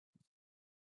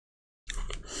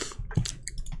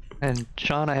And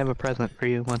Sean, I have a present for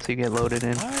you once you get loaded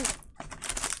in. What?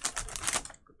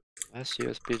 Last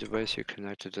USB device you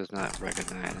connected does not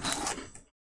recognize.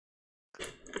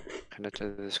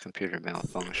 Connected to this computer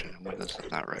malfunction. Windows does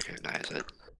not recognize it.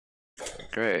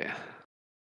 Great.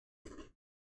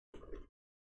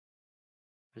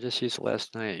 I just used it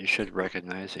last night. You should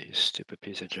recognize it, you stupid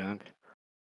piece of junk.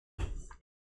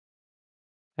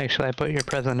 Actually, I put your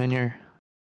present in your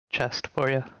chest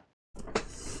for you.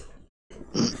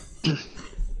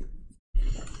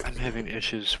 I'm having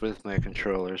issues with my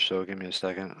controller, so give me a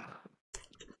second.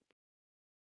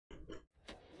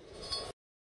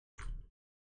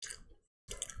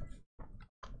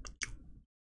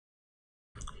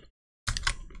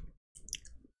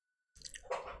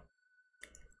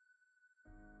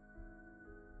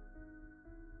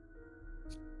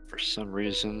 For some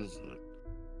reason,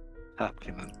 top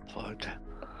came unplugged.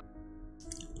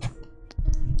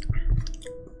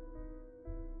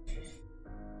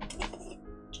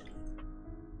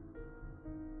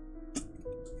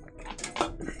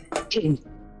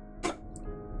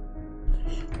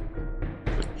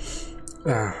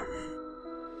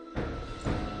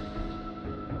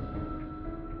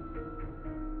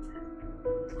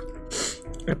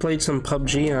 I played some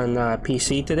PUBG on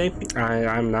PC today.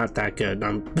 I'm not that good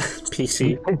on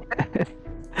PC.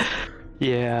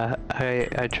 Yeah,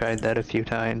 I tried that a few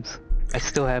times. I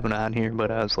still have it on here,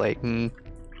 but I was like,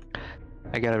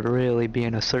 I gotta really be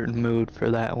in a certain mood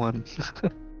for that one.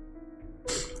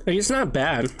 Like, it's not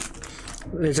bad.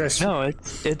 It's just... No,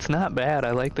 it's not bad.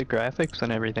 I like the graphics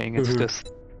and everything. It's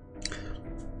just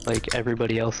like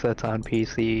everybody else that's on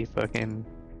PC fucking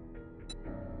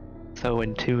so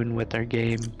in tune with their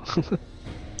game.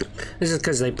 This is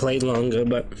because they played longer,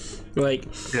 but like,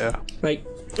 yeah, like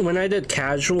when I did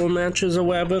casual matches or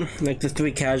whatever, like the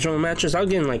 3 casual matches, I'll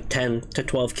get like 10 to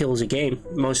 12 kills a game,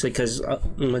 mostly because the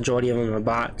majority of them are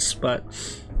bots. But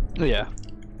yeah,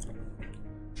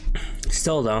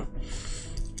 still though.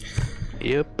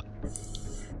 Yep.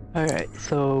 Alright,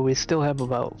 so we still have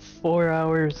about 4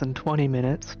 hours and 20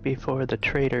 minutes before the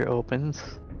trader opens.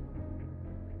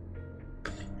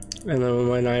 And then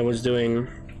when I was doing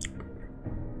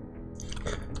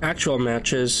actual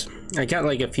matches, I got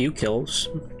like a few kills.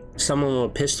 Some of them were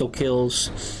pistol kills.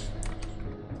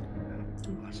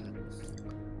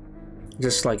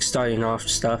 Just like starting off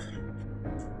stuff.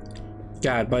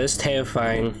 God, but it's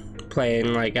terrifying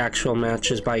playing like actual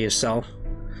matches by yourself.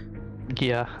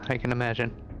 Yeah, I can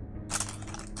imagine.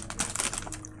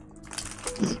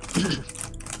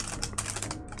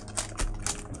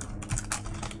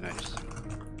 Nice.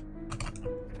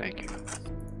 Thank you.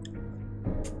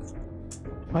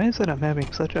 Why is it I'm having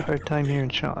such a hard time hearing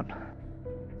Sean?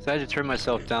 So I had to turn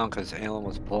myself down because Alan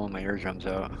was pulling my eardrums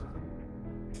out.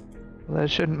 Well, that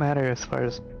shouldn't matter as far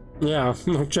as... Yeah,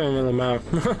 I'm trying to matter.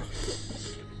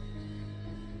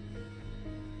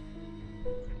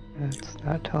 It's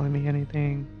not telling me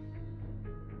anything.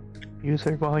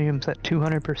 User volume's at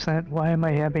 200%. Why am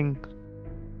I having...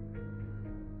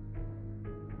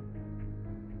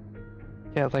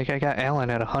 Yeah, like I got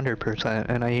Alan at 100%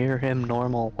 and I hear him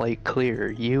normal, like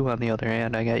clear. You, on the other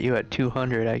hand, I got you at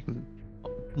 200. I can,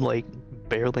 like,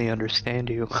 barely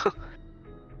understand you.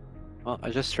 Well,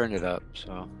 I just turned it up,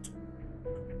 so...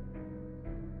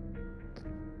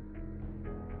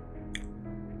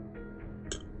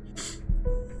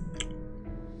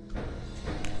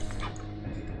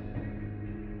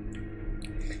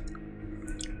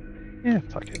 Yeah,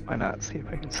 fuck it, why not? See if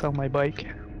I can sell my bike.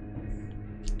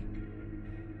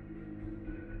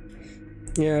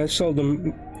 Yeah, I sold the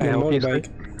motorbike.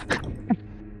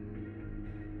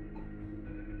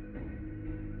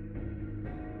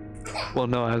 Well,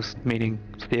 no, I was meaning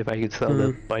see if I could sell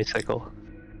the bicycle.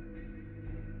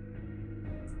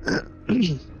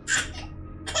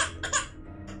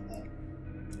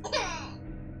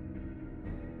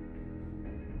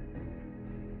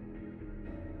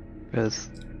 Because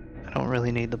I don't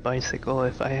really need the bicycle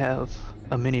if I have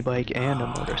a mini bike and a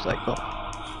motorcycle.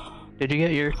 Did you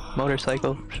get your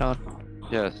motorcycle, Sean?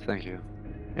 Yes, thank you.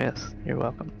 Yes, you're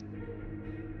welcome.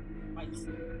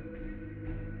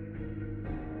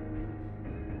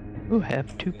 Ooh,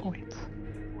 have 2 points.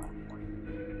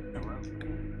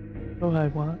 Oh, I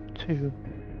want to...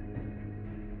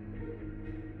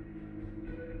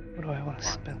 What do I want to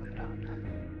spend it on?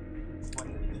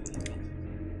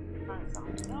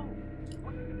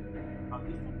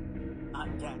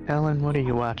 Alan, what are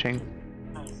you watching?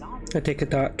 I take a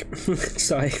talk.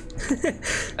 Sorry.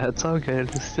 That's all good.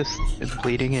 It's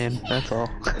bleeding in. That's all.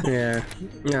 Yeah.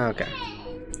 Yeah. Okay.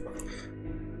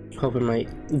 Hoping my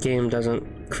game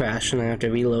doesn't crash and I have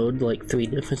to reload like 3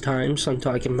 different times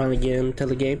until I can finally get into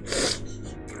the game.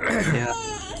 Yeah.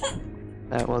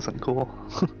 That wasn't cool.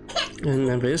 And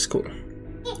that is cool.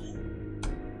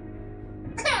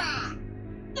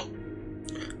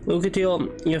 Look at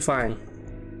you, you're fine.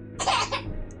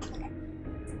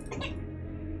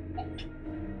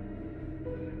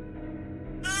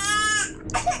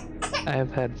 I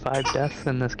have had 5 deaths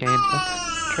in this game.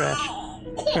 That's trash.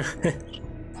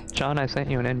 John, I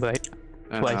sent you an invite.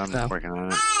 Twice I'm now. working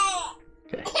on it.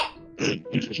 Okay.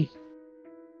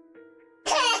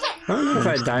 I don't know if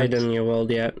I died in your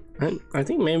world yet. I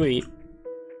think maybe...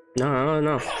 No, I don't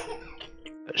know.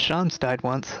 Sean's died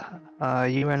once.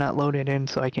 You are not loaded in,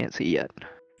 so I can't see yet.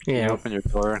 Can you Yeah. open your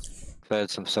door? 'Cause I had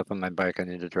some stuff on my bike I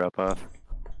need to drop off.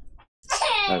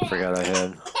 I forgot I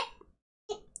had.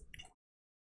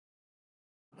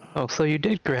 Oh, so you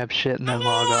did grab shit and then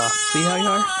log off. See how you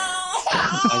are?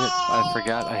 I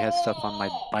forgot I had stuff on my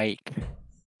bike.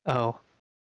 Oh.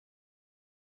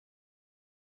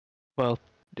 Well,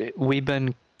 we've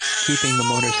been keeping the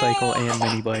motorcycle and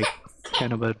mini bike.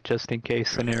 Kind of a just in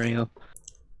case scenario.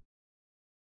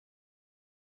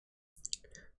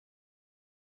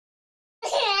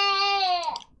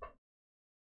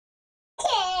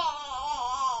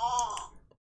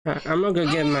 I'm gonna go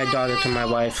get my daughter to my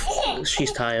wife.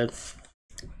 She's tired.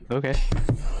 Okay.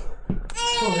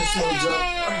 Oh, this loads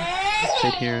up.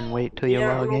 Sit here and wait till you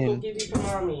log in. Give you to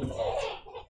mommy.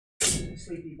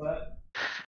 Sleepy butt.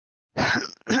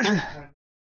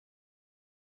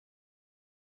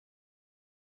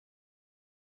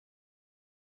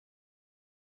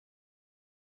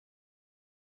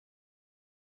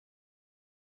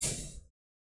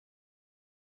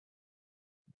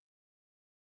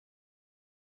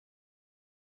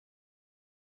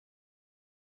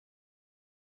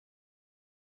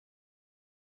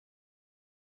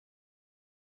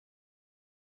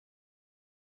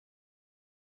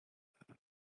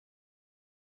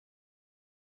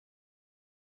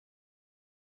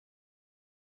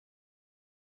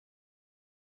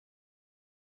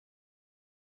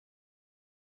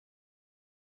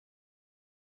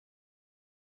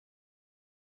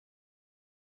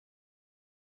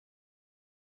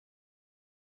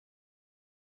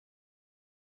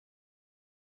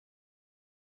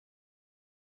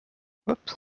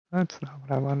 Whoops. That's not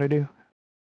what I want to do.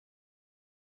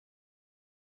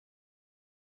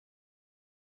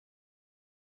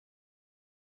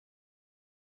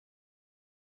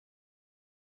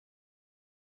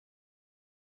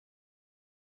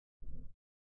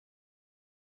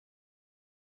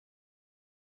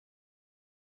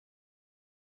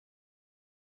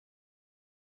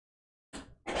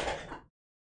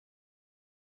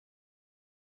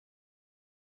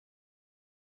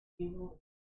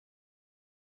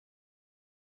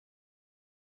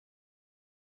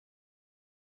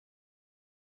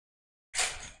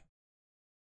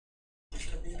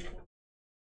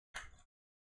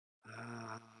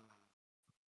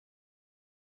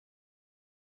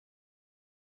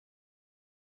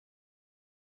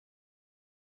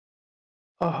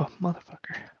 Oh,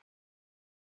 motherfucker.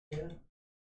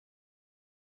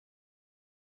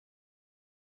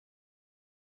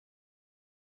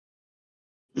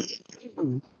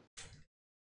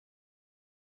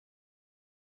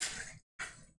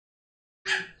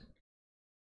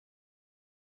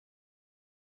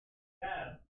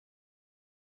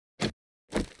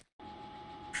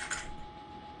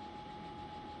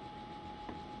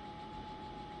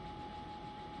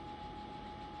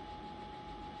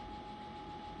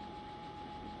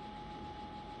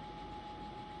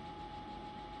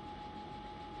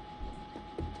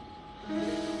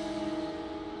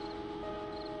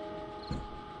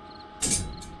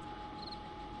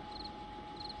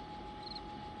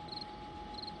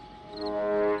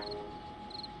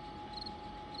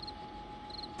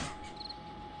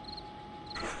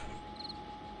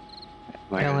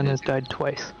 Alan has died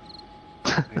twice.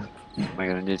 Am I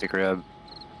gonna need to grab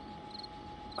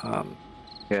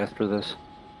gas for this?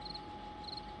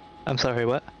 I'm sorry,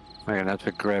 what? Am I gonna have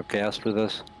to grab gas for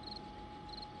this?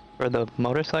 For the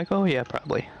motorcycle? Yeah,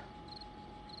 probably.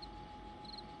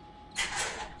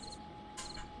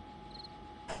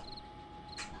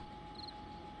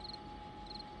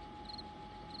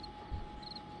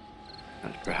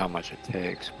 Not sure how much it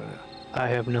takes, but I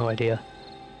have no idea.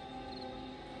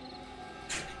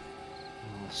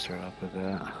 I'll start off with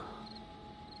that.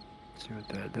 See what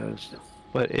that does.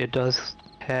 But it does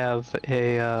have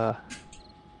a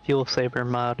fuel saver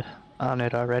mod on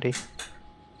it already.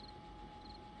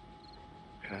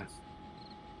 Okay.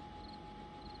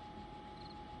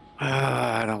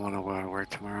 I don't want to work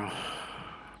tomorrow.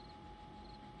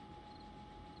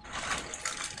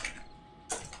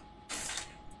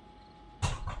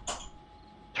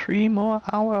 3 more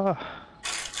hours.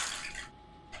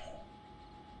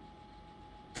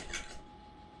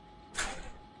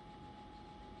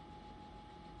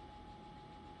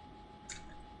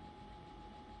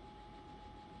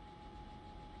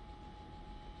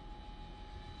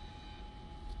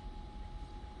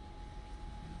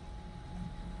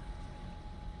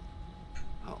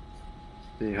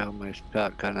 See how my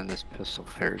shotgun and this pistol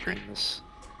fares during this.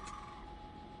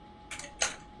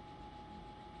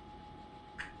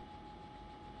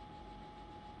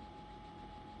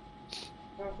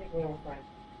 I don't think we will find.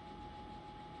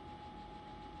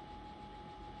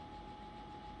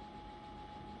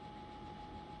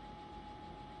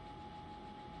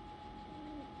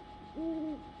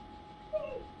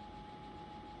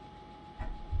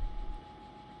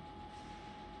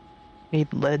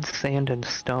 Need lead, sand, and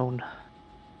stone.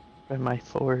 Where my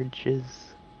forge is.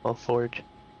 Well, forge.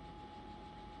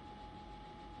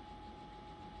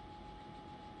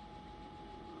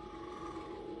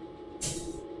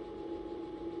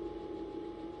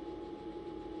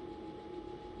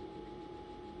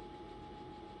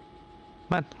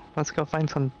 Come on, let's go find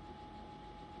some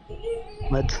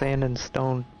lead, sand, and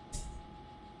stone.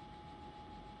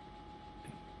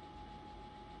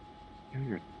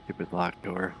 Your stupid locked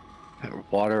door.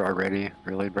 Water already?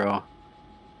 Really, bro?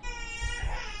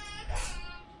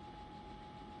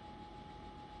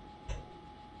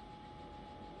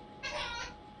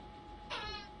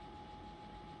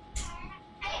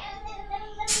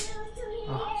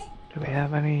 Oh, do we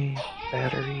have any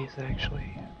batteries,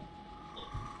 actually?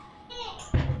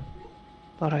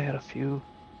 Thought I had a few.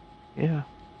 Yeah.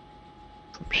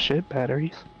 Some shit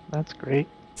batteries. That's great.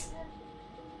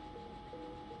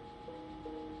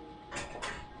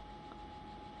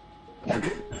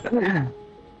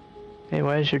 Hey,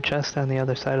 why is your chest on the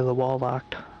other side of the wall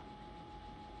locked?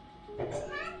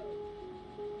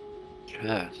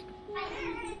 Chest.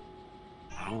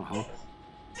 I don't know.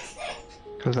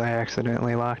 Because I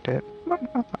accidentally locked it.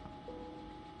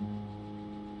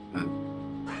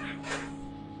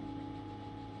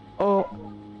 Oh!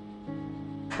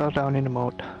 Fell down in a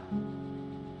moat.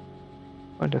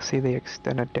 Wanted to see the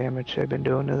extent of damage I've been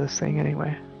doing to this thing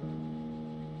anyway.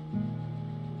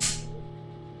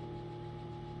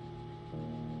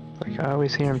 Like I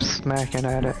always hear him smacking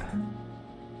at it.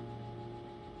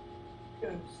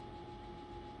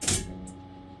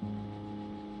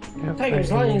 Yep,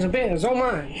 Tigers, lions, and bears, oh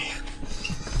my!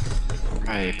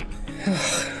 Right.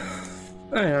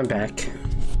 Alright, I'm back.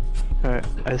 Alright,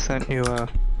 I sent you a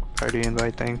party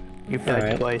invite thing. You died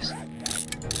Alright. twice.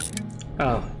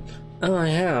 Oh. Oh, I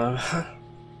have.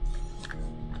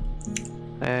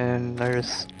 And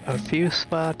there's a few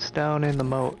spots down in the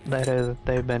moat that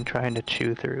they've been trying to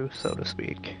chew through, so to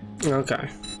speak. Okay.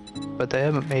 But they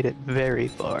haven't made it very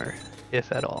far,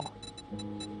 if at all.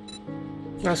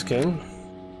 That's good.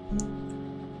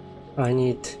 I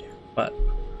need, what?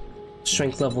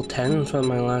 Strength level 10 for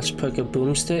my last perk of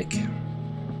boomstick?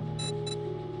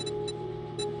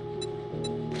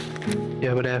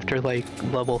 Yeah, but after like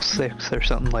level 6 or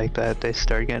something like that, they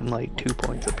start getting like 2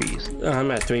 points apiece.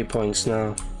 I'm at 3 points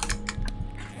now.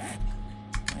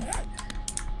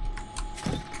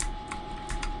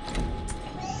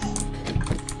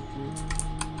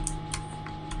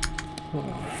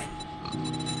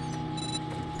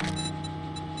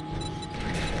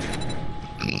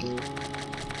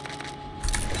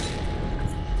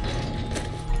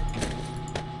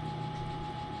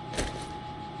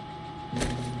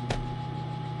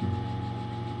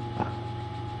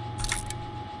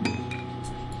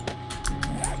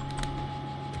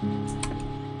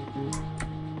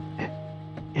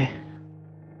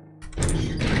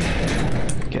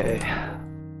 Okay.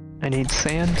 I need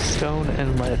sand, stone,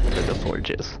 and lead for the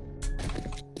forges.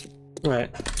 Right.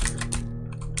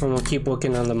 And we'll keep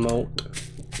working on the moat.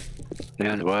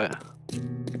 And what?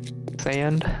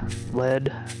 Sand,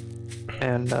 lead,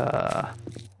 and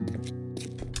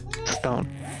stone.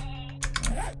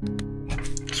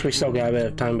 So we still got a bit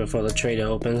of time before the trader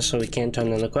opens, so we can't turn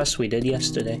in the quest we did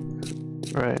yesterday.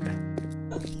 Right.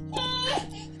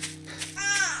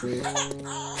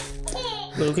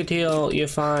 Look at you, you're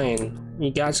fine.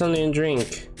 You got something to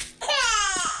drink.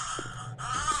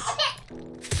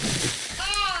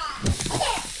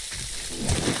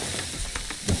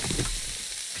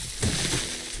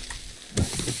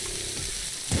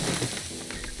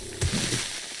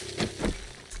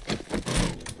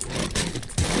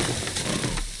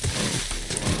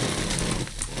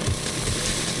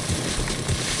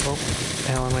 Oh,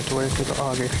 Alan went to work with the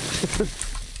auger.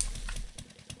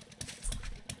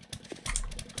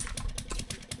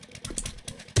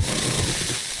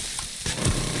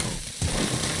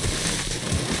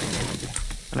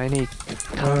 I need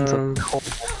tons of coal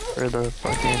for the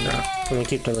fucking... I'm gonna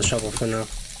keep the shovel for now.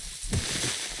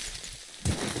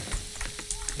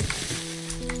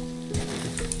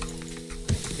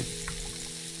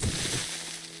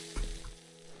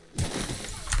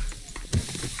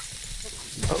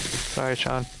 Oh, sorry,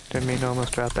 Sean. Didn't mean to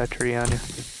almost drop that tree on you.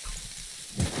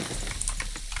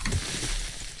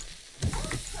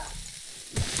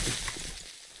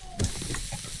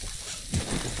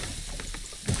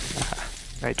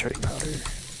 Nitrate powder.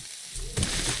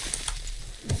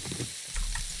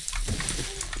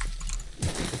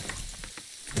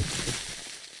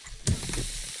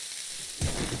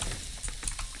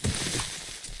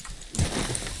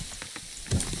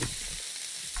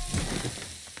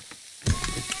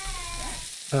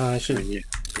 I should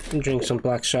drink some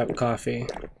blackstrap coffee.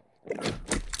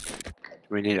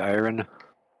 We need iron.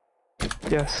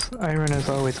 Yes, iron is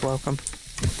always welcome.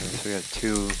 So we got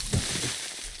 2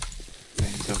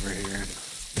 things over here.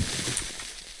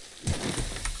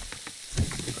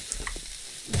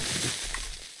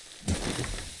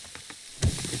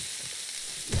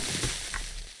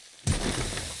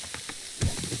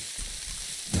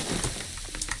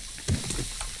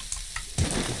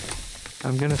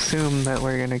 I'm gonna assume that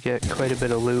we're gonna get quite a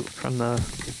bit of loot from the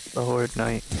Horde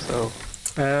Knight, so...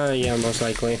 Yeah, most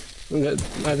likely.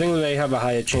 I think they have a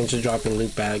higher chance of dropping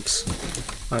loot bags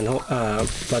on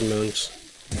blood moons.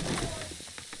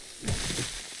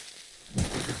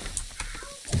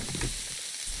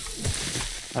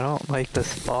 I don't like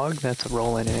this fog that's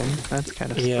rolling in. That's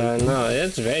kind of spooky. Yeah, no,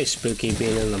 it's very spooky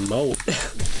being in the moat.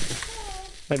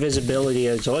 My visibility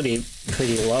is already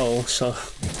pretty low, so...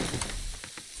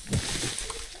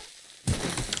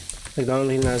 Like, the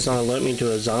only thing that's gonna alert me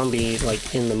to a zombie,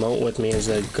 like, in the moat with me is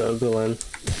the gurgling.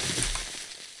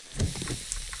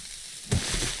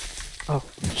 Oh,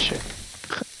 shit.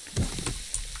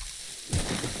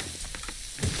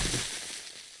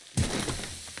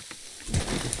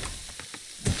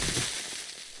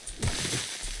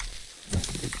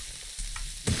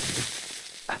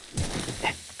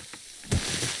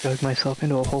 Dug myself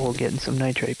into a hole getting some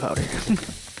nitrate powder.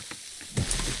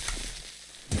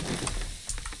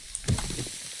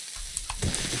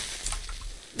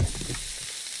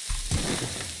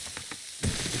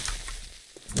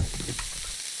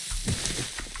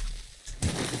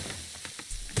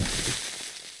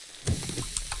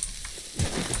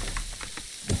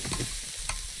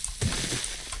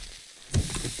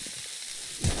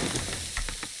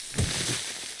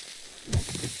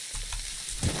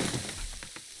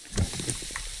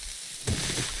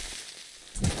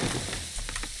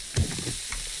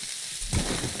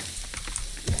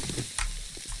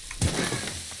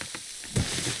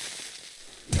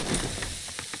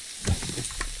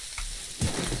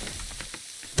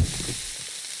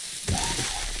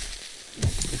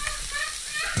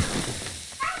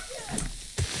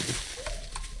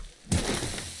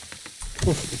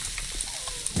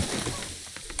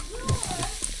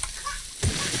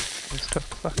 Just took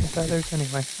fucking feathers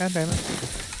anyway. God damn it.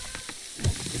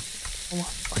 I want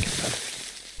fucking feathers.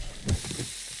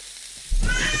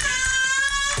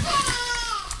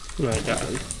 Oh my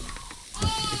god.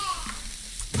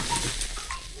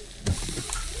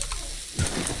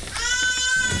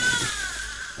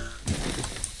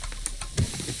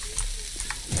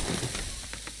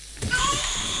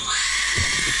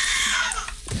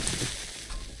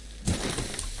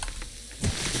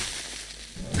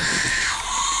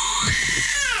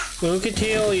 Look at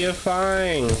you, you're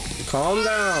fine. Calm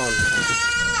down.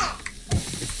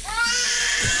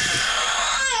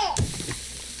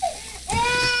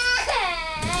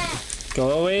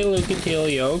 Go away,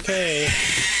 Lucatile, you're okay.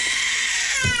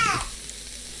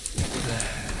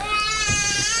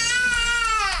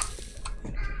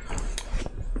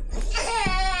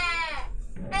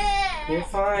 You're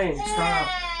fine, stop.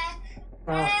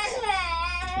 Stop.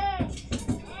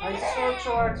 I just want to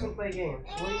chillax and play games,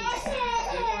 please.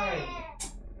 You're fine.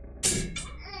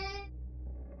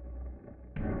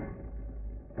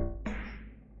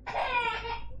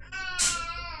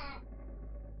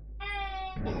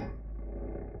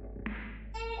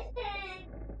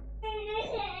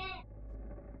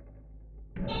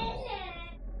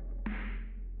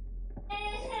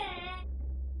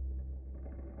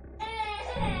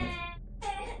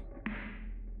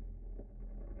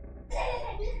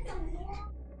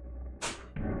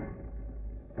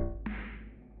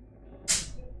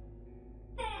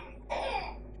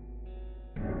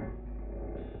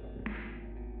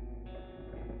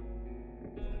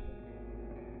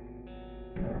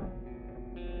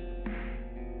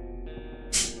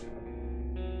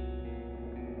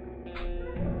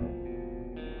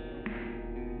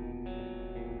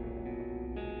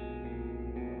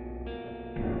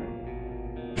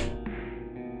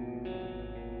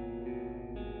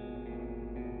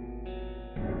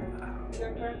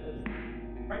 got practice.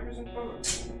 Practice in summer.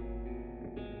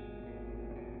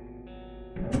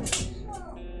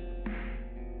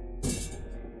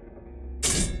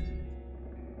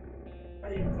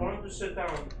 Hey, why don't you sit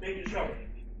down? Take your shower.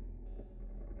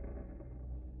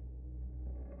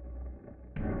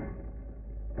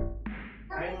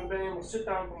 I haven't been able to sit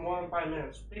down for more than 5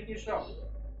 minutes. Take your shower.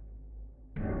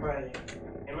 Right.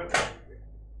 Am I back?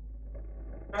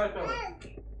 Alright, Philip.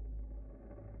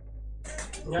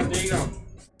 Yeah, there you go.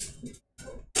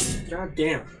 God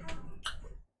damn.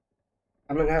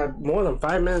 I haven't had more than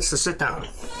 5 minutes to sit down.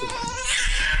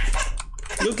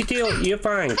 Lucatile, you're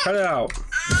fine. Cut it out.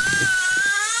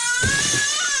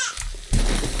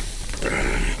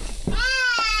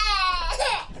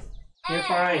 You're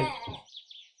fine.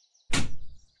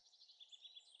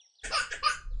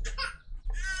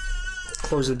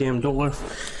 Close the damn door.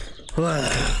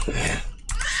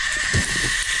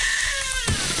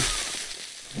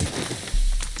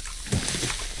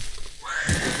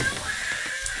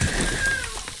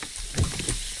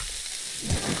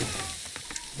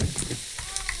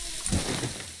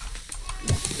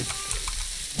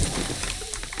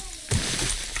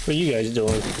 What are you guys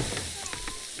doing?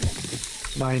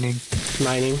 Mining.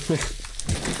 Mining.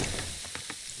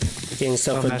 Getting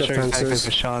stuff with I'm not sure exactly defenses.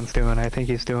 what Sean's doing. I think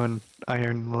he's doing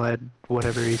iron, lead,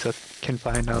 whatever he can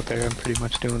find out there. I'm pretty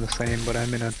much doing the same, but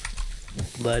I'm in a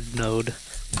lead node.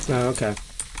 Oh, okay.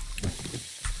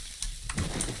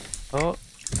 Oh,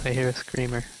 I hear a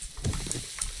screamer.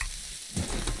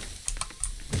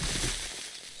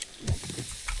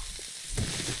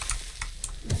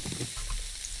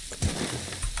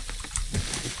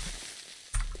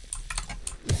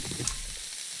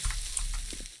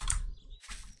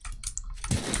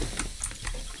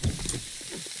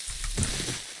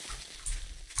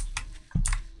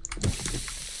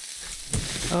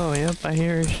 Oh, yep, I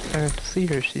hear her, see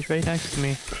her. She's right next to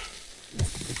me.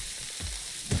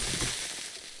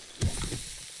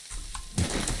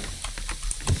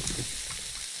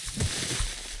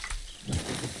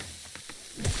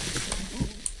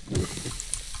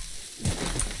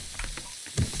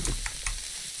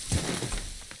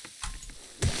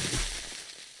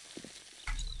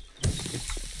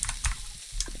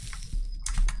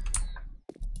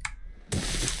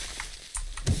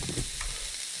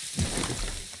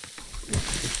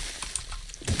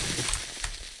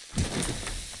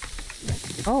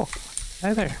 Oh,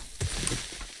 hi there.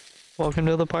 Welcome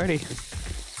to the party.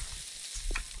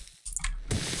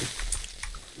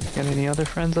 Got any other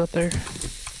friends out there?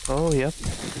 Oh, yep.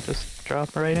 Just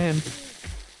drop right in.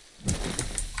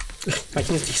 I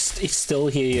can still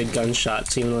hear your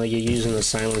gunshots even though you're using a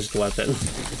silenced weapon.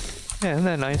 Yeah, isn't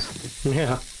that nice?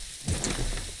 Yeah.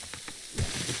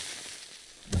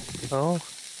 Oh,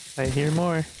 I hear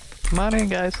more. Come on in,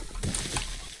 guys.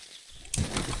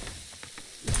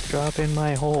 Drop in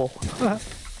my hole.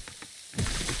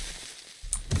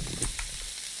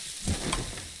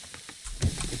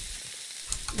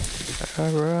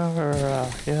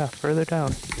 Yeah, further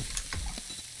down.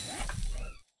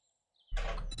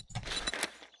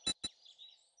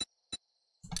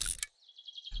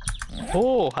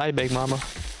 Oh, hi, Big Mama.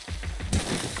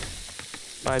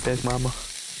 Bye, Big Mama.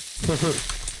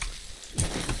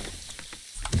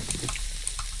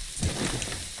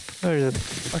 There's a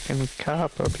fucking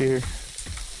cop up here.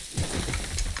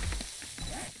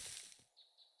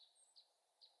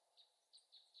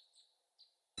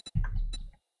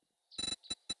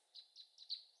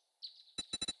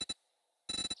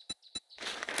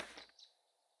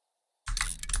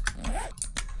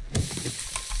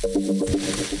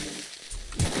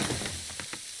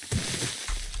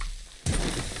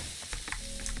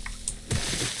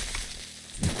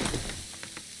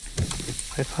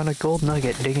 I found a gold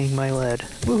nugget digging my lead.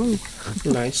 Woohoo!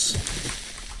 Nice.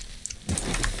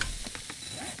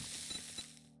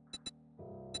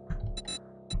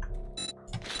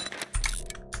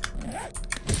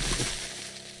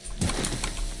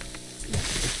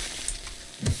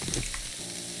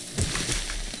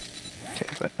 Okay,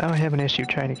 but now I have an issue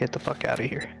trying to get the fuck out of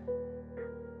here.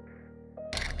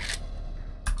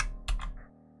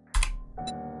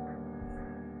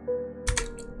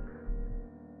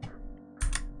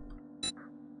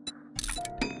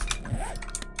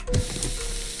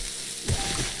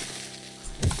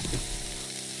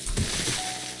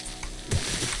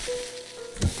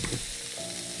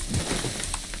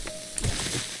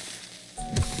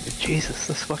 Jesus,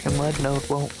 this fucking lead node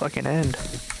won't fucking end.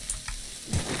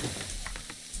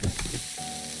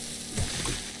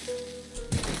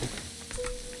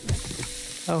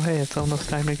 Oh hey, it's almost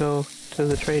time to go to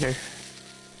the trader.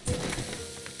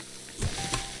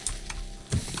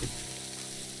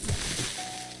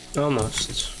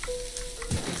 Almost.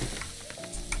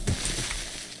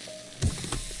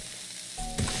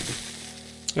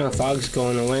 Oh, fog's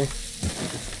going away.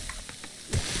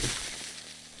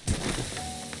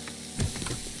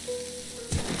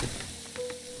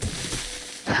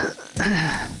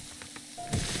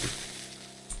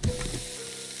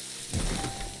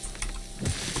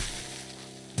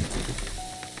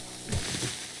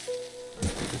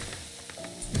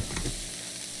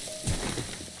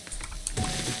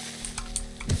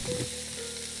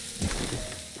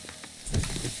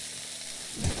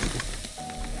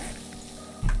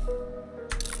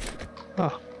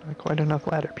 Oh, not quite enough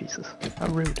ladder pieces. How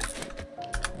rude.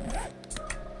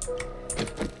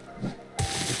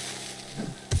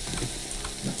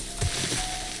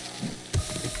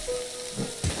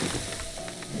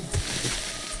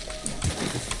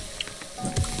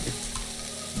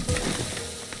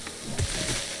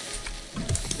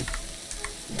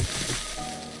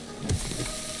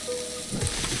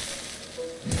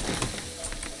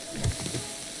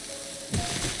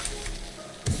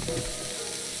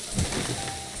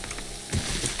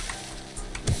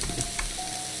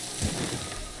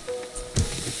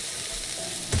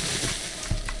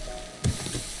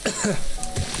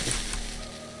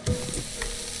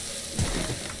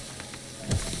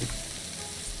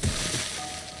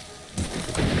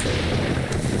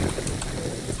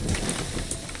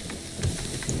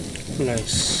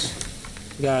 Nice.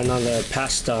 Got another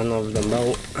pass done over the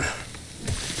moat.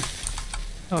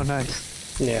 Oh,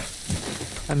 nice. Yeah.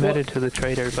 I'm headed to the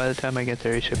trader. By the time I get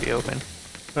there, he should be open.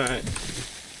 Alright.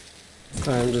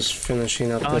 I'm just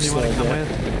finishing up Oh, this you want to little come bit.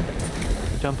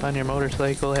 with? Jump on your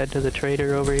motorcycle, head to the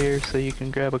trader over here so you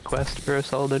can grab a quest for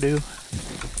us all to do.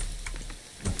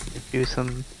 Do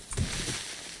some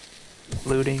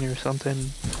looting or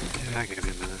something. Yeah, give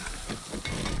me a minute.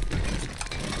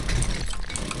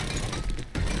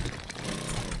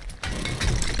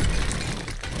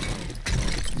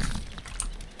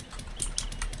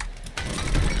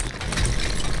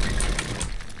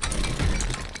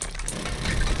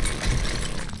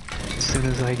 As soon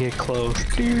as I get close,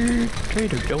 dear,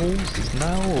 Trader Joe's is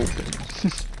now open.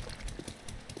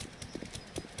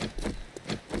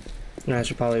 I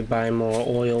should probably buy more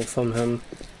oil from him.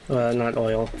 Not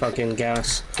oil, fucking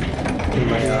gas. In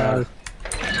my,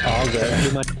 auger.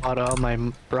 Pretty much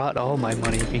brought all my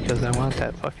money because I want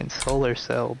that fucking solar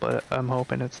cell, but I'm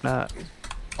hoping it's not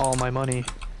all my money.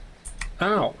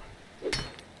 Ow!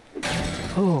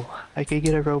 Oh, I could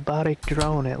get a robotic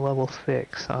drone at level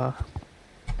 6, huh?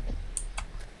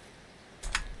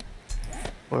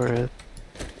 Or a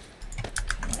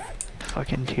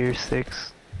fucking tier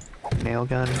 6 nail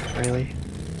gun, really?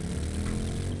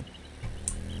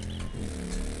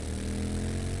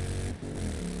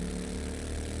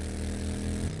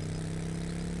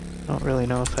 I don't really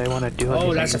know if I want to do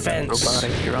anything. Oh, that's a with that fence.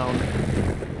 robotic drone.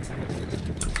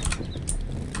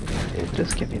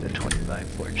 Just give me the 25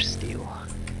 forged steel.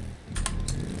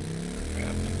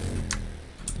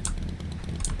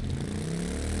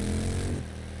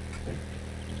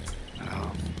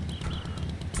 Oh.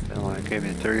 It only gave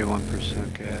me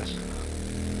 31% gas.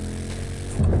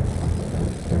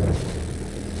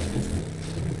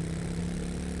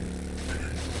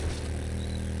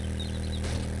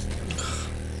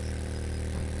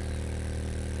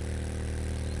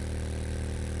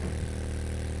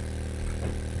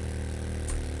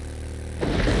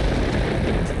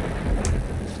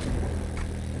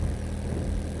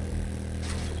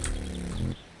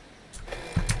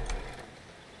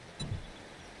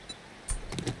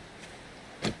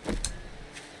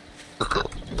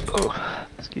 Oh,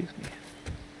 excuse me.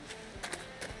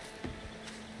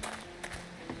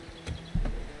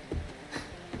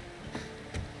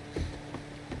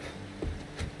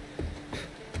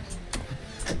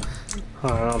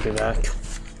 Alright, I'll be back.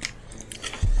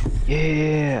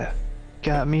 Yeah!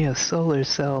 Got me a solar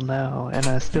cell now, and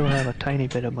I still have a tiny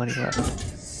bit of money left.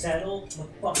 Settle the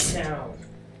fuck down.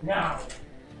 Now!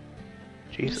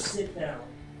 Jesus. Sit down.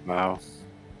 Wow.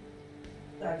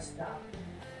 Guys, stop.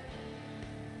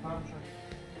 I'm trying.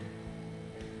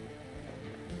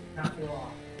 Knock you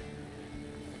off.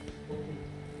 Put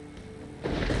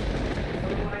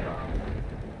my arm.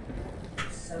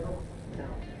 Settle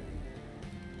down.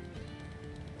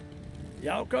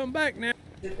 Y'all come back now.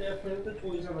 Sit there, put the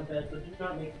toys on the bed, but do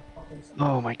not make a fucking sound.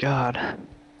 Oh my god.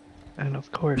 And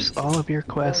of course, all of your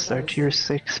quests are tier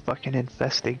 6 fucking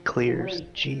infested clears.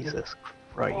 Jesus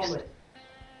Christ.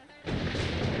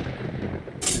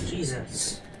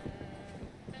 Jesus.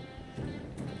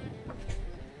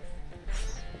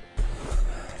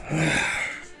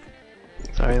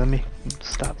 Sorry, let me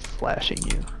stop flashing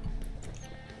you.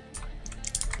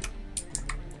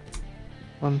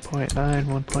 1.9,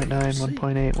 1.9,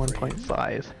 1.8,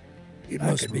 1.5. It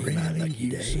must be my lucky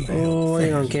day. Oh, they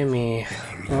don't give me.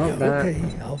 Oh, that Okay,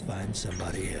 I'll find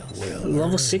somebody else. Well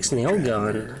level earned, 6 nail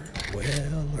gun.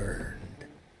 well earned.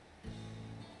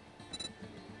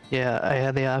 Yeah, I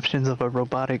had the options of a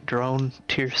robotic drone,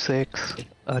 tier 6,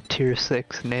 a tier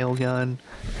 6 nail gun,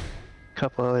 a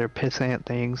couple other pissant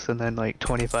things, and then like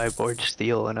 25 forged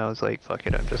steel, and I was like, fuck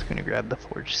it, I'm just gonna grab the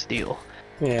forged steel.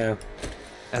 Yeah.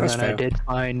 And That's then I fair. did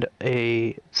find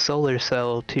a solar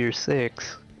cell tier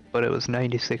 6, but it was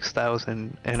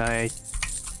 96,000, and I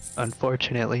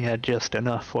unfortunately had just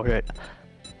enough for it.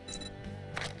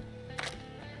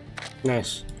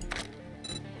 Nice.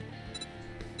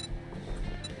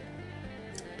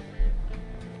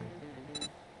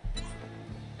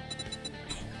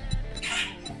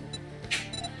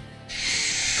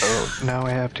 So now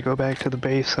I have to go back to the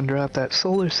base and drop that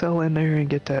solar cell in there and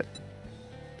get that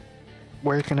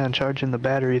working on charging the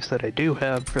batteries that I do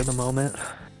have for the moment.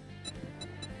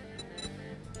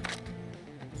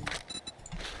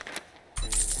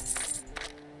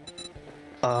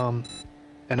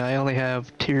 And I only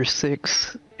have tier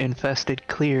 6 infested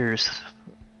clears.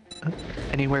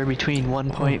 Anywhere between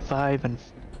 1.5 and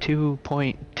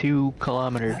 2.2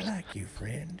 kilometers. I like you,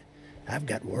 friend. I've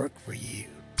got work for you.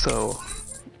 So,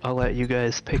 I'll let you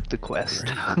guys pick the quest.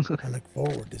 I look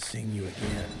forward to seeing you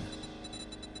again.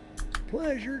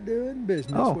 Pleasure doing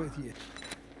business Oh. with you.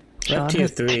 Sean tier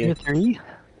has 3. Tier 3?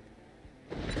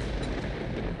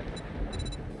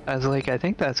 I was like, I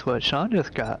think that's what Sean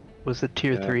just got, was a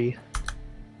tier Yeah. 3.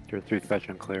 Tier 3 fetch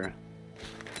and clear.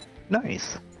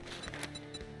 Nice.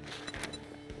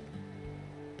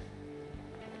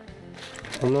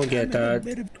 I'm gonna get that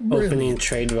Bit of opening brilliance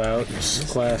trade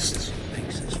routes quest.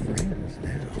 makes us friends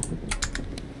now.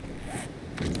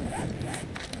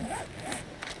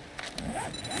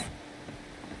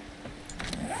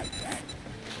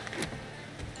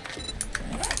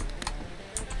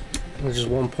 Which is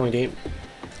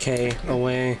 1.8k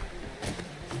away.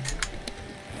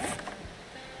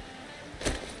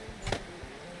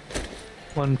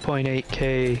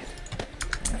 $1.8k.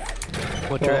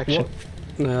 What Well, direction?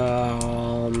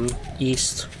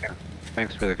 East.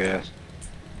 Thanks for the gas.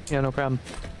 Yeah, no problem.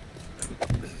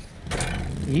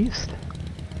 East?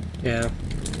 Yeah.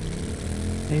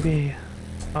 Maybe.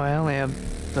 Oh, I only have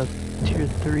the tier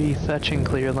 3 fetch and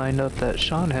clear lined up that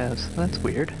Sean has. That's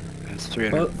weird. It's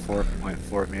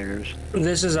 304.4 meters.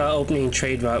 This is our opening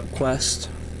trade route quest.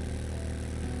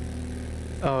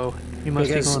 Oh, you must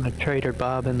Because- be going to Trader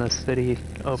Bob in the city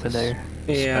over there.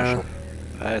 Yeah. Special.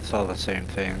 It's all the same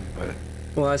thing, but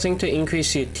Well, I think to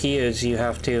increase your tiers, you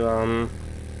have to,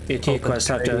 your tier Open quests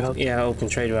have trade to, route. yeah, open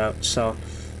trade route. So,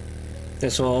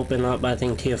 this will open up, I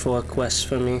think, tier 4 quests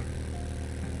for me.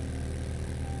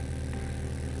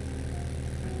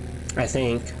 I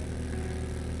think.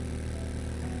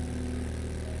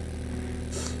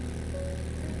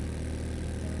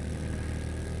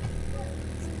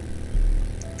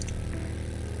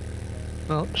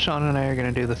 Well, Sean and I are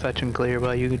gonna do the fetch and clear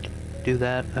while you do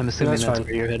that. I'm assuming That's that's fine.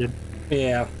 where you're headed.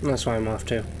 Yeah, that's why I'm off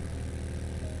to.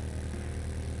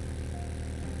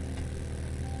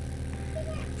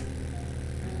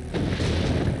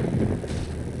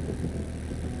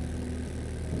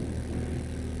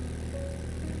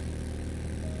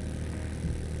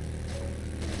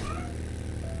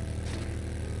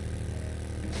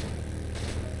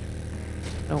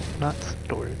 No, not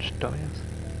storage, dumbass.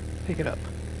 Pick it up.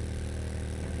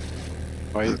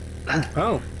 why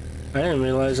Oh, I didn't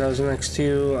realize I was next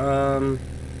to,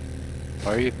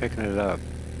 are you picking it up?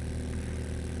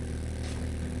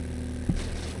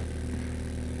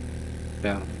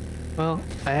 Yeah. Well,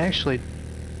 I actually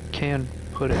can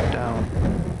put it down.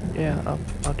 Yeah,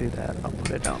 I'll do that. I'll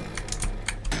put it down.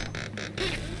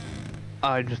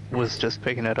 I was just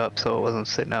picking it up so it wasn't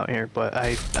sitting out here, but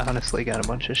I honestly got a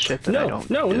bunch of shit that I no, don't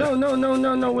no,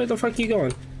 do. no, where the fuck you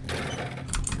going?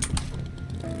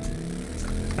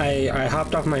 I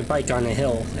hopped off my bike on a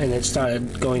hill, and it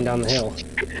started going down the hill.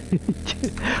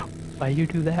 Why you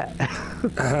do that?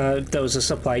 There was a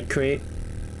supply crate.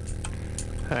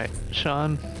 Alright,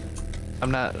 Sean,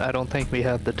 I don't think we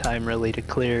have the time really to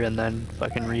clear and then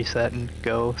fucking reset and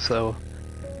go, so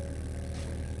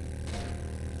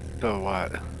So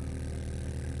what?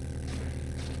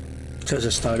 Because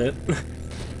it started.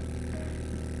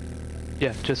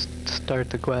 yeah, just start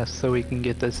the quest so we can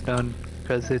get this done,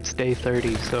 because it's day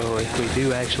 30, so if we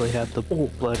do actually have the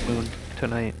blood moon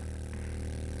tonight.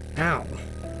 Ow.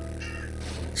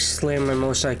 Slammed my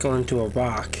motorcycle into a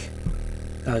rock.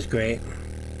 That was great.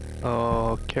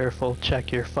 Oh, careful,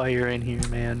 check your fire in here,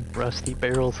 man. Rusty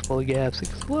barrels full of gas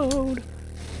explode.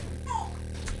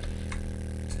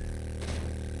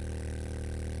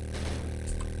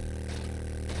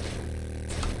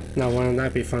 Now, wouldn't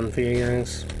that be fun for you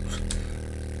guys?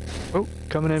 Oh,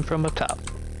 coming in from up top.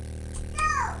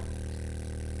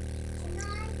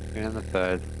 And the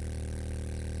third.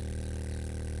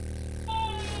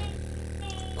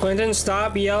 Quentin,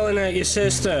 stop yelling at your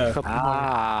sister. Couple more.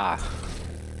 Ah!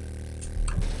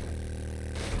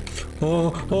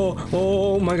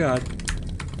 Oh my god.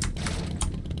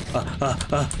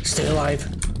 Stay alive.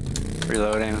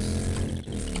 Reloading.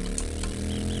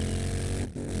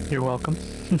 You're welcome.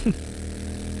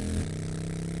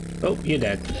 Oh, you're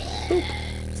dead. Boop.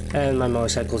 And my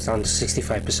motorcycle's down to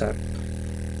 65%.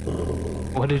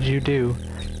 What did you do?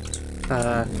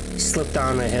 Slipped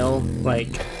down a hill,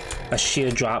 like a sheer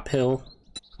drop hill.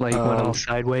 Like went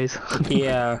sideways?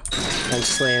 Yeah, and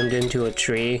slammed into a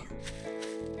tree.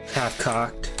 Half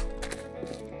cocked.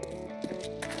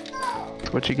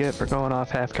 That's what you get for going off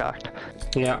half-cocked.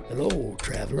 Yeah. Hello,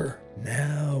 traveler.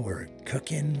 Now we're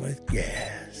cooking with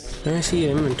gas. Let me see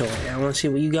your inventory. I want to see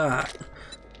what you got.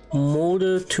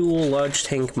 Motor tool large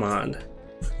tank mod.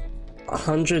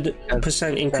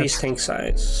 100% increased tank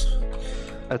size.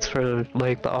 That's for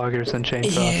like the augers and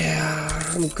chainsaws. Yeah,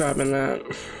 I'm grabbing that.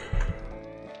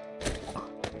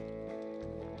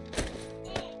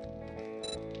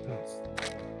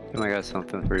 I got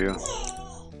something for you.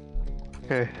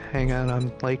 Okay, hang on,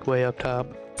 I'm like way up top.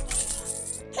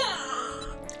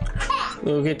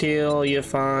 Look at you, you're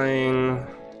fine.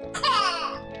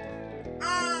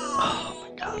 Oh my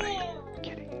god, are you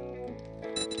kidding?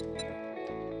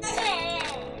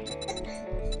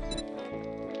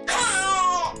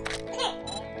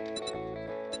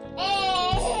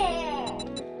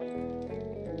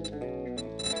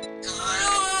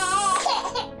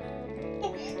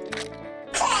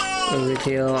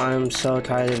 Overkill, I'm so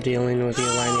tired of dealing with your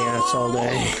whiny ass all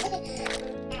day.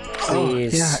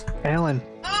 Please. Oh, yeah, Alan,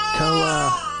 tell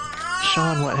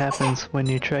Sean what happens when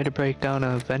you try to break down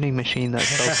a vending machine that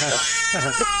sells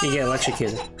stuff. You get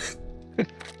electrocuted.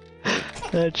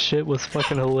 That shit was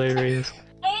fucking hilarious.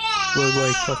 Looked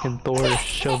like fucking Thor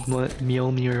shoved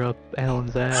Mjolnir up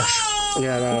Alan's ass.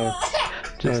 Yeah,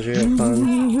 that was real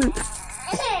fun.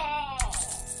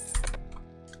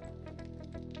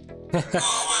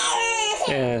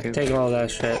 Yeah, take all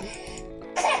that shit.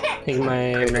 Take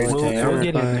my military we'll armor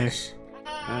get in there. parts. I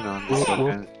know, I'm just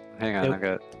looking. Hang on, Yep. I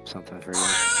got something for you.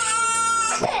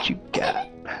 What you got?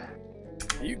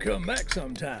 You come back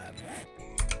sometime.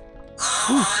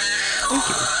 Thank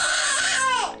you.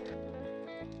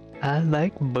 I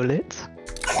like bullets.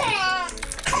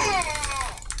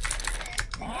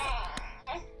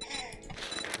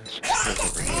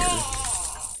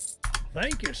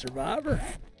 Thank you, survivor.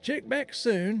 Check back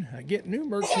soon. I get new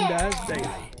merchandise daily.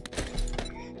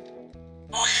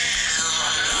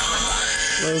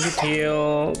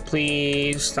 Overkill,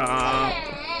 please stop.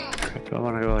 What do I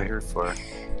want to go here for?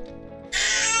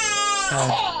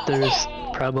 There's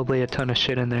probably a ton of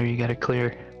shit in there you gotta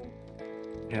clear.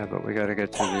 Yeah, but we gotta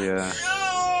get to the,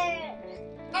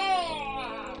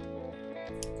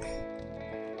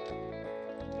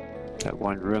 that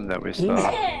one room that we saw.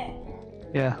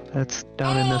 Yeah, that's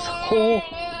down in this hole.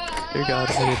 Dear God,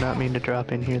 I did not mean to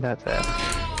drop in here that fast.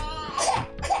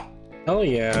 Oh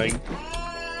yeah.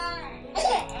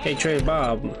 Hey Trey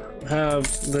Bob, have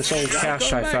this old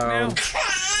cache I found.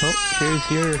 Oh, here's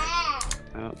your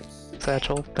Oh,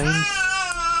 satchel thing.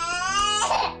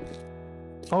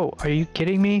 Oh, are you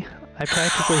kidding me? I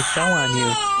practically fell on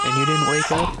you, and you didn't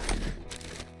wake up?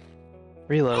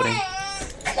 Reloading.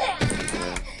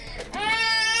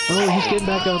 Oh, he's getting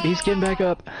back up, he's getting back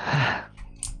up.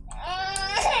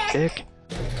 Dick.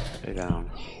 stay down.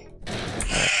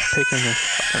 Picking this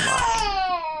fucking lock.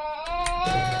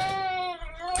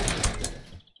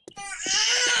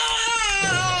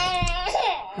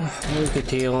 Look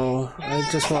at you. I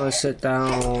just want to sit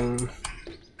down.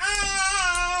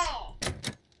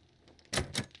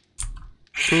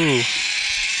 Ooh.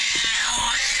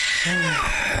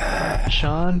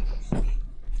 Sean?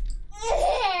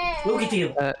 Look at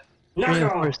you.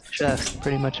 Reinforced chest.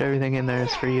 Pretty much everything in there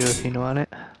is for you if you want it.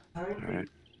 Alright.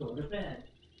 Go to bed.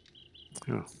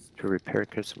 Oh, to repair,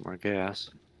 get some more gas.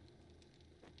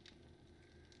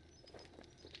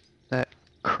 That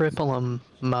Cripplum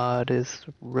mod is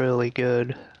really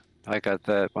good. I got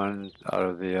that one out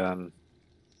of the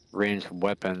ranged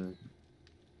weapon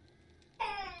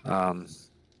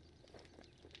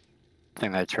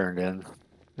thing I turned in.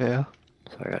 Yeah.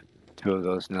 So I got 2 of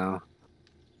those now.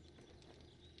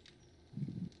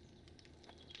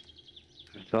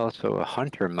 There's also a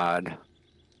hunter mod.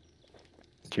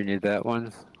 Do you need that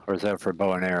one? Or is that for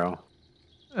bow and arrow?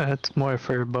 It's more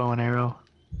for bow and arrow.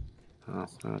 Oh,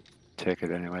 I'll take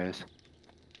it anyways.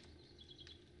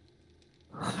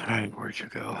 Alright, where'd you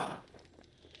go?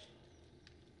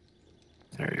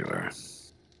 There you are.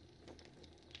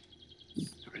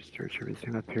 Did we search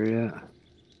everything up here yet?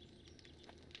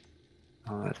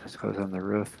 Oh, that just goes on the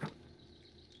roof.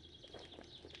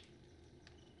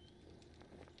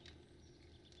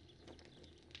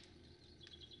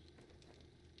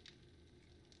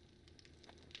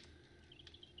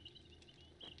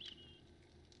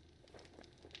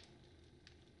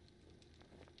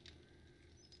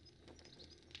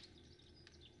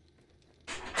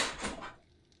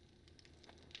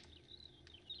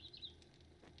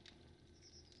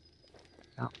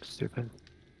 Oh, stupid.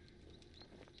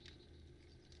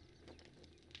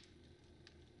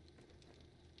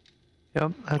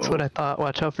 Yep, that's what I thought.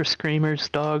 Watch out for screamers,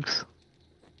 dogs.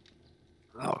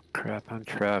 Oh crap, I'm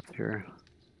trapped here.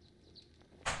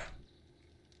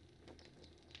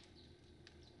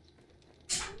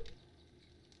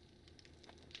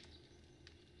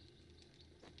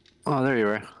 Oh, there you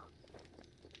are.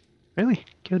 Really?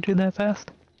 Killed you that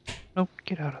fast? Nope,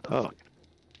 get out of the Oh.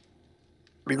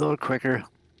 Reload quicker.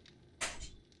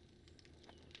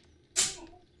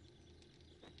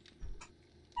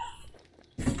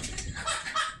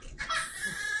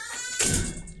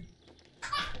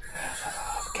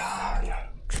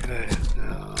 Okay,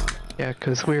 Yeah,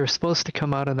 because we were supposed to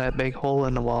come out of that big hole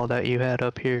in the wall that you had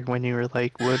up here when you were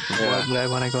like, what would I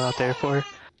want to go out there for?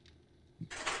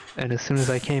 And as soon as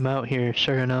I came out here,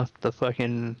 sure enough, the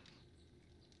fucking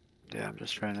yeah, I'm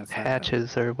just trying to find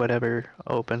hatches or whatever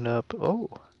opened up. Oh,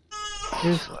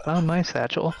 here's found my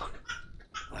satchel.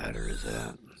 ladder is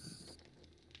at.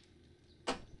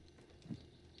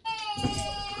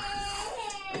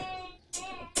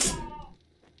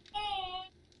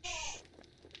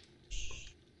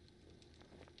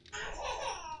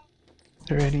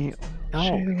 Is there any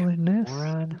shale in this?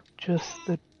 Moron. Just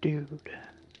the dude.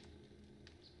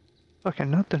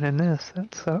 Fucking nothing in this.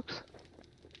 That sucks.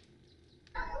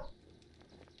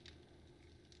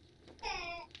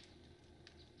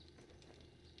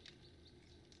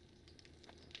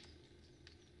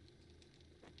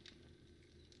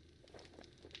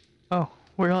 Oh,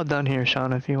 we're all done here,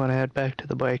 Sean. If you want to head back to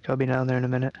the bike, I'll be down there in a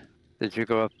minute. Did you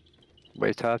go up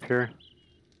way top here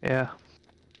Yeah.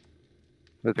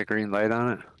 with the green light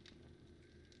on it?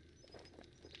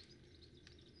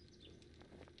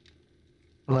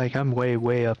 Like, I'm way,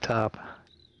 way up top.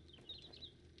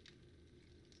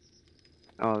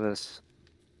 Oh, this.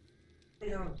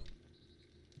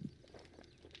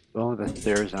 Oh, the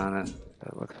stairs on it.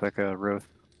 That looks like a roof.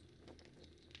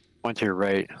 One to your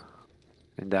right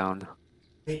and down.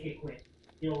 Make it quick.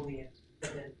 You'll be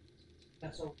it.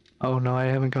 That's all. Oh no, I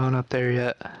haven't gone up there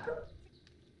yet.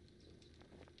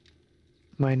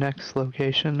 My next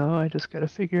location, no, I just gotta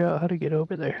figure out how to get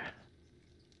over there.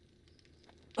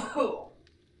 Oh.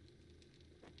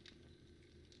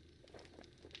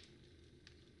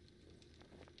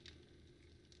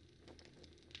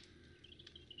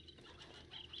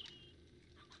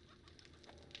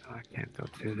 Oh, I can't go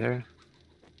through there.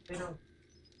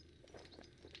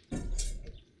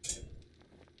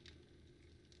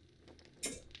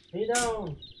 Lay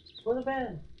down. Go to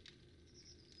bed.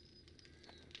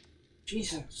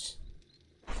 Jesus.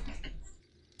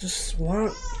 Just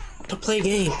want to play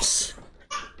games.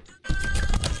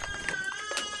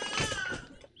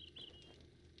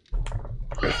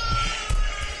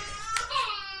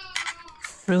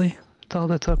 Really? That's all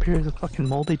that's up here is a fucking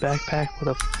moldy backpack with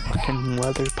a fucking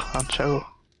leather poncho.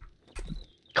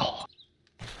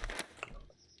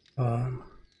 Oh,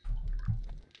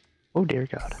 oh dear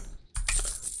God.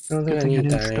 I don't think I Good thing I need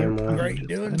didn't that start anymore. Great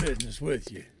doing business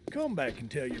with you. Come back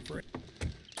and tell your friend.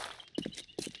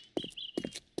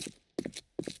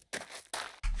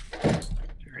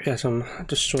 Got some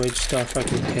destroyed stuff I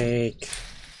can take.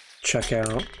 Check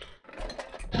out.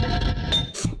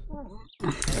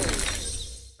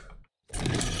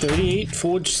 38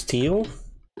 forged steel?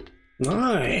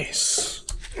 Nice.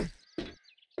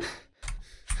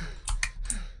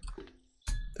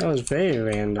 That was very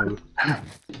random.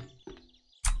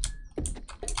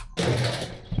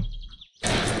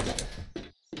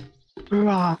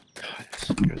 Ah. God, this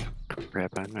scares the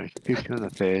crap. I'm gonna shoot you in the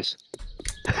face.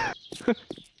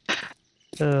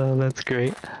 Oh, that's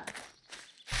great.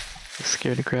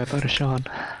 Scared the crap out of Sean.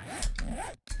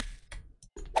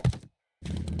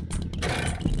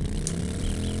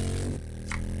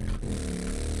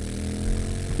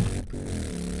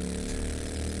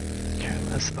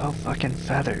 Careless about fucking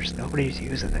feathers. Nobody's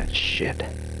using that shit.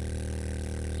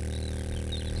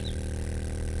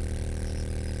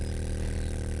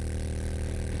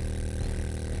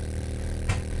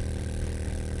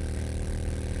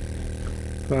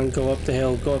 Come on, go up the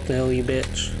hill, you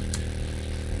bitch.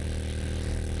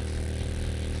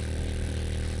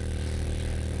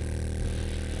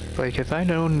 Like, if I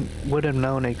would have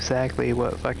known exactly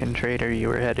what fucking trader you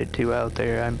were headed to out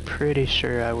there, I'm pretty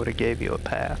sure I would have gave you a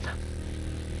path.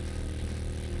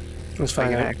 Let's Like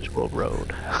find an out. actual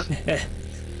road.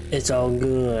 It's all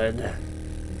good.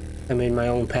 I made my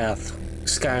own path.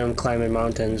 Skyrim climbing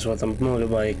mountains with a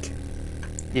motorbike.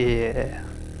 Yeah.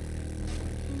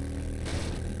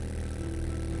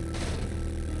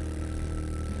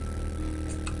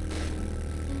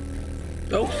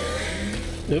 Oh!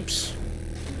 Oops.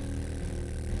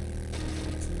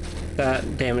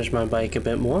 That damaged my bike a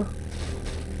bit more.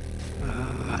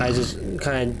 I just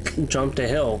kind of jumped a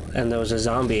hill and there was a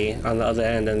zombie on the other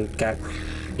end and got,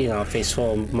 you know, a face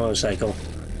full of motorcycle.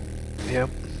 Yep.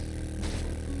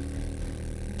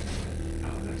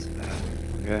 Oh, that's bad.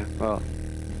 Okay, well,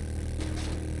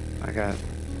 I got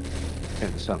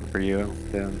getting something for you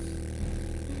then.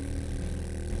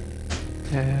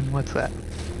 And what's that?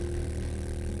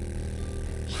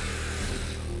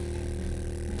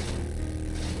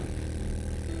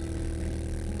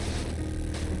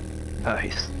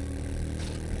 Nice.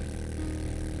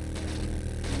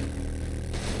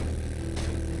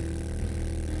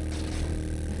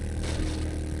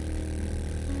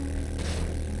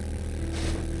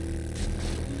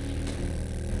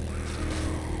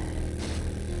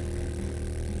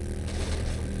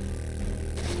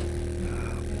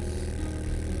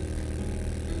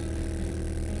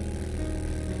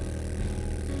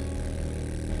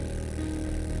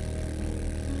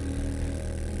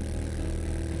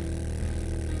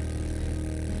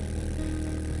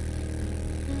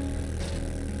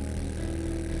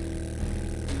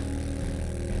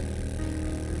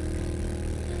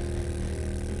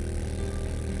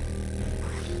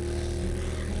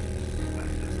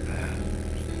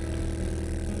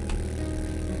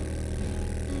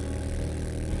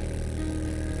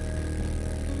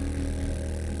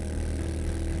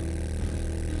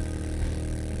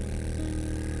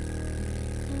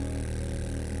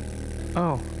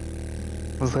 Oh.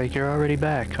 Was like, you're already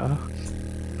back, huh?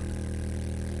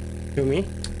 Who, me?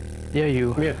 Yeah,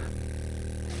 you. Yeah.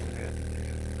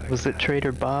 Was it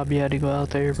Trader Bob you had to go out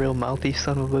there? Real mouthy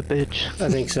son of a bitch. I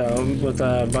think so. With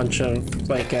a bunch of,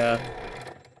 like,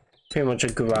 pretty much a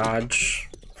garage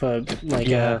for, like,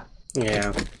 Yeah.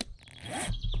 yeah.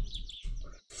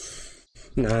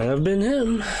 Not have been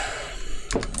him.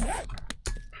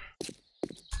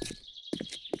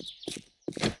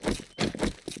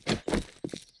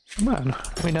 Come on, are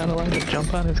we not allowed to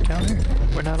jump on his counter?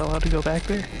 We're not allowed to go back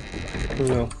there?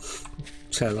 No.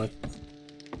 Sadly.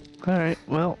 Alright,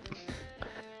 well.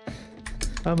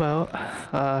 How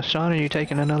about, Sean, are you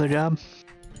taking another job?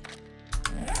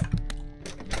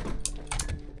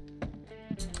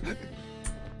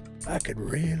 I could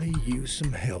really use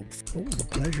some help. Oh, the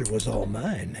pleasure was all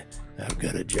mine. I've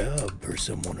got a job for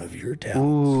someone of your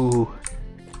talents. Ooh.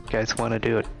 Guys want to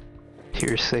do a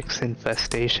Tier 6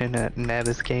 infestation at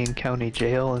Naviscane County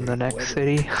Jail in the next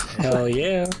city? Hell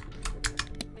yeah.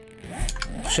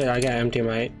 Shit, I gotta empty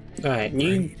my... Alright,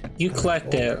 you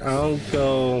collect it. I'll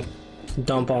go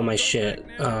dump all my shit.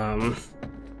 Yeah,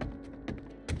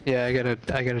 I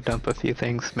gotta dump a few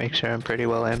things, make sure I'm pretty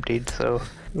well emptied, so...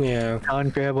 Yeah. Con,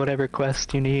 grab whatever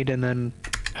quest you need and then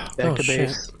back Oh, to shit.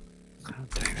 base. God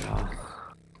dang it all.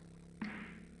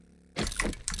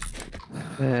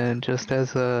 And just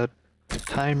as a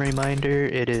time reminder,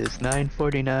 it is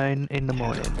 9:49 in the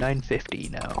morning,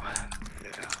 9:50 now.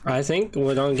 I think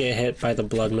we don't get hit by the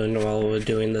blood moon while we're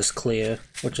doing this clear,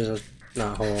 which is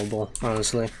not horrible,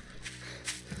 honestly.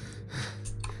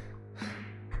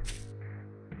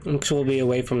 Because we'll be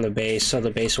away from the base, so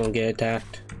the base won't get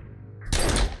attacked.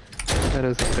 That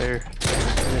is a fair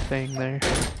thing there.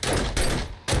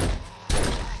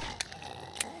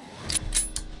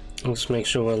 Let's make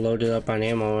sure we're loaded up on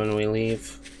ammo when we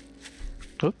leave.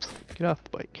 Oops, get off the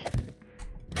bike.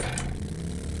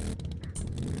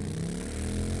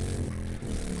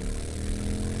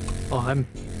 Oh,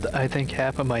 I think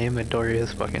half of my inventory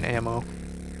is fucking ammo.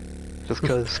 Just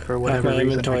cause for whatever My reason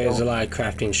inventory I has a don't- lot of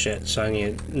crafting shit, so I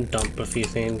need to dump a few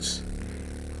things.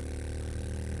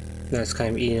 That's kind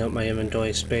of eating up my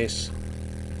inventory space.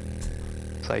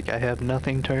 It's like I have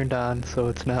nothing turned on, so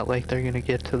it's not like they're gonna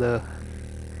get to the,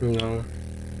 No.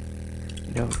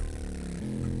 you know,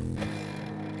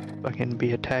 fucking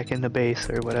be attacking the base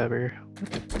or whatever.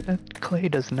 That clay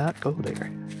does not go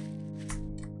there.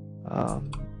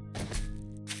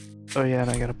 Oh yeah,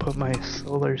 and I gotta put my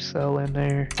solar cell in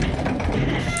there.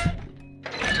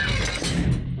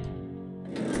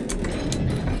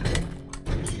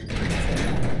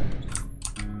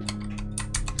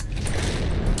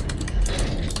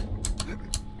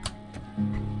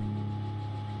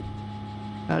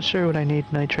 sure what I need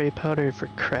nitrate powder for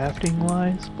crafting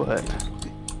wise, but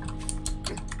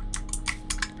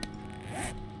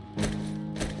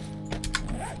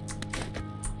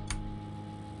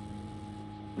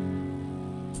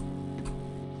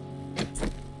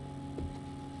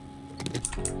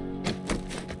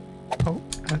oh,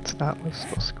 that's not what's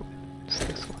supposed to go. It's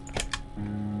this one.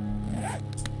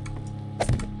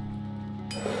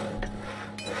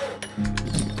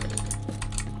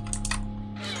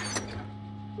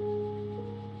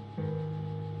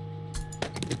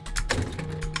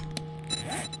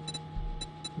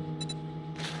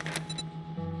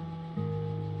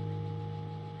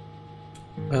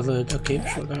 Okay,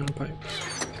 short iron pipe.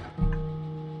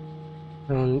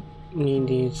 I don't need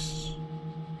these.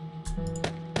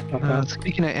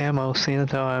 Speaking of ammo, seeing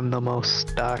as how I'm the most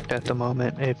stocked at the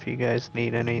moment, if you guys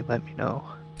need any, let me know.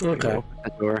 Okay. Open the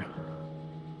door.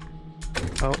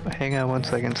 Oh, hang on one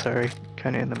second, sorry.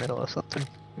 Kinda in the middle of something.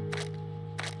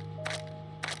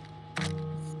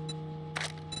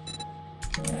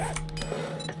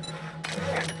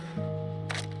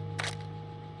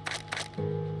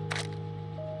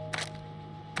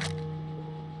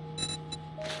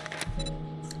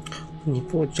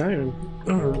 Need forged iron.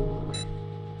 Oh,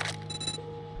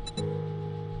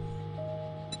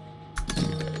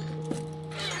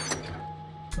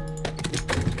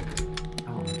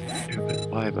 stupid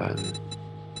Y button.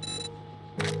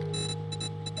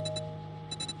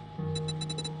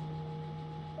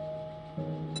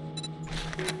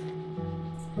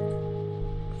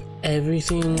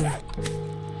 Everything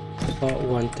but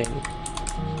one thing.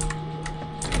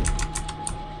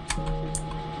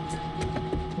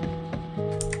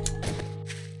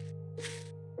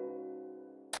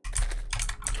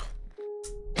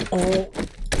 Oh.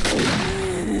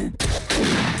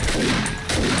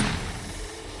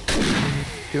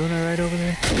 Doing alright over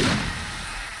there?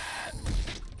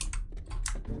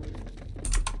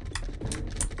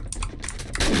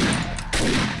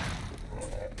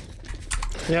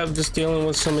 Yeah, I'm just dealing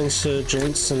with some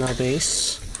insurgents in our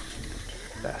base.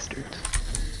 Bastards.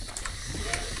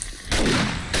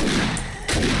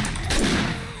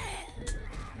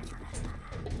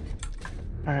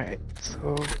 Alright,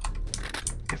 so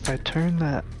if I turn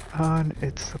that on,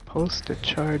 it's supposed to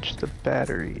charge the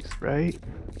batteries, right?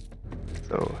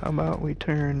 So how about we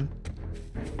turn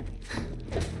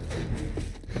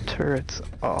the turrets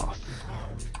off?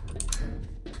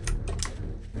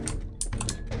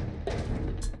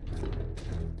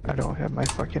 I don't have my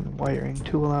fucking wiring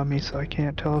tool on me, so I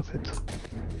can't tell if it's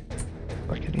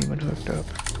fucking even hooked up.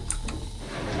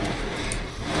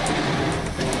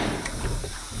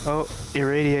 Oh,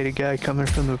 irradiated guy coming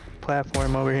from the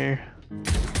platform over here.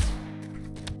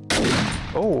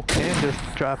 Oh, and just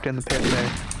dropped in the pit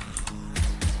there.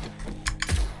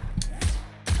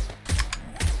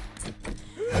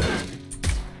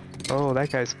 Oh,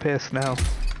 that guy's pissed now.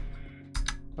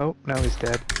 Oh, now he's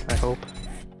dead, I hope.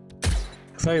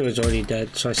 I thought he was already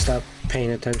dead, so I stopped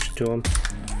paying attention to him.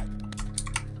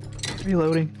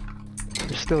 Reloading.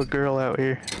 There's still a girl out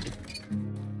here.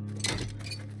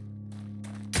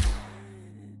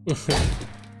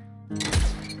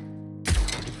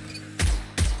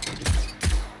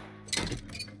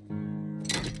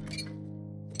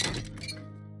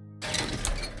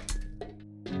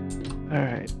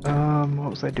 Alright, what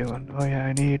was I doing? Oh yeah,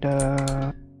 I need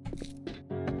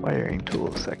wiring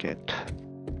tool a second.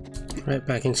 Right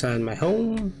back inside my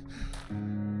home.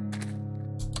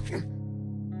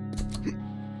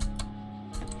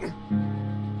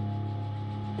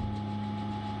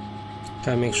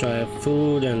 Gotta make sure I have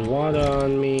food and water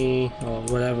on me, or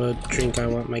whatever drink I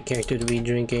want my character to be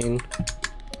drinking.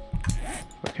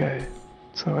 Okay,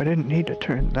 so I didn't need to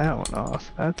turn that one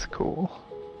off. That's cool.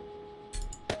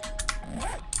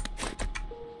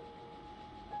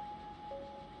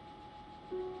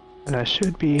 And I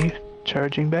should be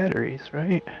charging batteries,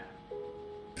 right?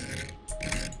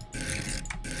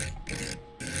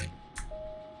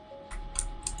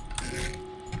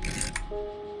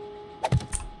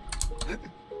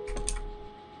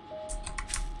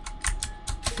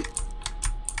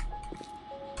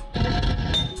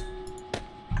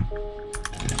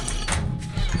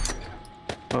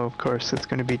 Well, of course, it's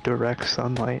going to be direct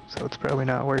sunlight, so it's probably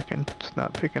not working. It's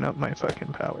not picking up my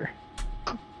fucking power.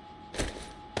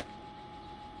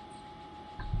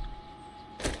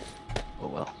 Oh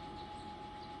well.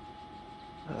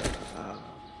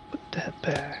 Put that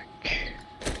back.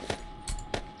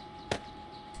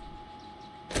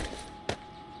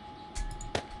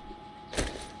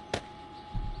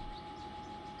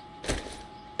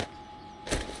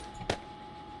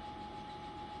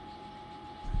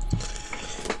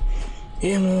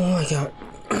 Ammo, I got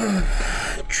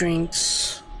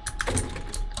Drinks.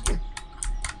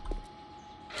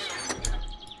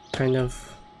 Kind of.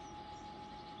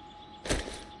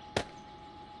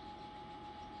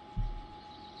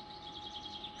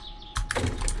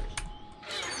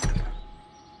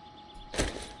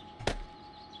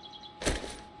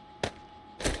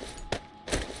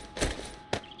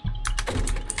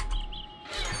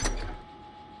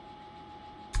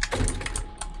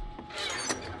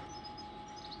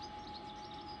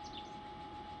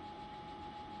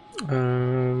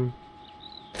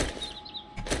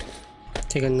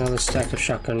 Take another stack of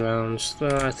shotgun rounds.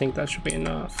 I think that should be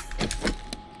enough.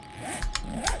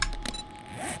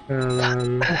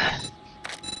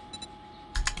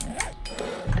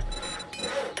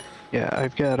 Yeah,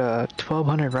 I've got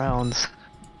 1,200 rounds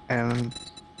and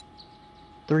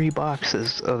 3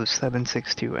 boxes of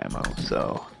 7.62 ammo,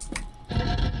 so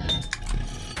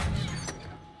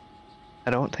I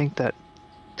don't think that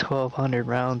 1,200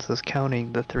 rounds is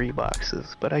counting the 3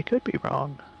 boxes, but I could be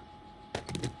wrong.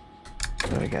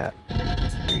 What do I got?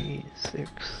 3,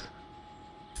 6.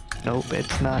 Nope,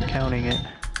 it's not counting it.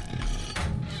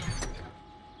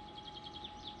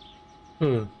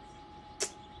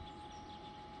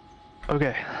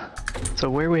 Okay, so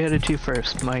where are we headed to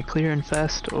first? My clear and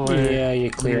fest, or yeah,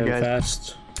 you clear and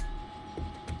fest?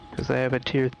 Because I have a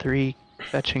tier 3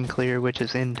 fetch and clear, which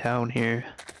is in town here.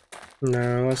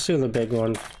 No, let's do the big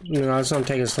one. You know, it's gonna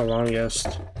take us the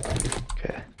longest.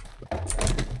 Okay.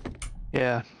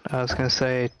 Yeah, I was gonna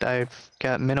say I've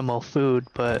got minimal food,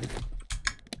 but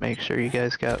make sure you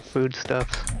guys got food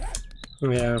stuff.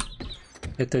 Yeah,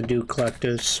 hit the dew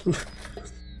collectors.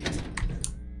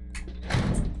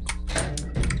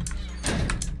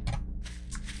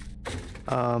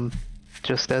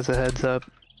 Just as a heads up,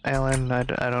 Alan, I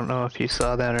don't know if you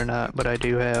saw that or not, but I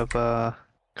do have a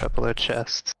couple of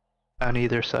chests on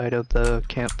either side of the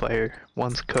campfire.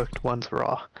 One's cooked, one's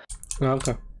raw.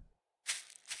 Okay.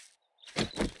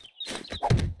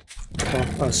 Well,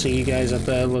 I'll see you guys at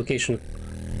the location.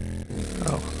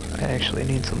 Oh, I actually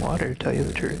need some water, to tell you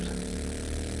the truth.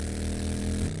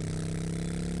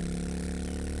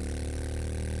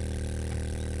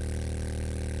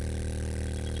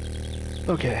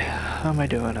 Okay, how am I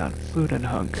doing on food and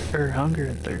hunger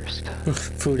and thirst?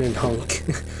 Food and hunk.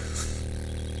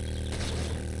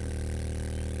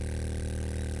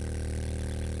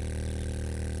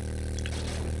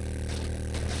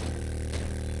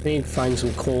 I need to find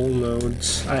some coal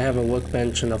nodes. I have a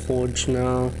workbench and a forge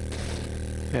now.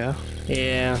 Yeah?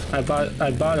 Yeah, I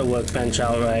bought a workbench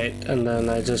outright, and then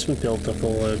I just built a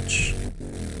forge.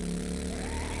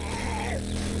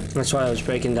 That's why I was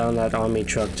breaking down that army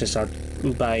truck to start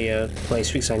by a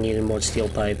place, because I needed more steel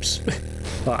pipes.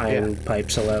 Or iron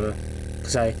pipes or whatever.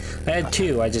 Because I had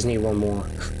 2, I just need 1 more.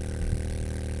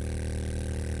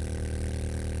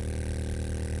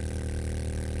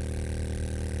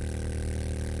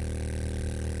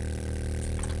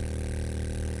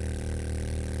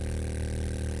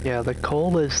 Yeah, the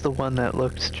coal is the one that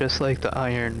looks just like the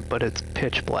iron, but it's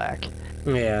pitch black.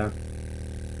 Yeah.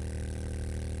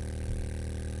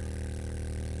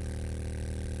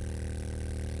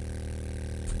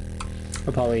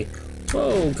 I'll probably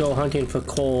go hunting for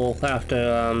coal after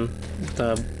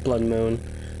the blood moon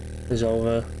is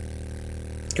over.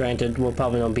 Granted, we'll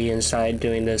probably not be inside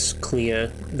doing this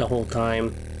clear the whole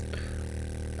time,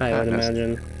 I would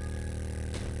imagine.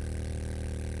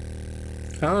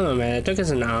 I don't know, man. It took us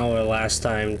an hour last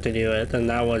time to do it, and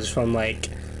that was from like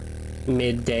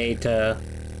midday to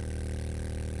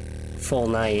full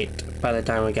night by the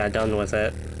time we got done with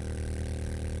it.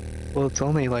 Well, it's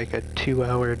only like a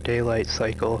 2-hour daylight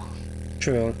cycle.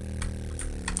 True.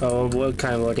 Oh, we're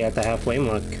kind of already at the halfway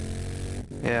mark.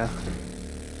 Yeah.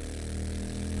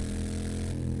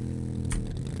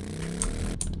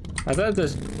 I thought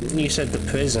you said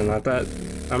the prison. I thought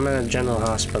I'm in a general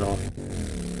hospital.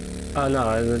 Oh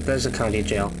no, there's a county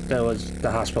jail.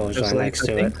 The hospital was right next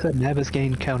to it. It's the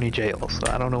Navisgane County Jail, so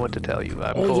I don't know what to tell you.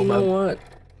 I'm Oh, you know what?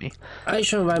 Me. I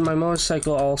should ride my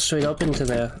motorcycle all straight up into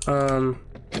there.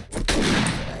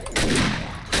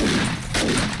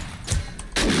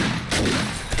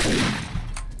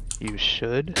 You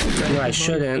should? No, I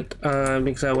shouldn't,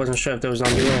 because I wasn't sure if there was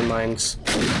zombie landmines.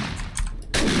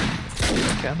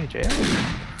 County jail?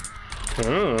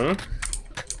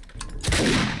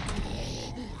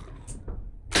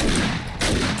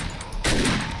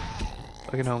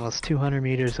 Looking almost 200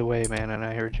 meters away, man, and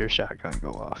I heard your shotgun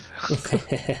go off.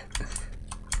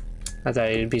 I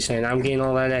thought you'd be saying, I'm getting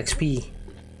all that XP.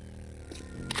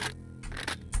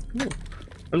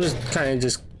 I'm just kind of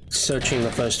just searching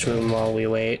the first room while we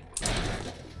wait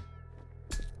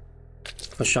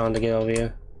for Sean to get over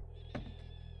here.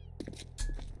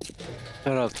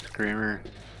 Shut up, Screamer.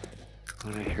 I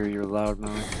want to hear your loud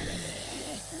mouth.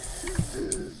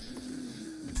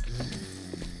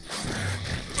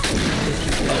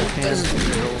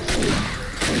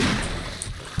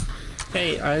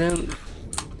 Hey, I didn't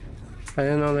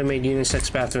know they made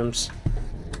unisex bathrooms.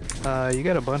 You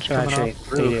got a bunch coming Actually, off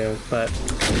the they roof. do, but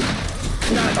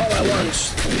not all at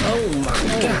once. Oh my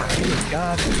god! Oh my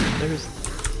god, there's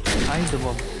tons of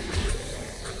them.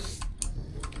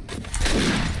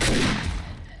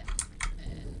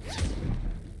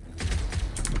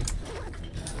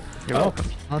 You're welcome.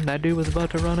 That dude was about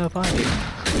to run up on you.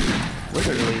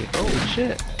 Literally. Oh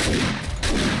shit.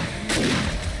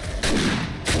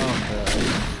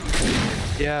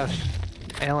 Oh, yeah.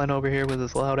 Alan over here with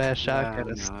his loud ass shotgun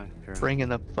is bringing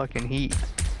the fucking heat.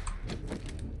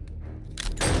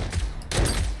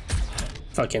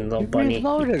 Fucking little bunny.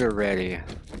 Reloaded already.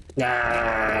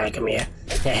 Nah, come here.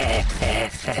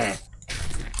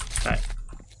 Alright.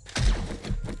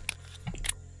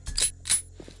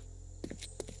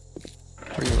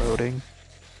 Reloading.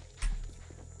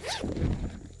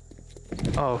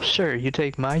 Oh, sure, you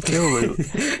take my kill loot.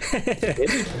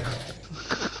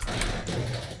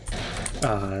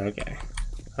 Okay.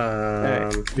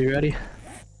 Alright, you ready?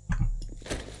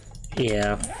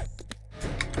 Yeah.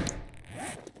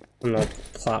 I'm gonna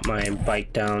plop my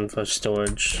bike down for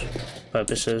storage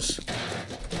purposes.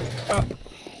 Oh.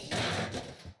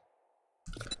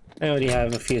 I already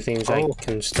have a few things I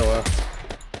can store.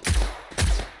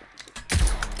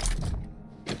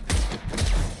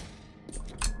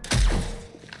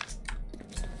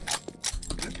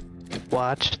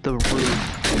 Watch the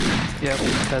roof. Yep,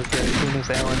 because as soon as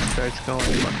Alan starts going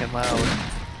fucking loud.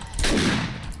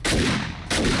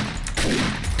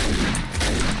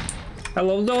 I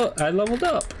leveled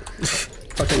up.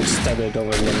 Fucking stuttered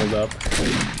over leveled up.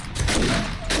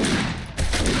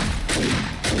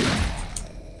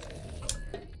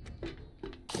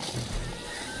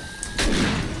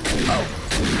 Oh.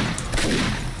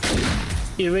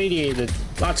 Irradiated.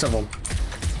 Lots of them.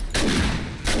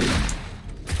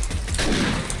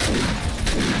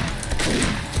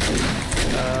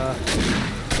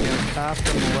 Cop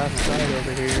from the left side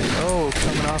over here. Oh,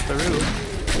 coming off the roof.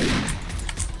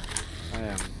 I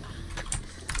am.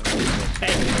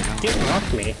 Hey, get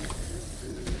off me.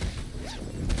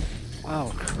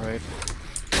 Oh, crap.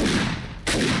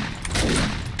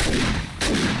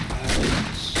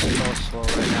 So slow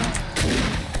right now.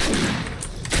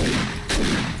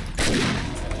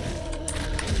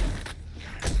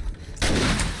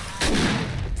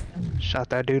 Shot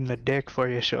that dude in the dick for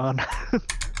you, Sean.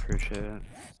 Appreciate it.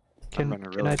 Can I'm running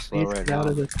I really slow please right get out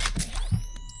now. of this?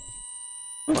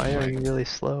 Why are you really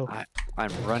slow?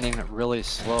 I'm running really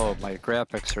slow. My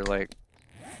graphics are like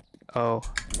Oh,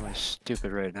 really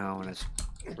stupid right now, and it's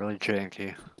really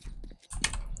janky.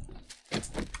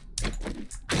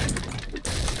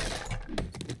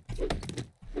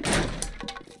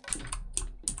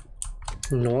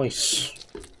 Nice.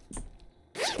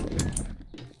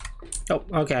 Oh,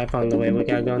 okay, I found the way we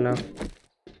gotta go now.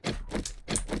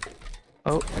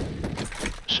 oh,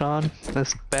 Sean,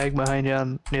 this bag behind you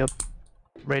on, yep,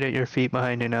 right at your feet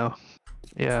behind you now.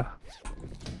 Yeah.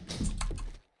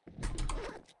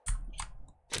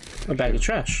 A bag of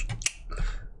trash.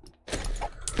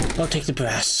 I'll take the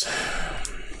brass.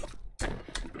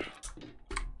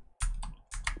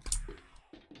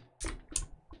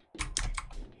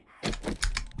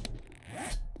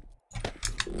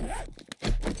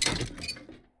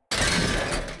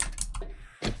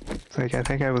 It's like, I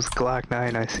think I was Glock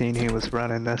 9, I seen he was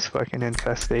running this fucking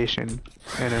infestation.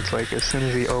 And it's like, as soon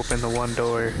as he opened the one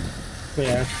door.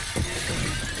 Yeah.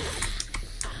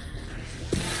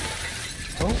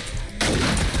 Oh.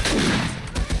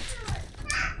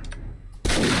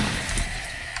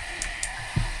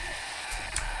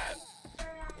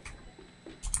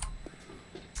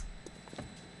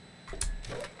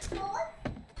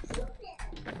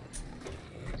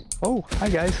 Oh, hi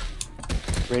guys.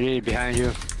 Radiated behind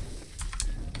you.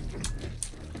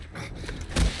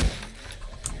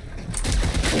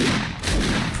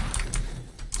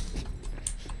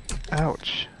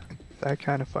 Ouch. That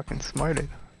kind of fucking smarted.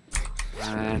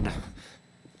 And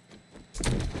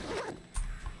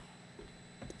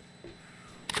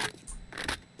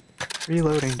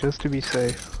Reloading just to be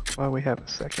safe while we have a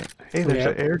second. Hey, there's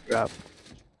Yep. an airdrop.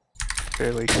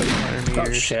 Barely a couple hundred Oh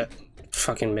meters. shit.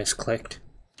 Fucking misclicked.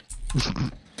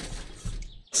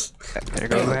 There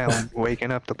goes Alan,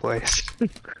 waking up the place.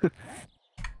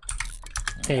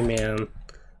 Hey man.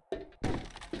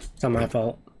 It's not my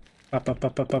fault. Up, up,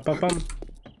 up, up, up, up, up.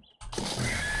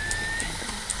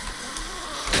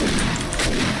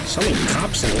 So many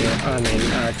cops in here. I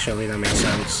mean, actually, that makes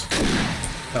sense.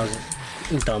 That was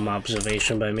a dumb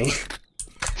observation by me.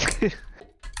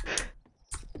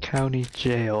 County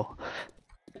jail.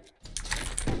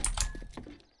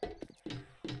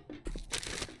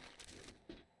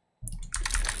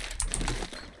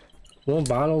 More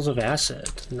bottles of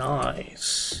acid.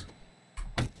 Nice.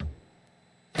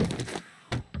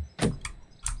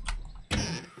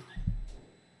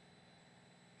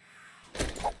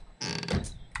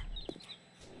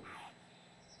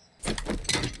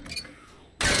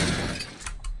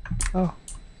 Oh,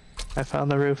 I found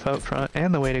the roof out front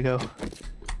and the way to go.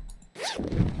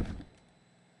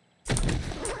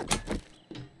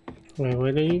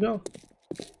 Where did you go?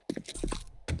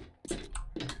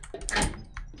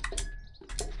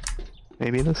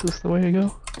 Maybe this is the way to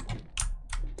go?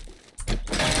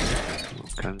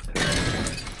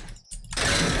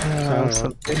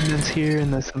 Some vitamins here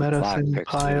in this medicine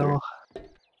pile.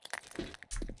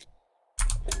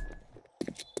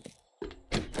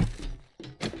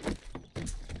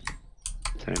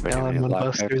 Now I'm gonna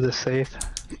bust through the safe.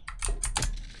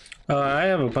 I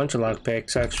have a bunch of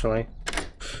lockpicks actually.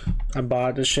 I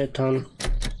bought a shit ton.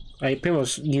 I pretty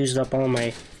much used up all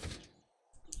my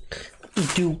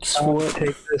dukes for it.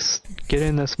 Take this, get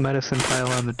in this medicine pile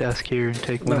on the desk here and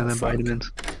take one of the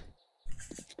vitamins.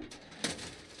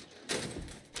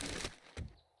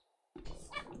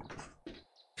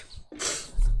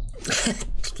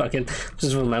 Fucking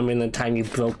just remembering the time you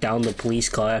broke down the police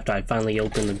car after I finally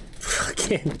opened the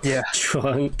fucking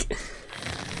trunk.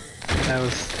 That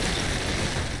was.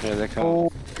 Here they come.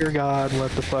 Oh dear God!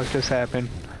 What the fuck just happened?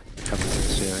 Coming to the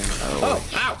ceiling. Oh!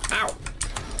 Ow! Ow!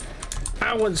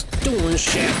 I was doing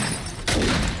shit.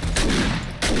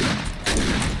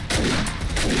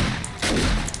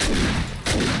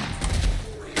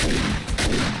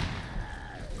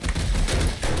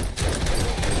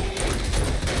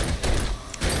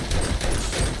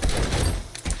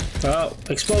 Oh,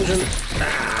 explosion.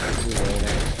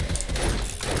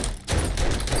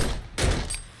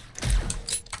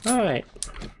 Alright.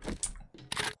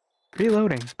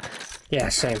 Reloading. Yeah,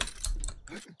 same.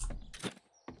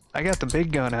 I got the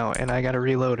big gun out and I gotta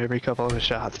reload every couple of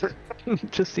shots.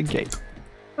 Just in case.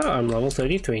 Oh, I'm level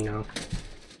 33 now.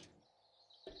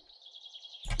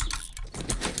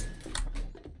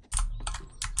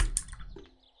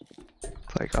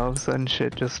 It's like all of a sudden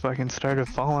shit just fucking started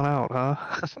falling out, huh?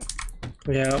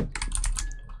 Yeah.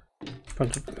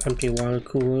 Bunch of empty water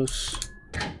coolers.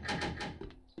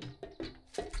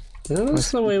 Isn't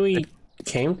this the way we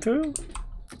came through?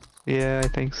 Yeah, I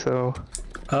think so.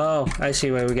 Oh, I see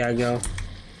where we gotta go.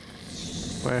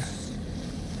 Where?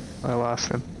 I lost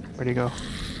him. Where'd he go?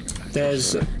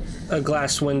 There's a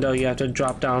glass window you have to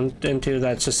drop down into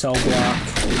that's a cell block.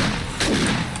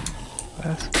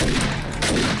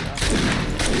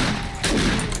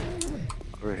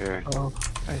 Over here. Oh,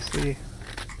 I see.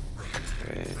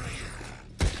 Great.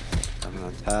 Coming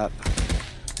on top.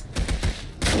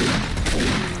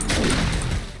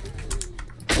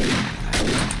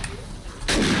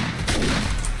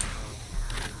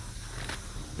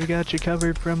 We got you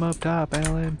covered from up top,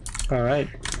 Alan. Alright.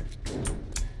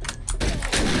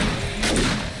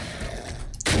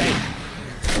 Hey!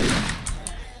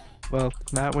 Well,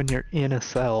 not when you're in a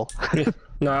cell.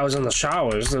 No, I was in the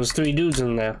showers. There was 3 dudes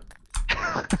in there.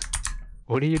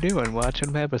 What are you doing? Watching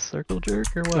them have a circle jerk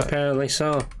or what? Apparently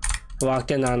so. I walked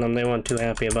in on them, they weren't too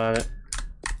happy about it.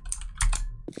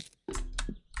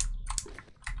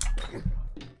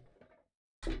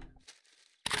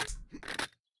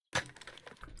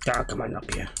 Ah, come on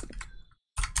up here.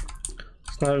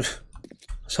 I was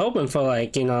hoping for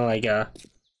like, you know, like a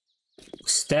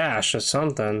stash or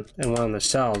something in one of the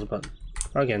cells, but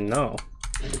fucking no.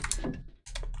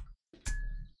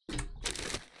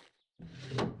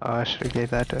 Oh, I should have gave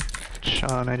that to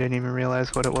Sean. I didn't even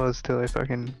realize what it was till I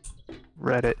fucking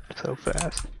read it so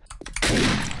fast.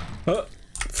 Oh,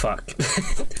 fuck.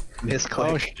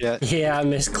 Misclick. Oh shit. Yeah, I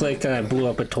misclicked and I blew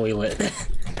up a toilet.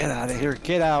 Get out of here.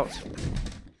 Get out.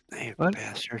 You What?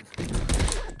 bastard.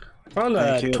 Found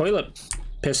Thank a you. toilet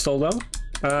pistol though.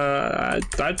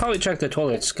 I'd probably check the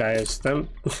toilets, guys. Them.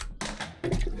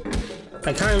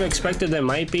 I kind of expected there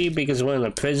might be because we're in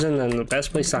a prison and the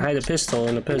best place to hide a pistol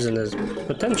in a prison is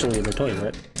potentially the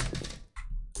toilet.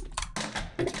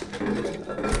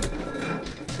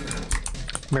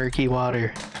 Murky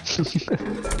water.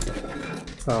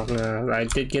 Oh, no, I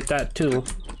did get that too.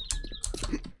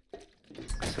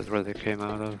 This is where they came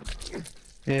out of.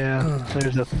 Yeah,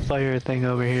 there's a fire thing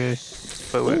over here.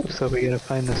 But so we gotta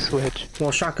find the switch.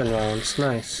 More shotgun rounds,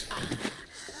 nice.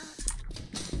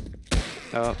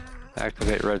 Oh,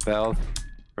 activate red valve.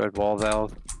 Red wall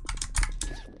valve.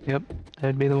 Yep,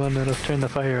 I'd be the one that'll turn the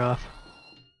fire off.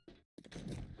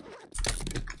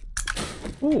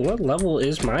 Ooh, what level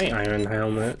is my iron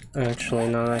helmet? Actually,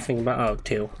 now that I think about— oh,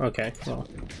 2. Okay, well,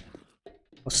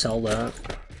 I'll sell that.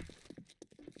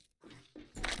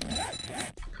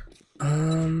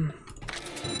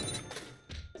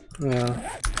 Yeah.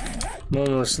 I'm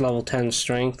almost level 10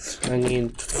 strength. I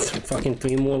need fucking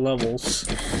 3 more levels.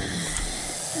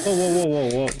 Whoa, whoa, whoa, whoa,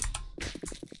 whoa.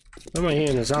 Where am I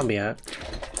hearing a zombie at?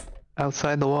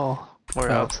 Outside the wall. Or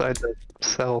Oh. outside the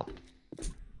cell.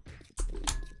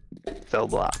 Cell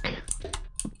block.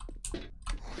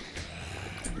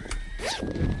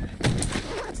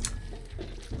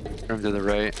 Turn to the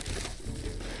right.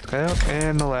 Yep,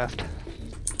 and the left.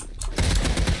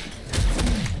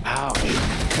 Ouch.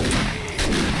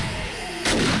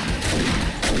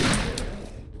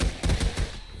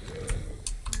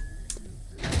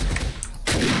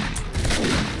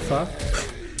 Fuck.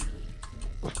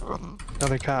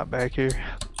 Another cop back here.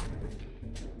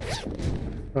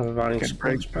 Providing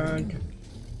sports bag.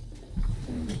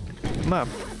 Come up.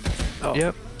 Oh.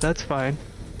 Yep, that's fine.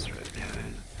 That's right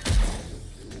behind.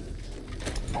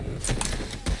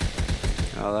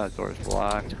 Oh, that door's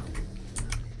blocked.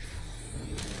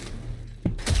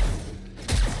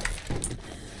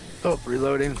 Oh,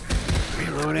 reloading.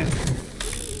 Reloading.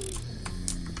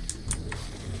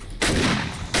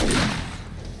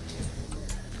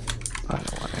 I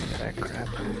don't want any of that crap.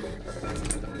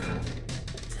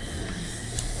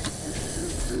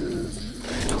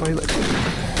 Toilet.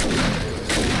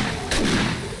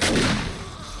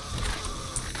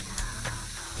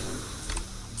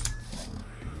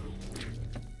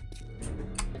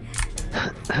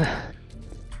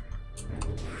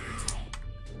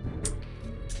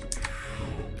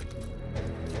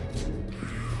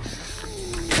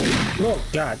 Oh,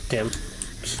 god damn.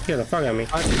 Scared the fuck out of me.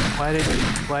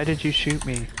 Why did you shoot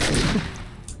me?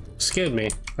 Scared me,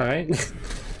 alright?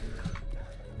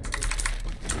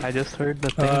 I just heard the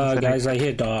things that guys, I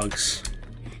hear dogs.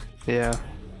 Yeah.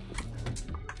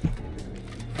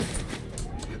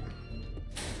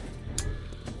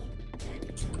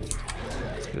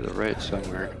 To the right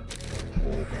somewhere.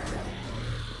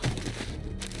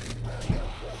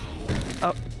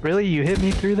 Oh, really? You hit me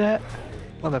through that?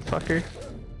 Motherfucker.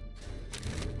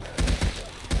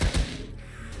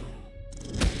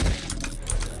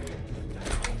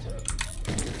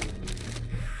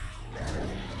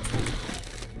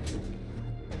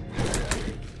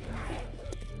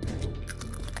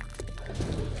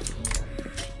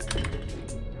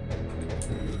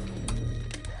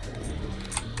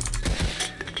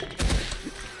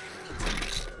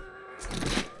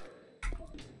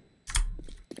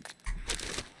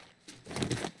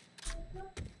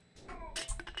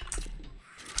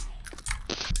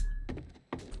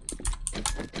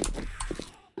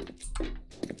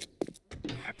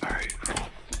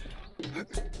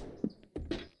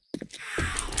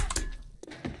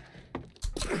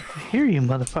 I hear you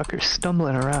motherfuckers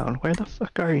stumbling around. Where the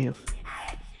fuck are you?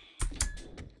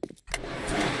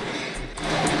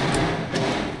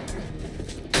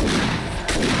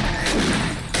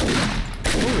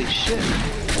 Holy shit.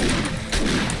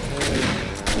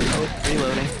 Oh,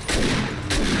 reloading.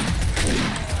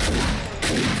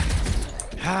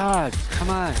 God, come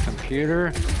on,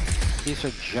 computer. Piece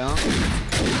of junk.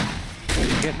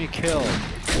 Get me killed.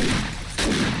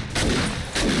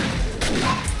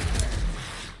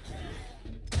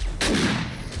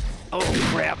 Oh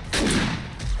crap.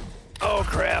 Oh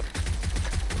crap.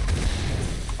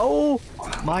 Oh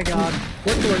my god.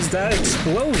 What was that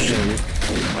explosion?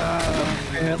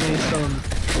 Apparently some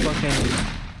fucking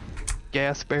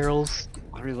gas barrels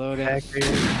Reloading. back here.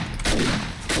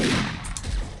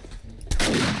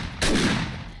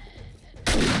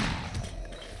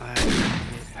 I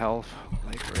need health,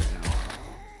 like right now.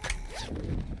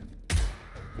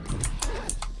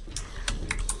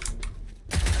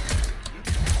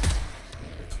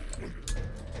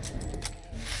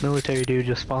 Military dude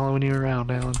just following you around,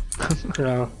 Alan.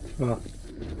 Oh, well.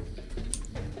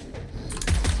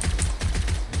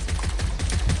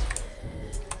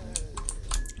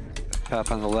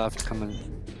 Cop on the left coming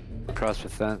across the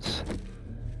fence.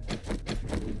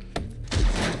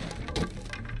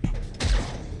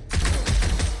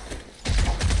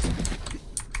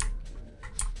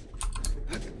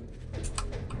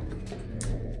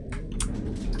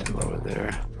 Over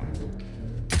there.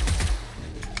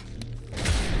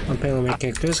 I'm paying my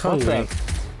kick. This What hungry.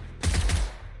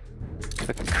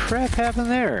 the crap happened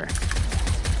there?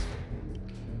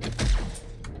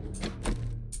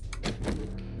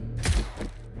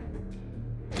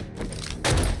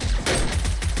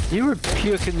 You were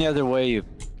puking the other way, you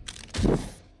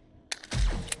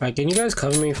Alright, can you guys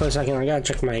cover me for a second? I gotta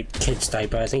check my kid's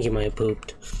diaper. I think he might have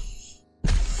pooped.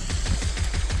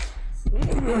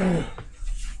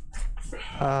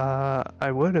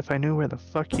 I would if I knew where the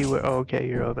fuck you were. Oh, okay,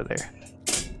 you're over there.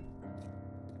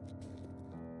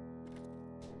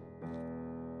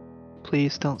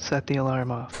 Please don't set the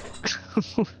alarm off.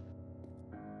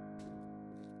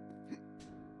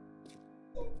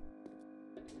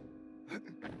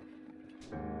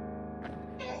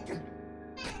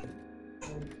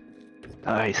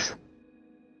 Nice.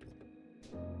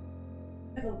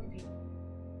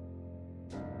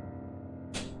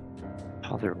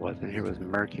 All there was in here was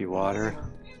murky water.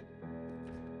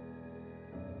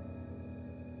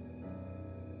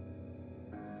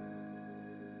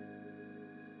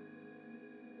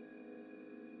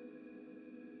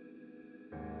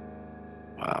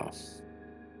 Wow.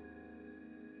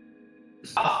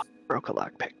 Oh, broke a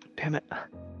lockpick. Damn it.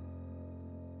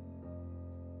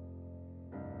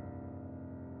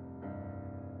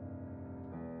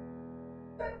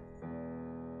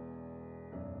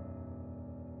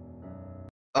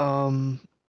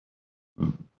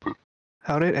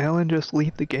 How did Alan just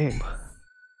leave the game?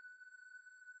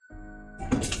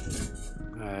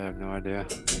 I have no idea.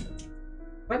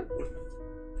 What?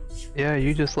 Yeah,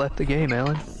 you just left the game,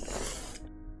 Alan.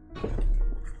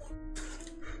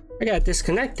 I got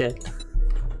disconnected.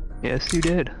 Yes, you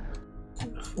did.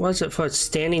 Was it for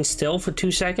standing still for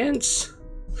 2 seconds?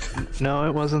 No,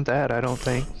 it wasn't that, I don't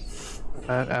think.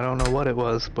 I don't know what it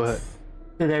was, but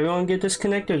Did everyone get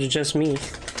disconnected or just me?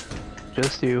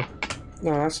 just you.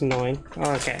 Oh, that's annoying.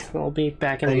 Okay, I'll be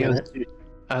back in a minute.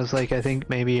 I was like, I think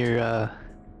maybe your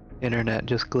internet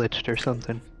just glitched or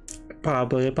something.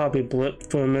 Probably. It probably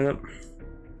blipped for a minute.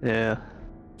 Yeah.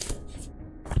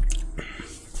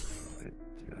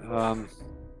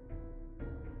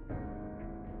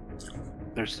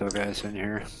 There's still guys in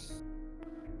here.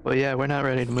 Well, yeah, we're not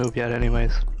ready to move yet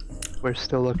anyways. We're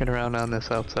still looking around on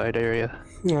this outside area.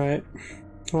 Alright.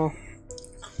 Well,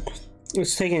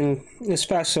 it's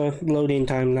past the loading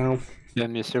time now.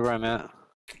 Jim, you see where I'm at?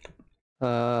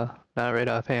 Not right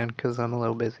offhand, because I'm a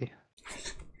little busy.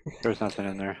 There's nothing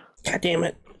in there. God damn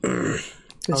it.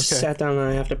 Just sat down and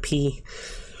I have to pee.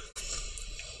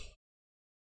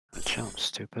 Chill, I'm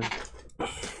stupid.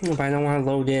 But I don't want to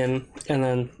load in and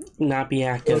then not be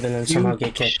active and then somehow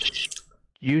get kicked.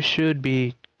 You should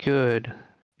be good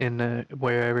in the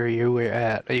wherever you were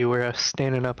at. You were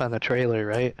standing up on the trailer,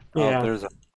 right? Yeah. Oh,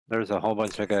 there's a whole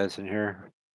bunch of guys in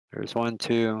here. There's 1,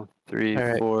 2, 3, All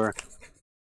right. 4.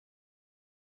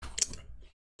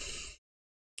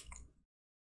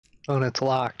 Oh, and it's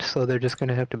locked, so they're just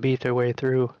gonna have to beat their way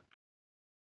through.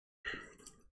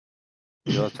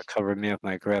 You'll have to cover me if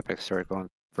my graphics start going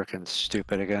freaking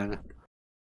stupid again.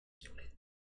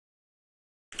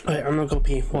 Alright, I'm gonna go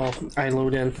pee while I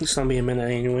load in. It's gonna be a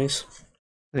minute anyways.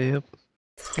 Yep.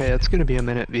 Yeah, it's gonna be a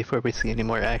minute before we see any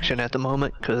more action at the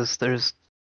moment, because there's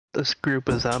this group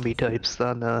of zombie types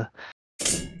on the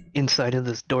inside of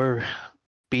this door,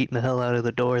 beating the hell out of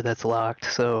the door that's locked,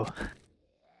 so...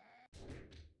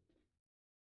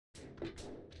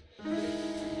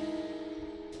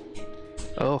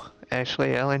 Oh,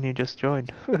 actually, Alan, you just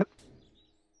joined.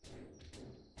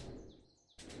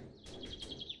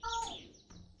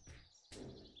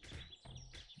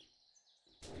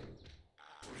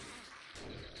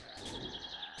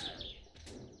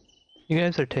 You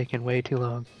guys are taking way too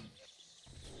long.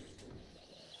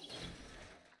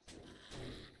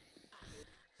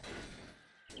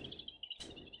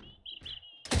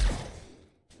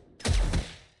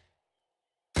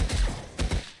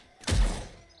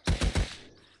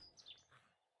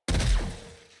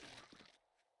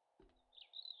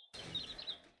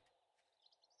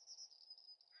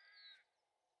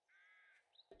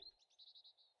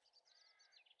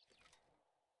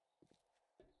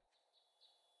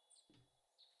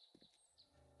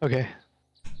 Okay.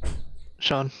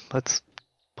 Sean, let's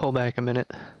pull back a minute.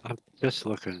 I'm just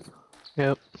looking.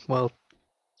 Yep, well,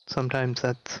 sometimes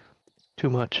that's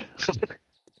too much.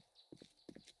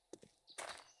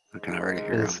 I can already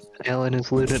hear him. Alan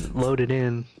is loaded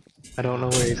in. I don't know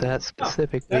where he's at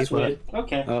specifically, That's but weird.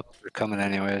 Okay. Oh, they're coming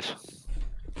anyways.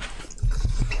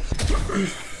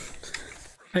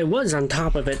 I was on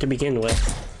top of it to begin with.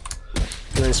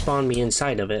 And then spawned me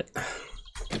inside of it.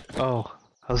 oh,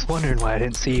 I was wondering why I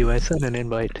didn't see you. I sent an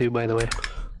invite too, by the way.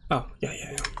 Oh, yeah.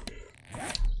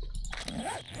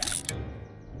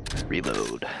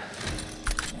 Reload.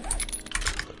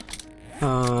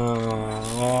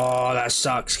 Oh, that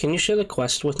sucks. Can you share the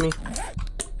quest with me?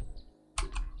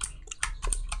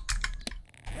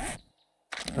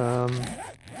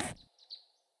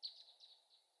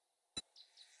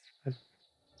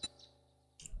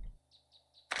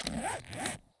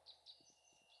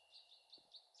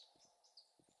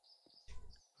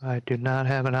 I do not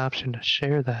have an option to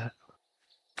share that.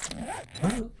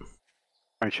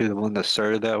 Aren't you the one that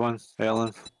started that one,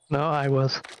 Alan? No, I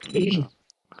was.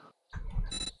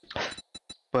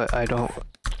 But I don't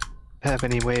have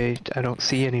any way, I don't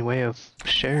see any way of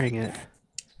sharing it.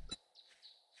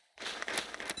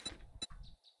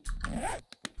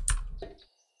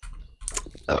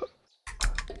 Oh.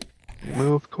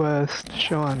 Move quest,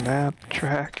 show on map,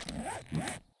 track.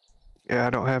 Yeah, I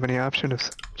don't have any option of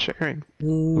sharing.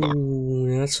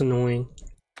 Ooh, that's annoying.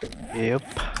 Yep.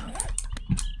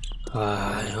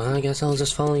 Well, I guess I'll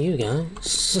just follow you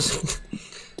guys.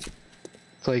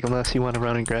 It's like, unless you want to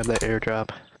run and grab that airdrop.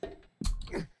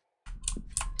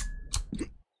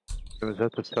 Was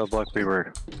that the cell block we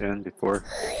were in before?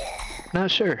 Not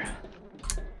sure.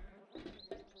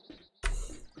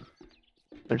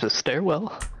 There's a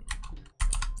stairwell.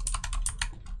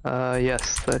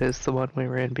 Yes, that is the one we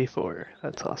were in before.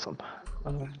 That's awesome.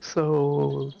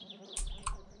 So...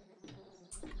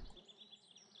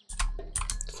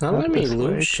 It's not letting me this way,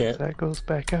 loot 'cause shit. that goes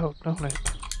back out, don't it?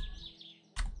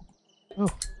 Oh.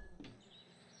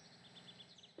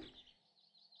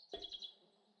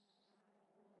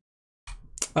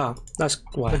 Oh, that's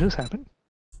why. What just happened?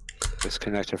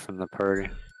 Disconnected from the party.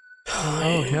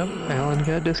 Oh, yep. Alan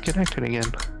got disconnected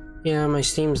again. Yeah, my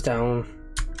Steam's down.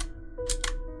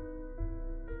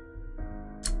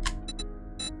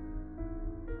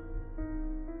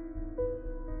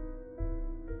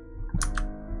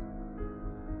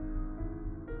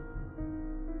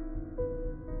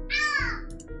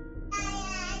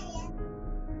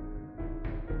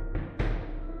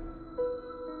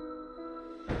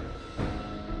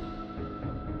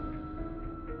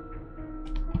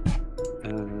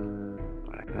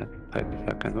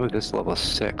 Oh, this level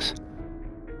 6.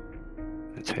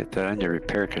 Let's hit that on your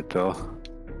repair kit though.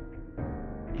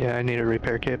 Yeah, I need a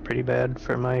repair kit pretty bad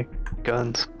for my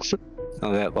guns.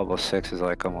 Oh, that level 6 is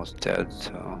like almost dead,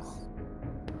 so.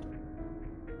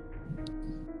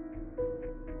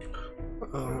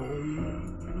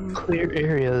 Clear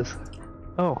areas.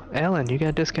 Oh, Alan, you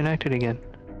got disconnected again.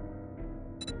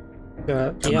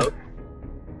 Yeah.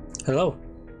 Hello.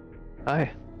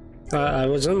 Hi. I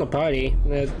was in the party.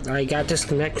 I got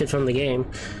disconnected from the game.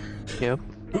 Yep.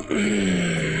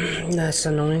 That's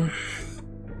annoying.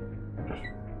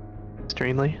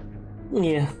 Extremely.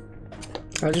 Yeah.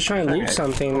 I was just trying to loot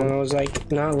something and I was like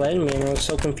not letting me and I was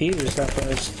so confused at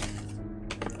first.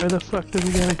 Where the fuck do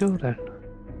we gotta go then?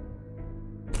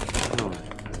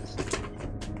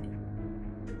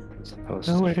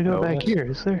 Nowhere to go back here,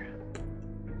 is there?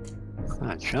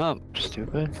 Ah, jump,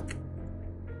 stupid.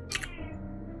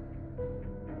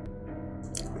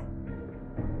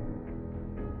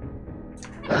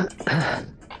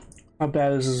 How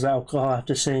bad is this alcohol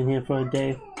after sitting here for a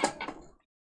day?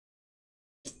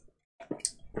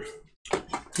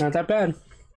 Not that bad.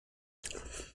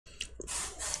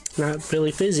 Not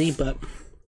really fizzy, but...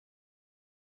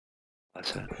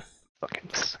 What's that?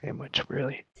 Fucking sandwich,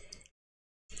 really.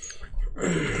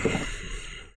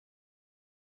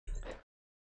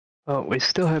 Oh, we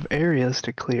still have areas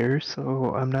to clear,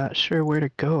 so I'm not sure where to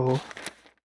go.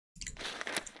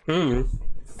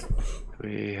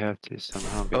 We have to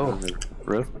somehow get on the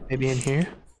roof. Maybe in here?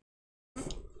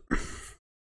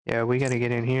 Yeah, we gotta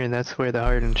get in here, and that's where the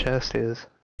hardened chest is.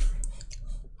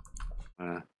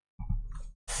 Oh,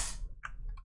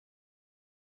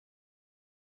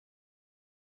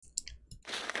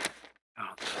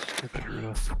 stupid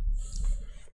roof.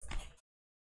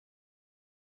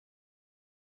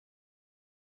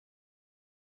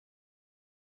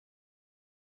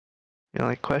 The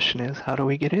only question is, how do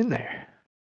we get in there?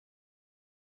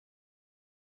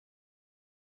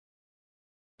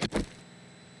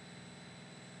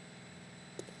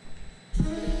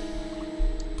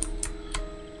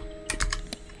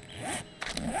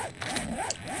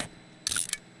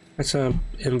 That's an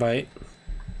invite.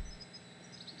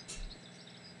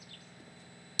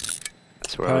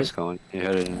 That's where I was going. You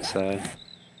headed inside.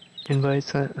 Invite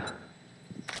sent.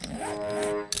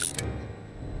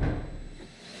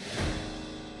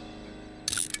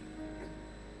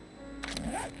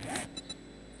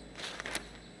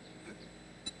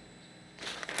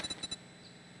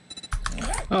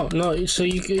 Oh no! So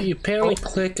you apparently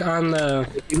click on the.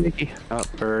 Oh,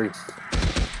 bird.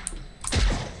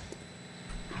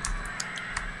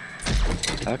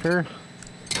 Hacker?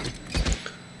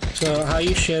 So how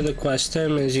you share the quest,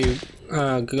 Tim, is you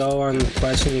go on the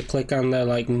quest and you click on the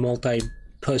like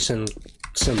multi-person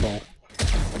symbol.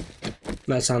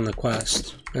 That's on the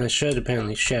quest, and it should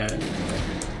apparently share it.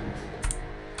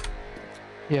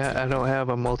 Yeah, I don't have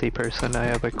a multi-person. I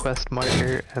have a quest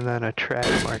marker and then a track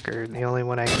marker. And the only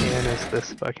one I can is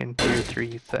this fucking tier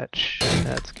 3 fetch.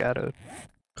 That's gotta...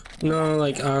 No,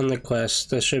 like on the quest,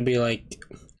 there should be like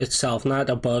itself, not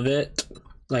above it,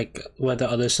 like where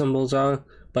the other symbols are,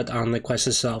 but on the quest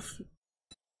itself.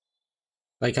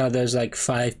 Like how there's like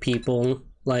 5 people,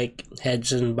 like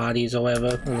heads and bodies or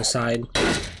whatever on the side.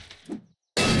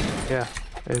 Yeah,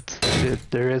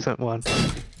 there isn't one.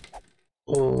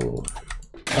 Oh.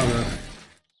 Oh no.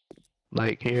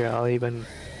 Like here, I'll even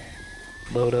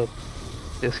load up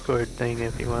Discord thing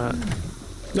if you want.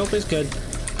 Nope, it's good.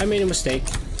 I made a mistake.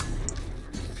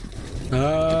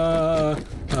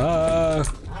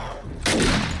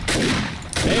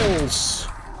 Fails.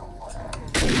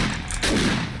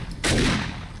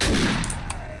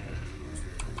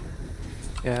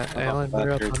 Yeah, Alan,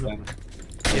 we're up on the...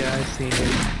 Yeah, I seen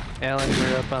you. Alan,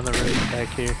 we're up on the road back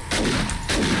here.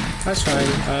 That's fine.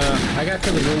 I got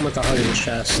to the room with the hunting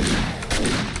chest.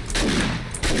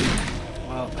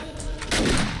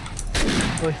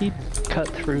 Well, he cut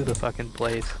through the fucking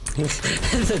place.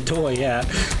 The door, yeah.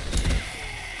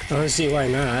 I don't see why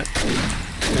not.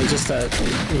 It's just a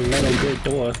metal good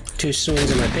door. 2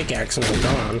 swings of my pickaxe and I'm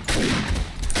gone.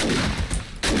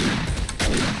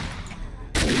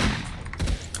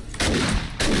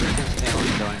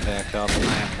 Alan's going back up, and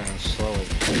I am going to slowly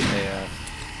pay off.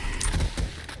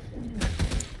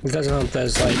 It doesn't help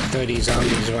there's like 30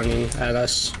 zombies running at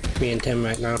us, me and Tim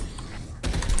right now.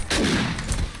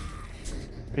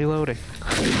 Reloading.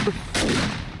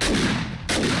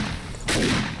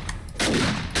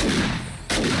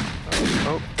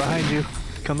 Oh, behind you.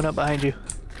 Coming up behind you.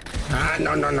 Ah,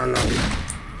 no.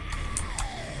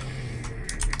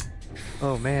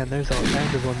 Oh man, there's all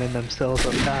kinds of them in themselves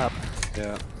up top.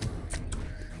 Yeah.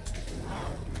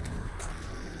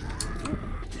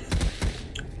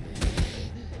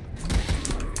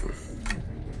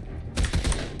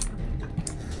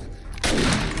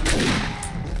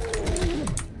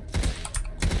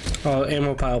 Oh,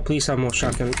 ammo pile, please have more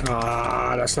shotgun.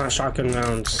 Ah, that's not shotgun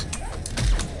rounds.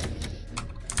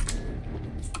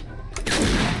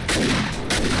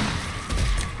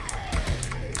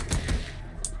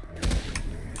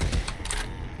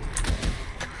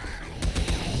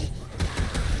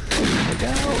 Look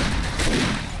out!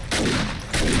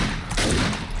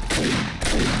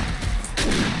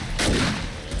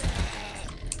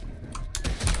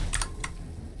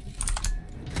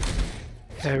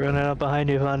 Okay, running up behind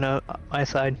you on my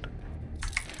side.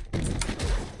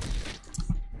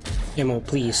 Ammo,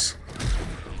 please.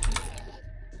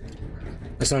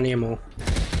 That's not ammo.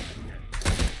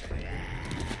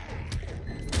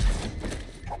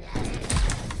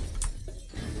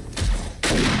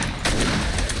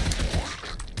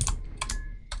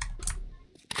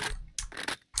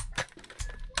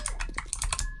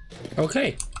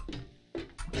 Okay.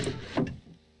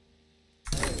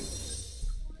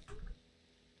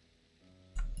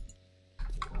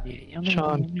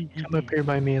 Sean, come up here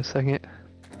by me a second.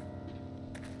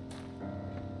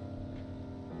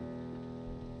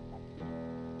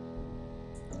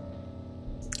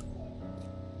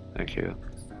 Thank you.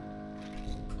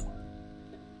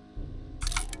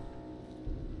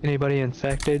 Anybody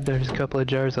infected? There's a couple of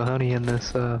jars of honey in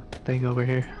this thing over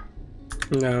here.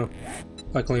 No,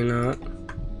 luckily not.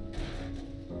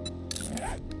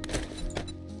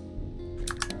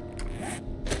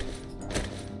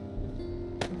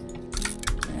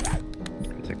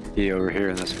 There's a key over here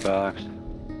in this box.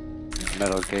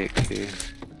 Metal gate key.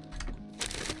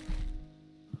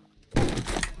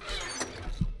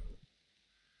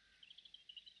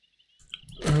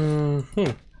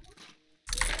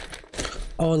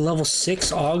 Oh, level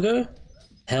 6 auger?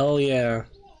 Hell yeah.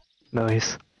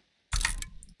 Nice.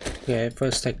 Okay,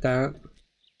 first take that.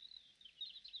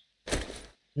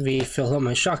 Refill up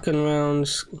my shotgun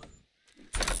rounds.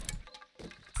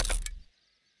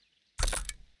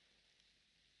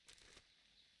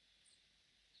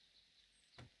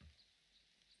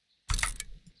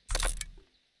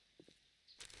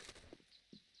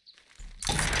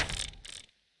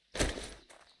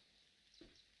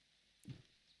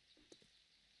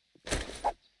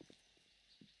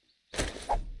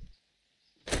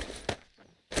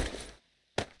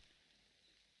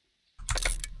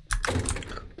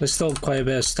 There's still quite a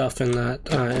bit of stuff in that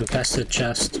infested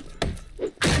chest.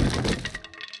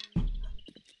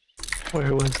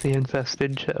 Where was the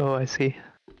infested Oh, I see.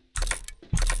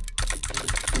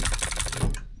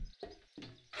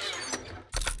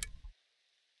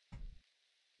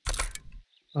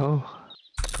 Oh,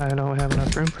 I don't have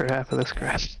enough room for half of this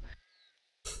crap.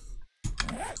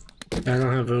 I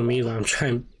don't have room either. I'm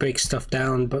trying to break stuff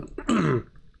down, but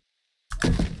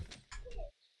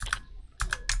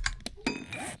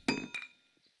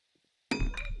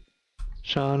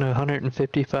Sean,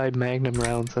 155 Magnum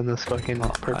rounds in this fucking I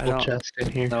purple don't chest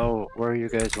in here. know where you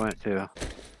guys went to.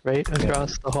 Right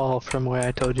across the hall from where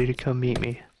I told you to come meet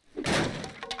me.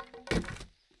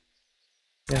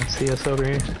 Yeah, see us over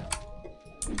here?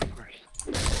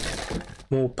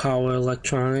 More power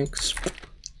electronics. Did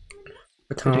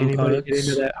Baton anybody get into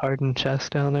parts. that hardened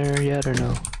chest down there yet, or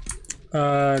no?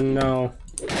 No.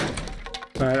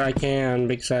 But I can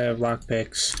because I have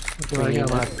lockpicks. Well, I got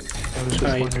a lot. I was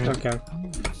just wondering. Okay.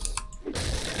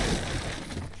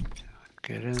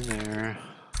 Get in there.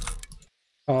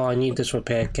 Oh, I need this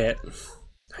repair kit.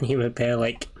 I need to repair,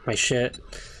 like, my shit.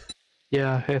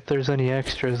 Yeah, if there's any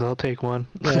extras, I'll take one.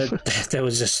 There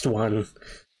was just one.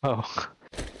 Oh.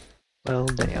 Well,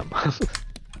 damn.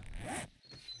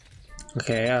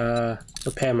 Okay,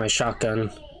 repair my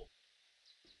shotgun.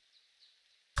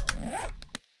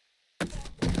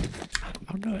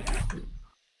 Oh no.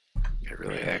 Get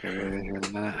really aggravated here in a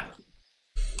minute.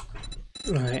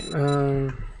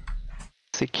 Right,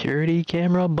 Security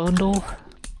camera bundle?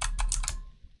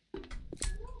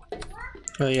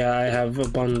 oh yeah, I have a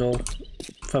bundle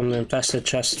from the infested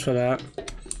chest for that.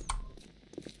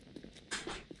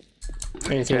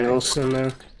 Anything Okay. else in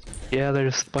there? Yeah,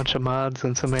 there's a bunch of mods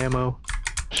and some ammo.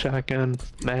 Shotgun,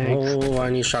 mags. Oh, I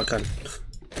need shotgun.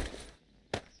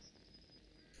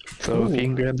 So if you Ooh.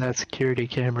 can grab that security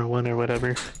camera one or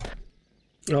whatever.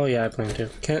 Oh yeah, I plan to.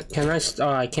 Can I? Oh,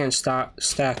 I can't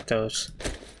stack those.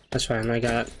 That's fine. I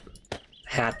got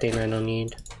hat thing I don't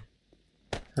need.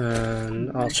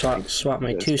 And I'll swap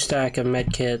my 2 stack of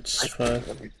med kits for.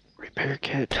 Repair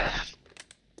kit.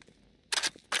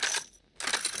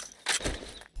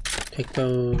 Take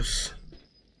those.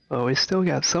 Oh, we still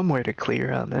got somewhere to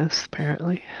clear on this,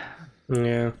 apparently.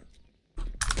 Yeah.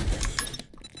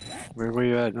 Where were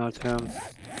you at now, Tim?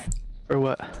 For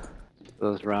what?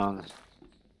 Those rounds.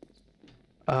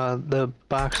 The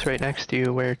box right next to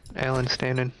you where Alan's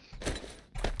standing.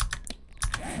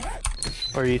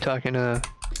 Or are you talking to...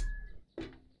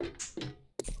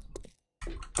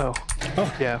 Oh.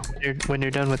 Oh. Yeah, when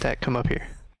you're done with that, come up here.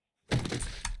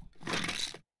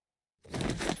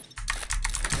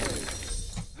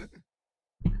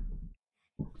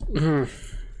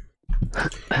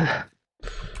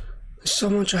 So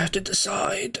much I have to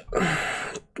decide.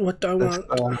 What do I This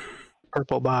want?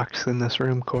 purple box in this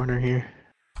room corner here.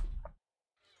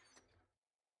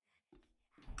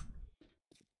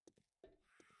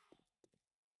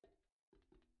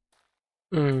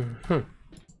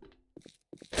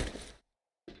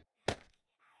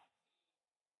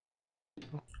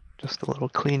 Just a little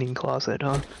cleaning closet,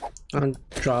 huh? I'll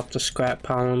drop the scrap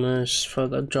polymers for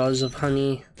the jars of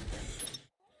honey.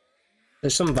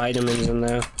 There's some vitamins in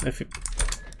there. If you...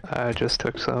 I just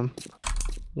took some.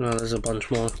 No, there's a bunch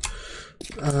more.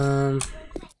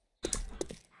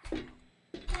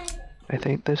 I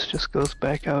think this just goes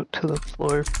back out to the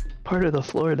floor, part of the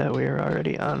floor that we were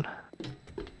already on.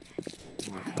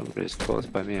 Somebody's close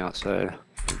by me outside.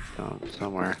 Down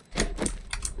somewhere.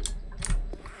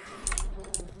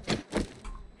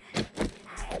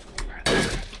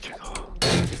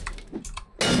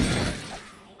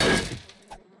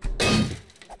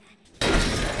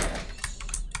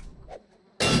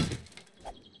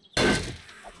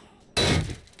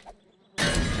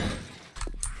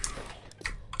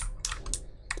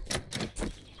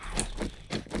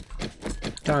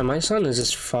 God, my son is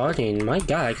just farting. My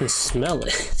God, I can smell it.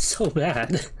 It's so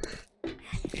bad.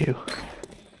 Ew.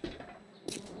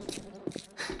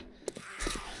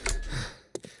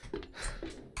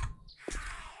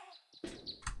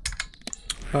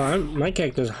 My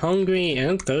character's hungry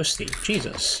and thirsty.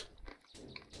 Jesus.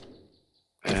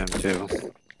 I am too.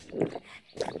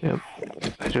 Yep.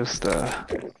 I just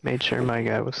made sure my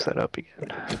guy was set up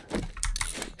again.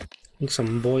 And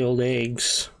some boiled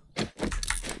eggs.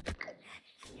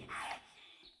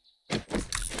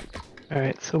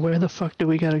 Alright, so where the fuck do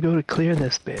we gotta go to clear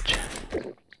this bitch?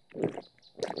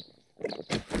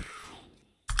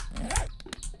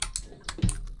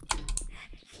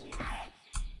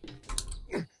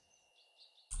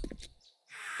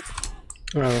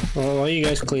 Oh, well, while you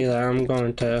guys clear that, I'm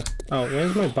going to... Oh,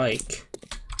 where's my bike?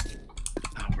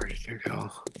 Oh, where did you go?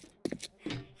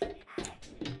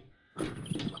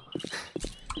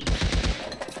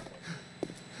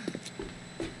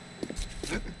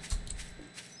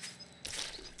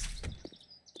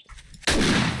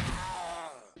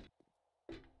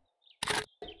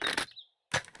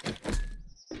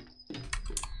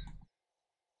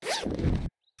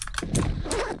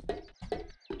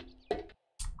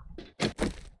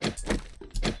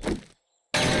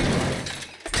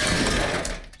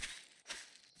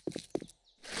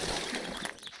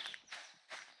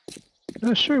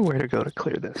 Not sure where to go to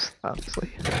clear this, honestly.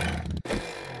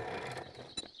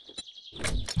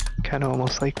 Kind of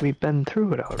almost like we've been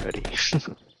through it already.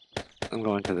 I'm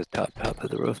going to the top of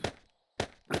the roof.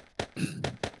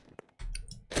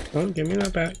 Oh, give me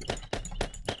that back.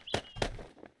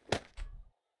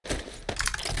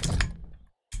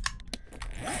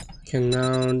 Can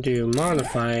now do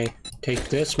modify. Take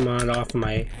this mod off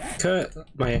my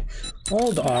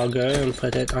old auger and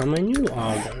put it on my new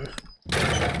auger.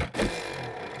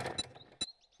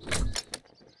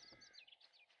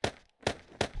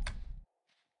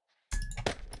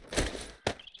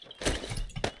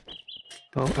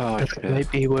 Oh, Oh, that shit.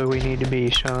 might be where we need to be,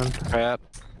 Sean. Crap.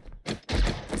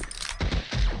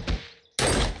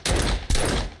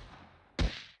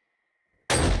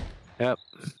 Yep.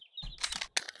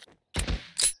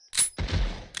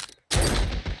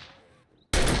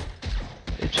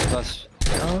 It's Plus,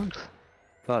 dogs.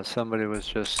 thought somebody was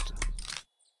just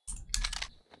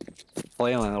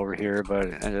flailing over here, but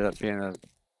it ended up being a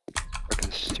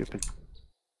freaking stupid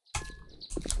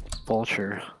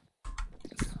vulture.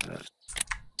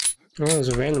 Oh, there's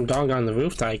a random dog on the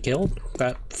roof that I killed.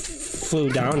 That flew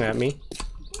down at me.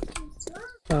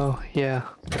 Oh, yeah.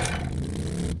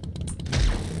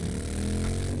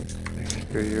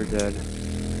 Make sure you're dead.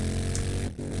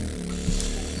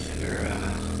 There,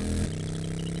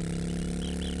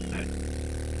 that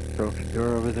broken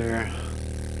door over there.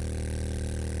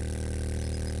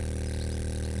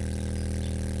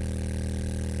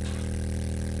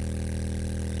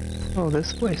 Oh,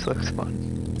 this place looks fun.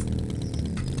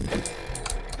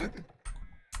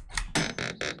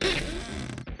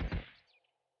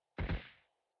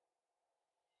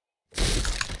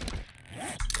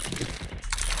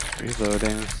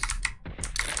 Reloading.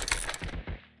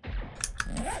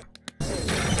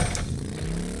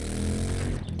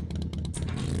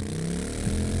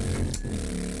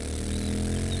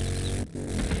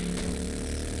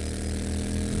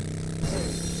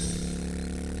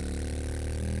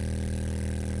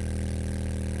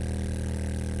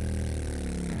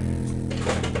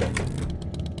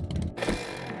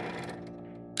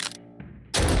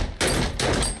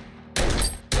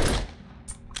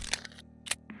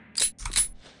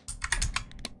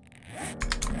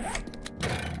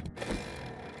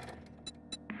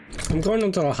 I'm going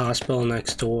into the hospital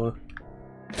next door.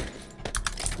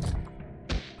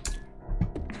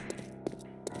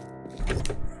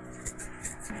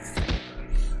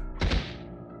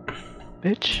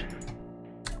 Bitch.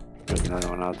 There's another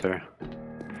one out there.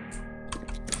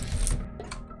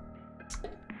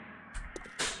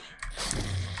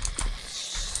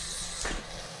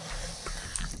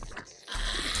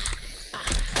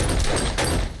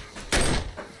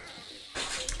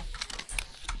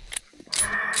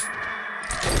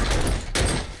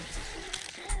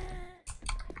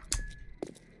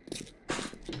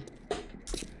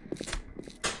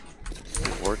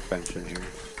 Workbench in here.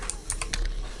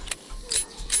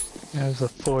 There's a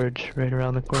forge right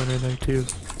around the corner there, too.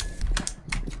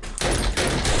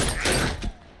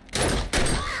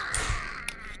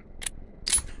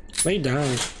 Lay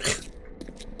down.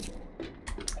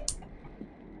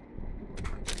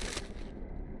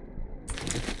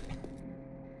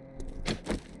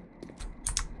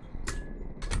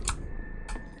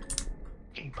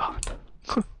 King pot.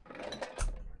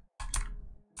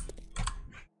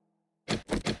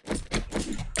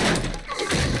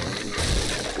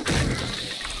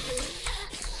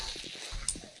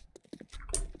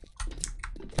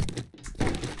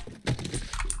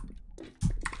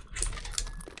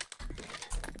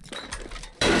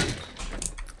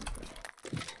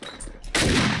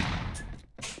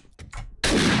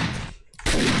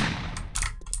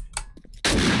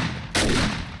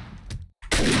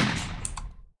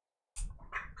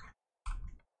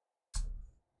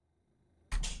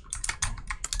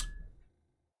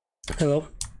 Hello.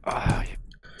 Ah,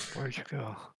 where'd you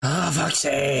go? Oh, fuck's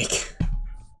sake.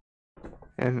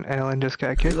 And Alan just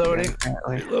got kicked. Reloading. again,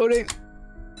 apparently. Reloading.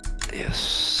 Yes,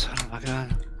 son of a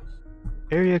gun.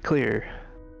 Area clear.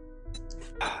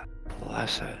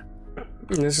 Bless it.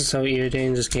 This is so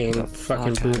irritating, just getting Get the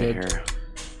fucking fuck outta booted. here.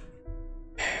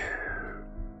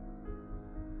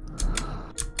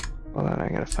 Hold on, I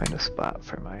gotta find a spot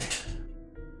for my...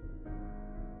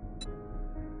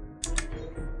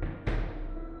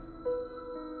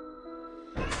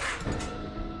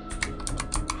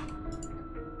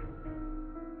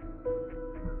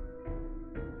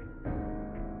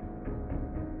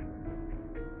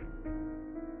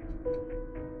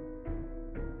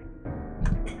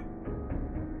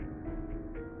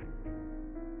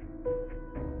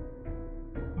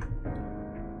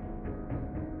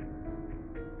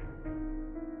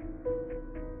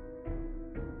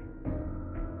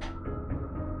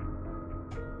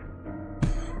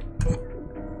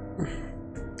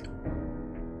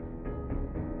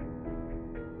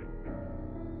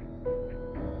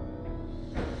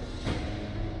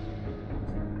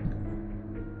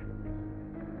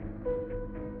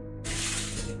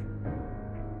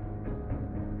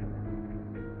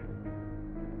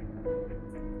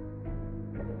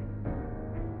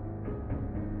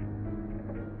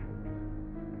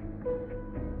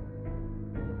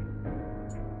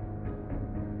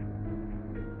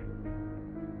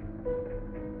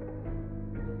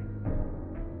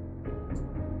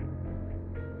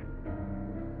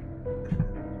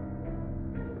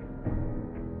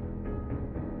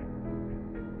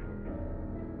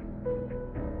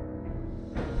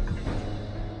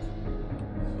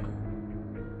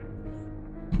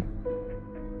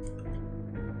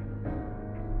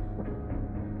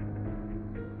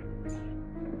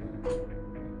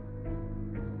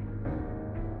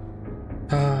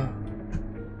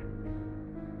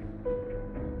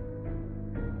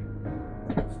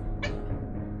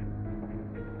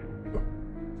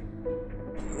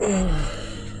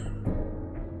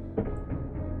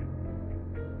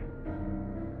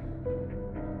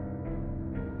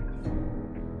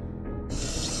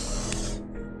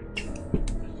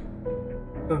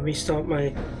 I'll restart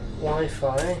my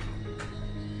Wi-Fi.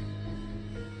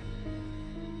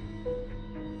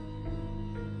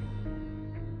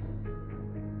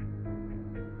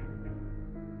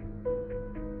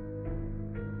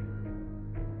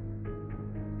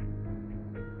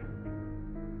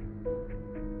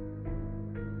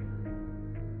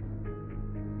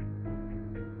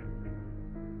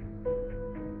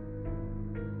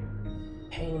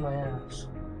 Pain in my ass.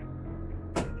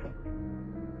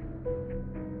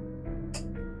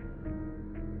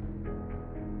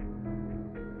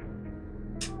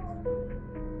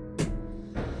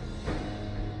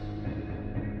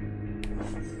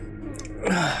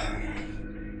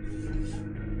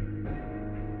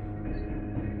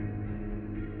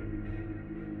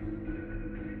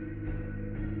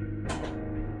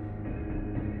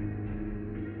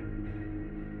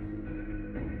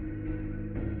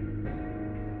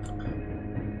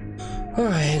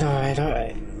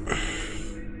 Alright.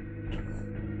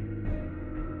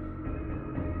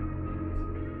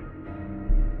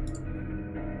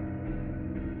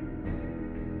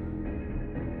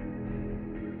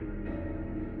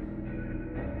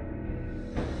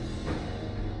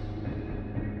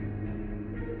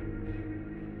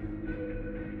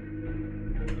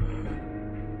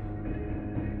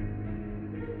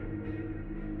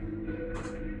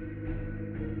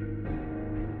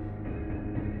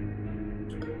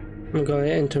 I'm going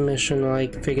to intermission while I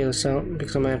figure this out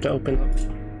because I might have to open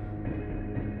up.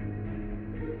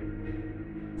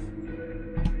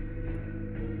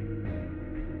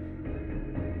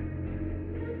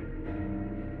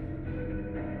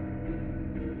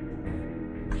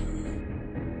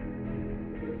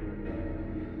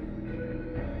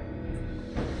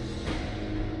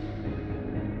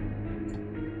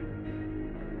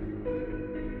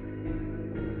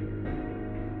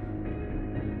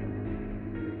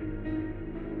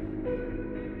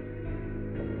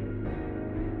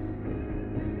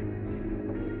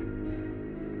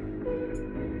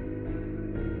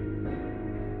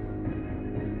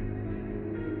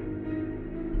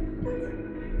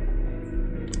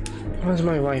 Why's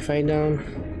my Wi-Fi down?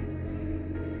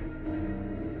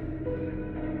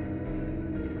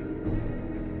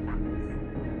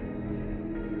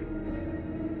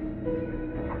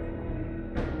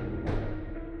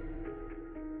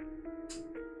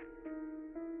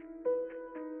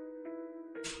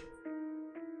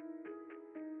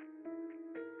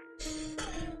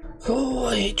 Oh,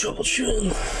 I hate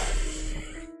troubleshooting.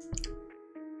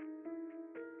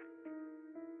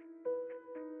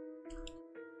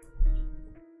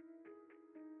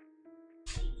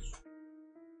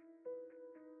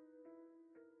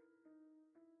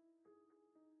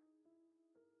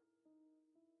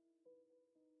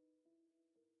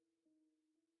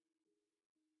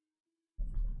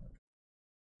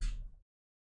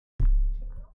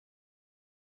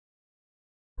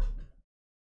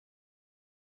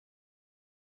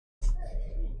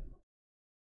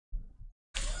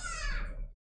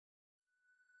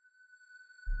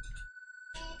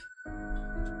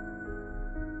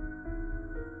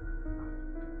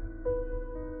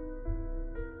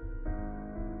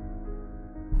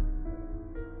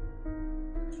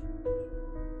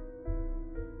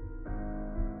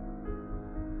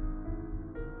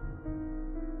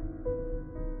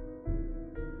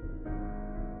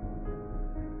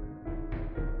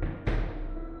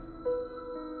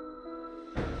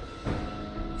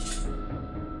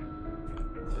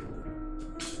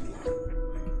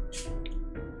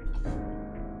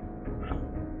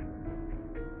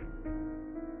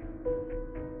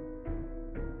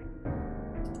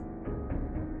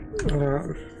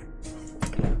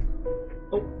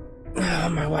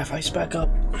 My Wi-Fi's back up.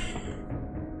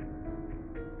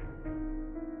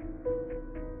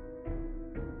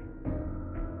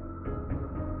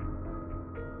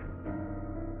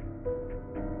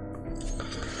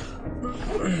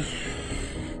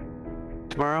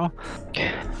 Tomorrow,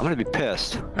 I'm gonna be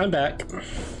pissed. I'm back.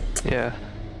 Yeah.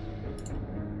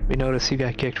 We noticed you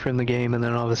got kicked from the game, and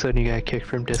then all of a sudden you got kicked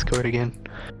from Discord again.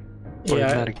 Or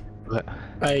Yeah, not again, but...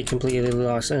 I completely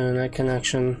lost internet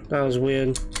connection. That was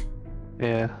weird.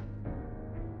 Yeah.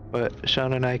 But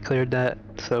Sean and I cleared that,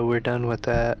 so we're done with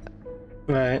that.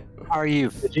 Right. How are you?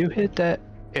 Did you hit that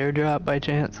airdrop by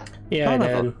chance? Yeah, I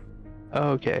did.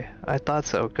 Oh, okay. I thought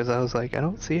so, because I was like, I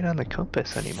don't see it on the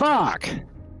compass anymore. Fuck!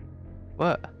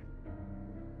 What?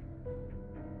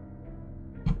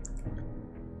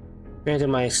 Granted,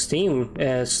 my Steam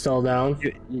is still down.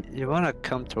 You want to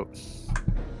come to...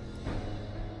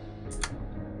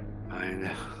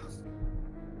 Mind.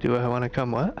 Do I want to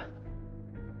come what?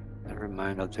 Never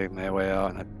mind, I'll take my way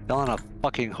out. And I fell in a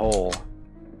fucking hole.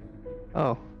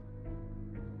 Oh.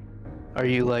 Are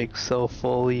you like so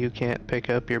full you can't pick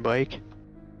up your bike?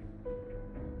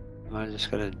 I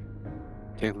just gotta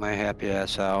take my happy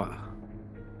ass out.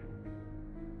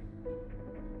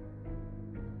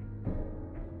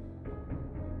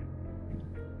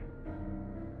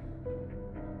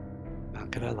 Oh,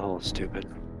 get out of the hole, stupid.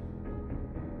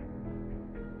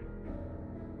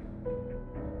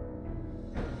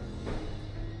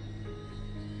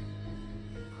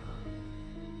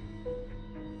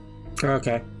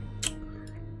 Okay.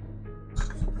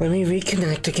 Let me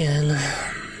reconnect again.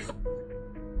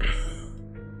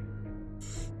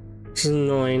 This is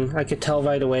annoying. I could tell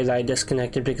right away that I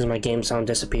disconnected because my game sound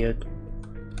disappeared.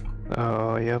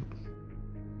 Oh, yep.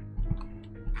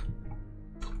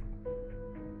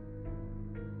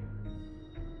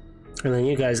 And then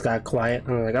you guys got quiet,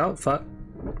 and I'm like, oh, fuck.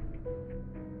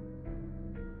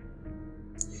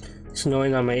 It's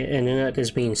annoying that my internet is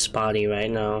being spotty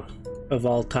right now. Of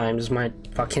all times, my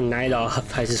fucking night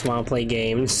off. I just want to play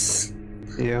games.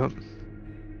 Yep.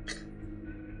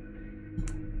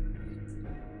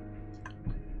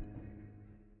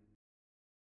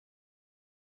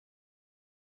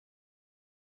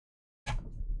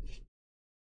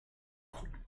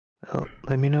 Well,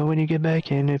 let me know when you get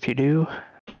back in. If you do,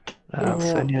 I'll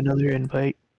send you another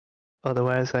invite.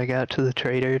 Otherwise, I got to the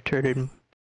trader, turned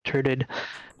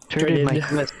my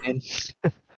quest in.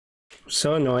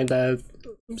 So annoyed that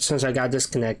since I got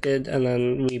disconnected and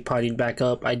then we partied back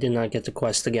up, I did not get the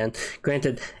quest again.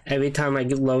 Granted, every time I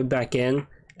load back in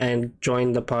and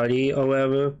join the party or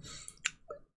whatever,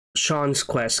 Sean's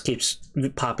quest keeps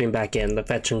popping back in, the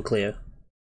fetch and clear.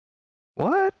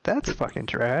 What? That's fucking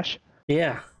trash.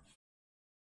 Yeah.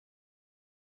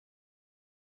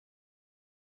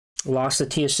 Lost a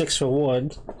tier 6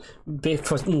 reward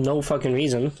for no fucking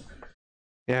reason.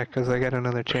 Yeah, because I got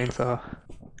another chainsaw.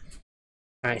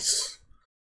 Nice.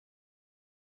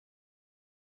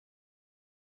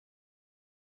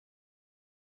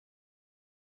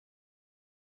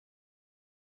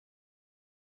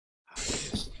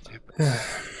 You're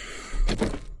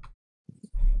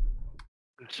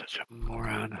such a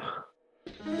moron.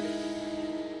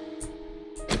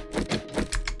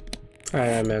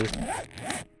 Alright, I'm in.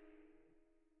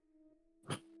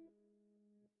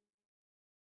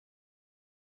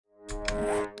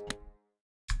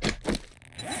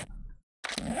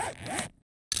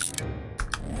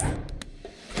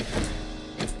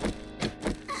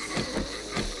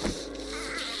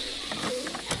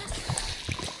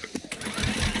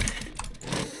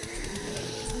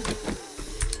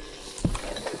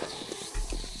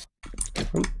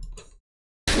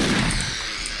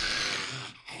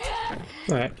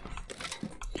 Alright.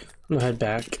 I'm gonna head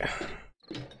back.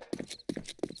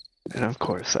 And of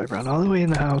course, I run all the way in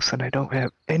the house and I don't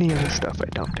have any of the stuff I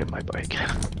dumped in my bike.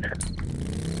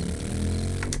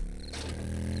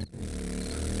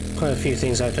 Quite a few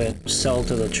things I have to sell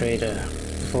to the trader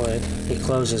before he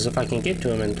closes if I can get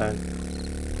to him in time.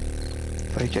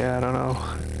 Like, yeah, I don't know.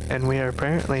 And we are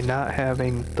apparently not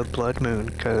having the blood moon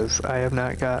because I have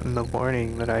not gotten the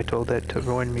warning that I told it to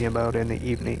warn me about in the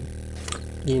evening.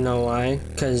 You know why?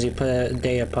 Because you put a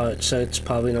day apart, so it's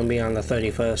probably gonna be on the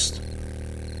 31st.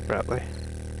 Probably.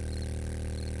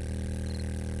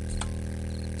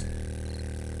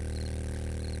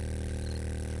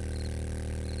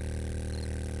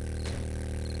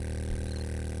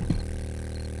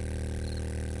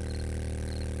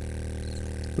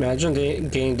 Imagine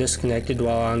getting disconnected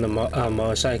while on the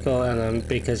motorcycle, and then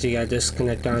because you got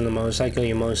disconnected on the motorcycle,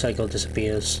 your motorcycle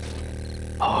disappears.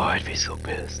 Oh, I'd be so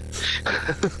pissed.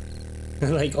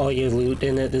 Like, all your loot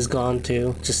in it is gone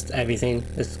too. Just everything.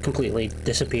 It's completely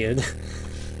disappeared.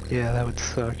 Yeah, that would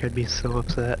suck. I'd be so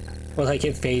upset. Or like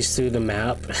it fades through the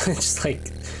map. It's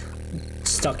like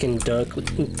stuck in dirt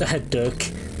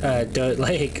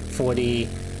like 40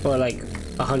 or like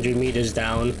 100 meters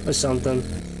down or something.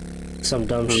 Some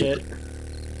dumb shit.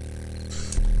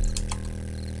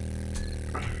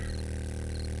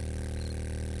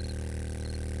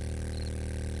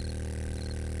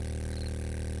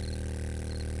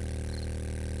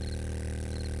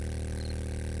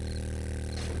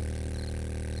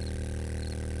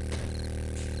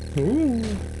 Ooh.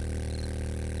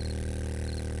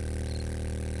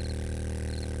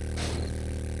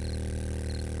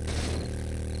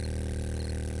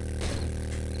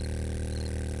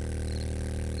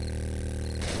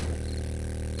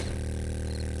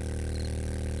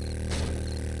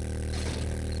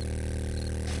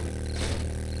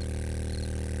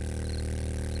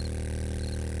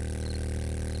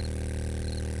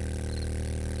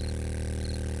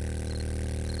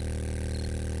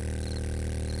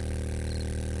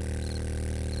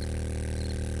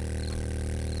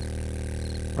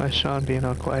 Why is Sean being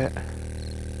all quiet?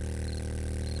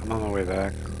 I'm on my way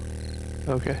back.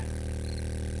 Okay.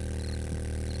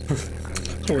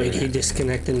 Wait, he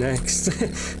disconnected next.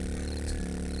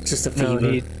 Just a No,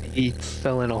 fever. he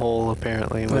fell in a hole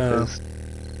apparently with Oh. his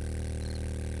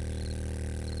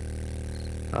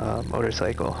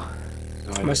motorcycle.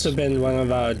 No, I Must just- have been one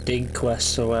of our dig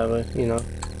quests or whatever, you know.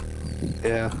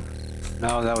 Yeah.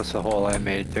 No, that was the hole I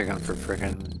made digging for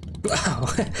frickin'. Wow.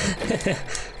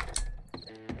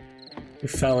 You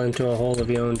fell into a hole of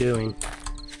your own doing.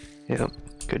 Yep.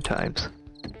 Good times.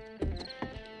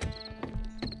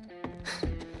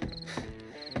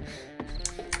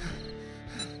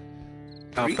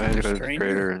 Oh, I had to go to the Stranger.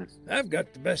 trader and I've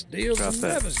got the best deals Drop in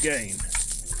that.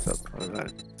 Nevisgain. what was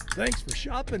that? Thanks for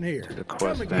shopping here. The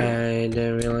quest Come thing. again. I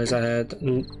didn't realize I had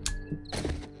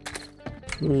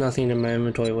nothing in my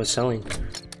inventory was selling.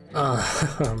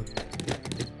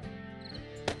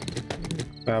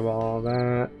 Grab all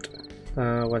that.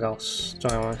 What else do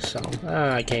I want to sell?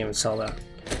 I can't even sell that.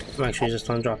 I'm actually just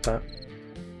gonna drop that.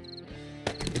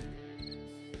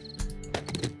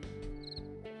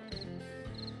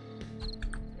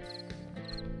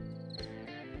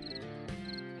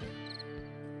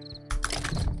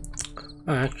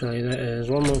 Actually, there is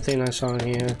one more thing I saw in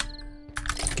here.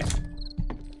 Okay.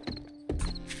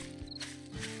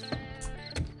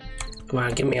 Come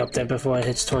on, get me up there before it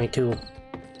hits 22.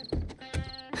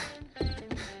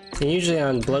 And usually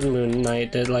on Blood Moon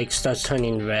night, it like starts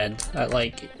turning red at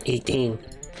like 18.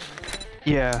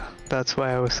 Yeah, that's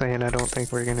why I was saying I don't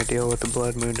think we're gonna deal with the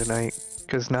blood moon tonight.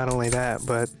 Because not only that,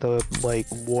 but the like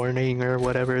warning or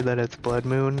whatever that it's blood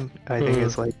moon, I think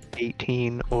is like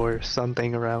 18 or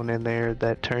something around in there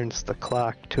that turns the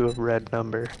clock to a red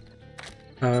number.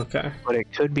 Okay. But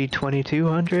it could be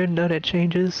 2200 that it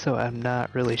changes, so I'm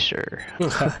not really sure.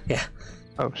 Yeah.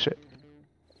 Oh shit.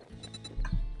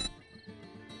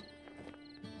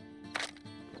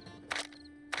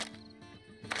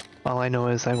 All I know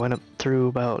is I went up through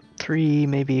about 3,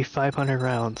 maybe 500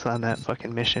 rounds on that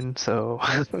fucking mission, so...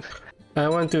 I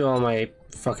went through all my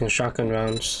fucking shotgun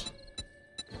rounds.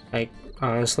 Like,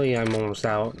 honestly, I'm almost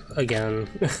out again.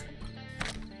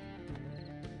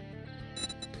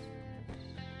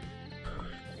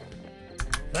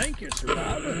 Thank you,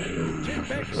 Survivor. Check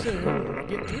back soon.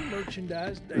 Get new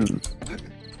merchandise daily.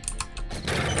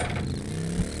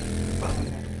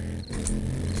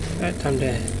 Alright, time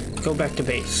to go back to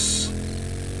base.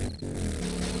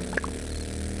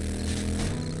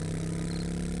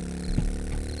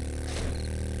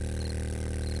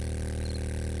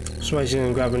 So I was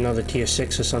gonna grab another tier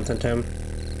 6 or something, Tim.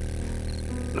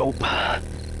 Nope.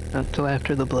 Not till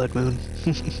after the blood moon.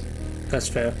 That's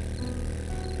fair.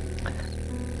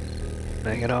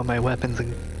 I got all my weapons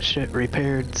and shit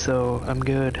repaired, so I'm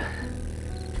good.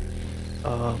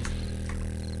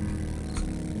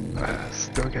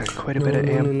 Still got quite a bit of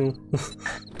ammo. No.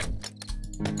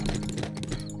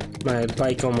 My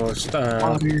bike almost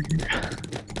Water.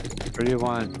 Where do you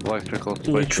want electrical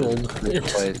switches? neutraled.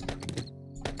 Plates?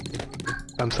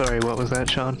 I'm sorry, what was that,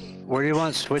 Sean? Where do you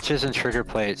want switches and trigger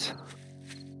plates?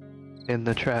 In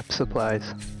the trap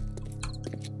supplies.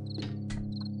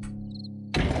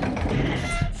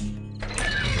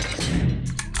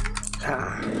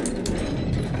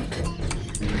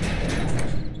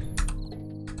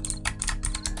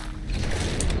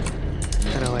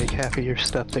 Kinda like half of your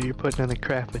stuff that you're putting in the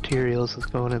craft materials is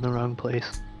going in the wrong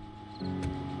place.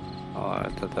 Oh, I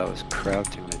thought that was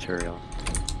crafting material.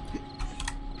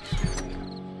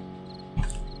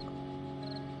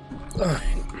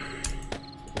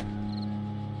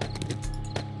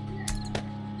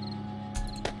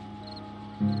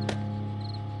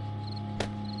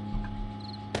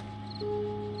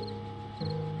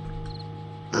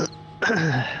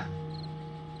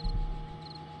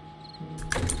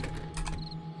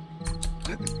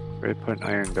 Where are you putting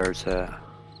iron darts at?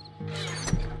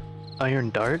 Iron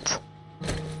darts?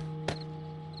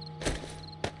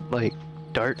 Like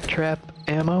dart trap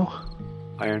ammo?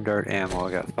 Iron dart ammo.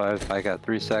 I got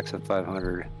 3 sacks of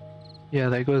 500. Yeah,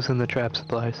 that goes in the trap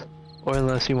supplies. Or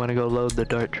unless you want to go load the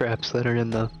dart traps that are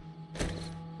in the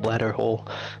ladder hole.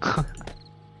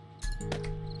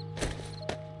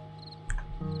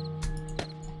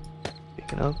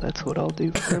 Speaking of, that's what I'll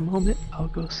do for a moment. I'll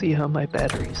go see how my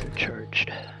batteries are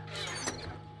charged.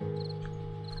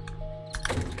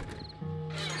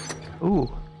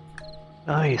 Ooh.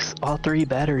 Nice. All 3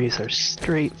 batteries are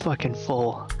straight fucking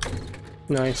full.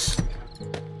 Nice.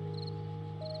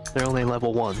 They're only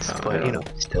level 1s, but you know,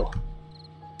 still.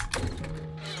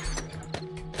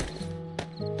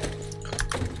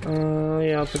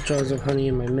 Yeah, I'll put jars of honey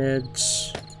in my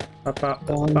mids. Pop, pop,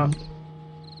 pop, pop.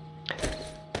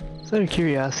 Just out of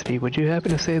curiosity, would you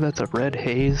happen to say that's a red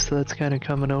haze that's kind of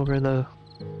coming over the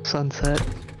sunset?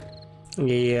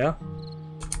 Yeah.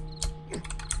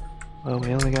 Well,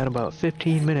 we only got about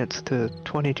 15 minutes to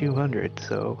 2200,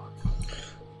 so...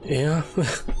 Yeah.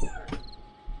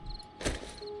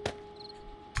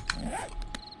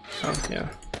 Oh, yeah.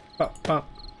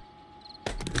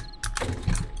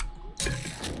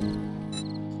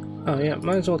 Oh, yeah,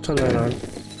 might as well turn that on.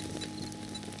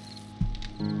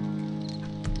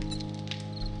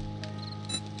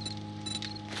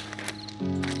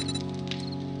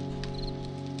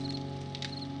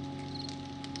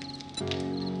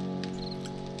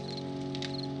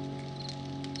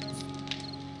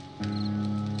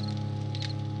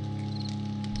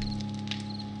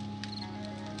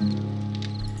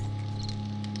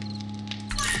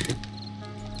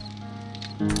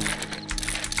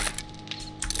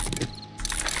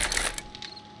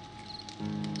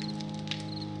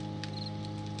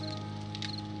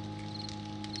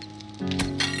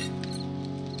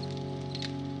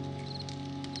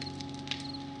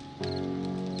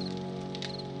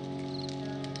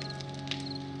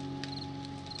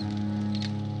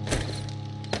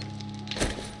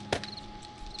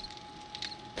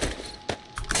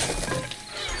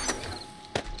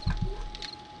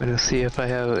 I'm gonna see if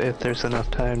there's enough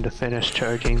time to finish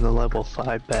charging the level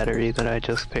 5 battery that I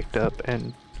just picked up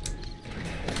and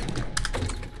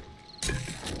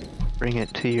bring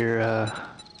it to your,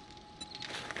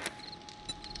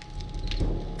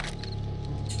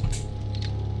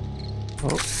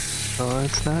 Oh,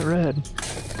 it's not red.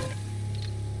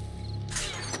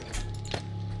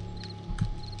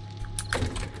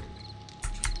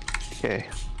 Okay,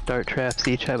 dart traps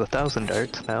each have 1,000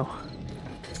 darts now.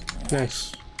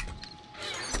 Nice.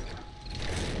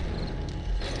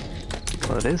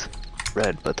 Well, it is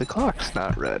red, but the clock's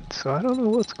not red, so I don't know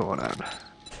what's going on.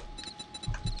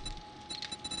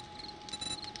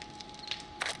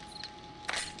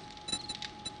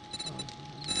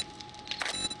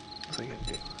 What's I gonna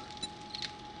do?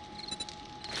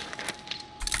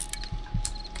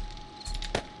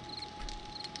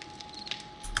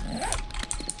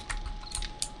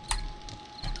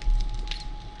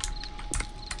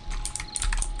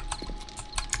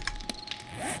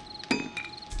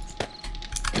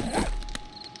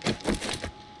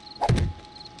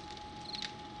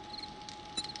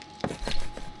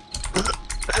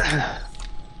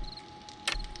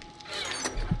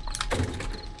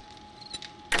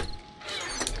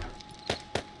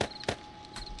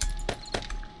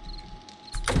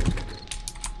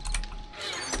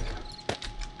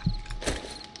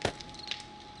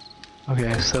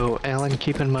 Okay, so Alan,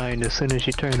 keep in mind, as soon as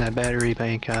you turn that battery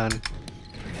bank on,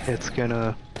 it's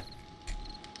gonna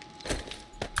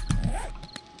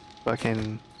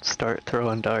fucking start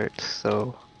throwing darts,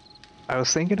 so I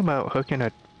was thinking about hooking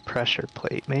a pressure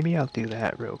plate. Maybe I'll do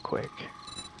that real quick.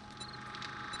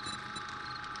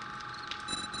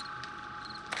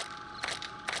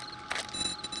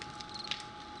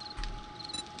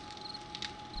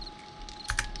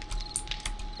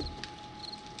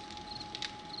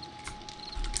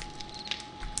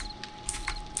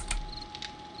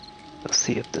 Let's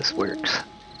see if this works.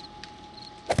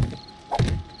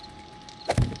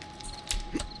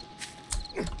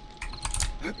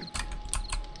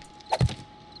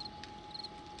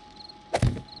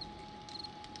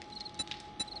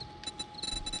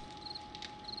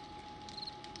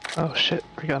 Oh shit,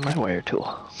 forgot my wire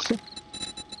tool.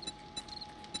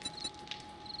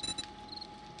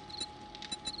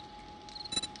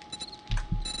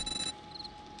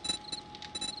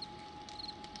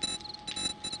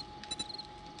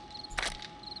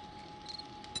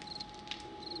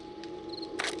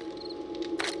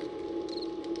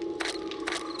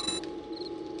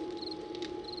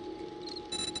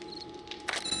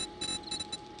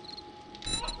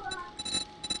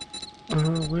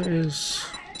 Where is...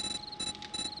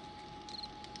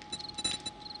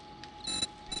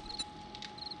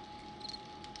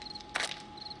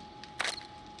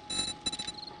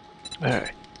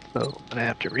 Alright, so I'm gonna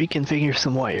have to reconfigure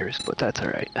some wires, but that's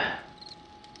alright.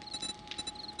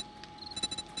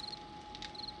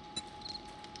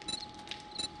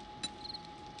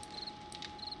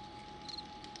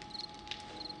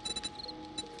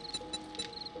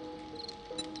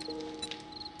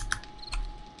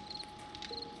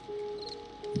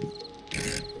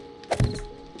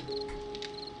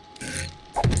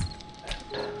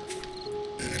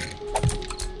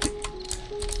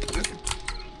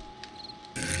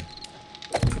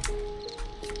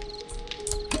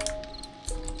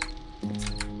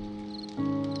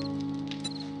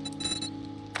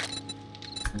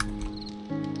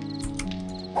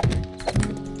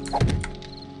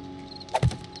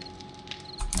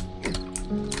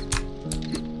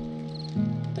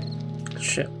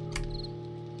 Shit.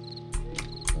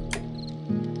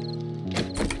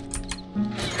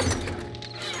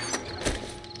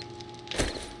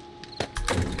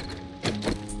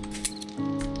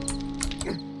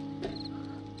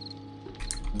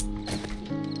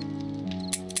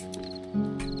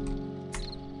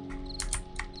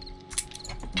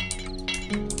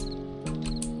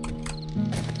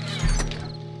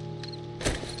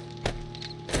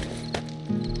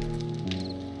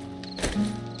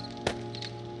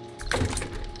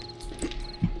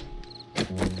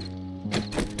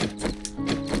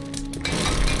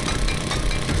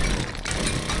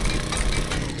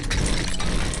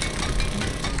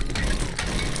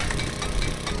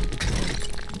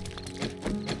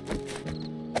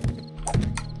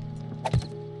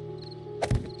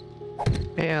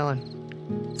 Hey, Alan.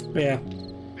 Yeah.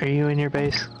 Are you in your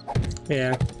base?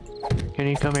 Yeah. Can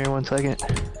you come here 1 second?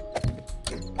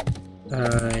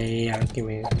 Yeah, give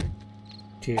me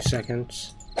 2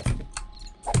 seconds.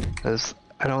 Because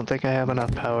I don't think I have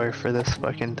enough power for this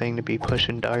fucking thing to be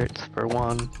pushing darts, for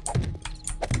one.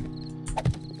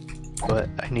 But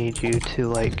I need you to,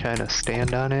 like, kind of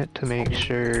stand on it to make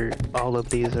sure all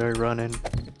of these are running.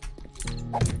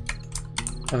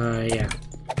 Yeah.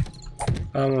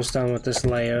 Almost done with this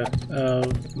layer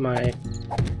of my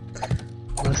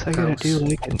Unless I gotta do, house.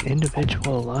 like, an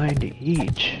individual line to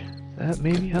each. Is that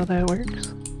maybe how that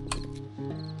works?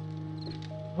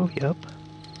 Oh, yep.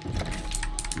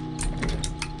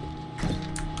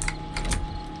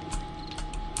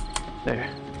 There.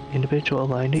 Individual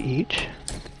line to each.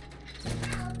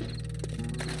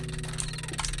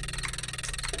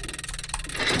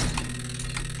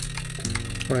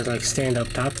 Or like stand up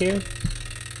top here?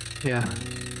 Yeah.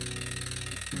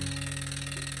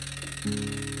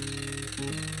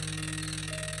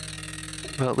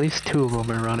 Well, at least 2 of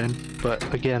them are running,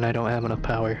 but again, I don't have enough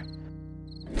power.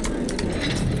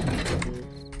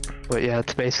 But yeah,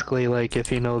 it's basically like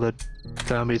if you know the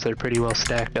zombies are pretty well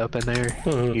stacked up in there,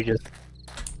 you just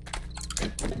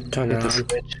Turn hit it the on.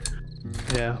 switch.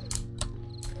 Yeah.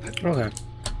 Okay.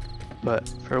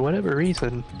 But for whatever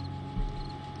reason,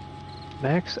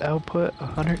 max output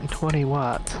 120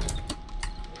 watts.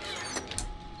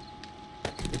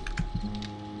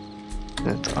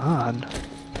 It's on.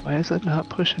 Why is it not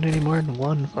pushing any more than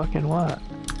 1 fucking watt?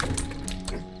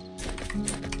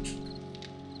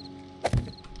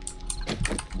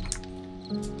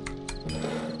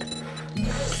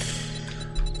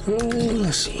 Oh,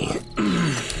 let's see.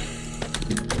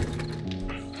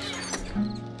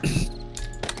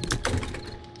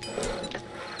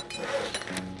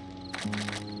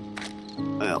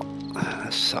 Well,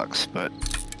 that sucks, but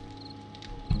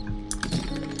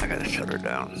I gotta shut her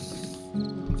down.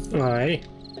 Alright.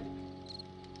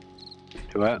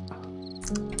 Do what?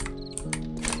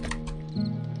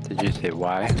 Did you say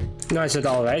why? No, I said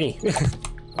already.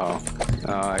 Oh,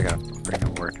 I gotta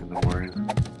freaking work in the morning.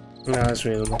 No, that's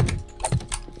reasonable.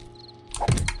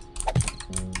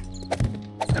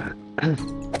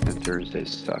 And Thursdays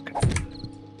suck.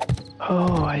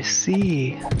 Oh, I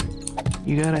see.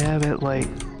 You gotta have it, like,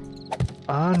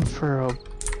 on for a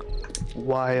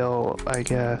while, I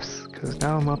guess. Because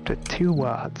now I'm up to 2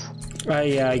 watts.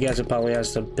 Yeah, I guess it probably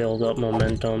has to build up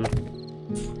momentum.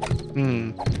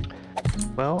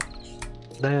 Well,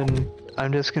 then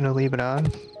I'm just gonna leave it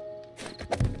on.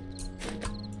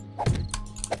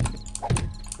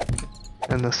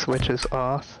 And the switch is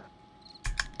off.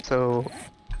 So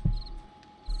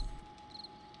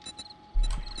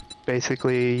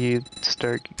basically you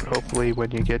start, hopefully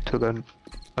when you get to the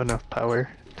enough power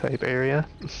type area.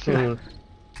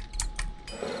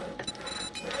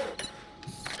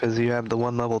 Because you have the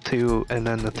 1 level 2 and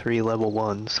then the 3 level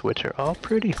 1s, which are all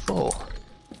pretty full.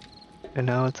 And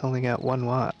now it's only got 1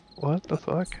 watt. What the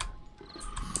fuck?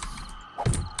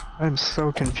 I'm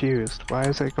so confused. Why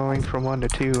is it going from 1 to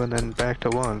 2 and then back to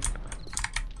 1?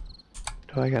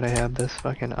 Do I gotta have this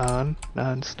fucking on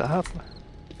non-stop?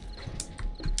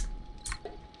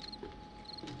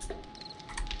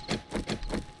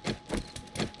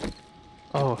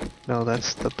 Oh, no,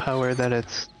 that's the power that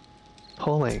it's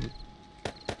pulling.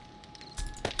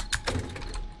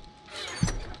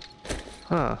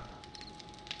 Huh.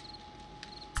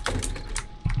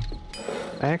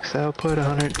 Max output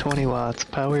 120 watts,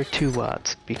 power 2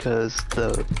 watts, because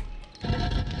the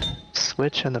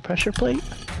switch and the pressure plate?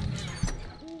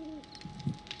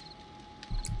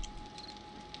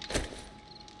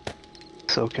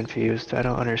 So confused, I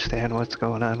don't understand what's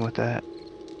going on with that.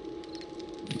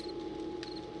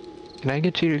 Can I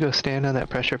get you to go stand on that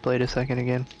pressure plate a second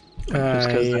again? Just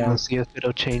because then Yeah. we'll see if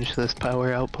it'll change this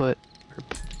power output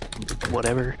or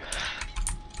whatever.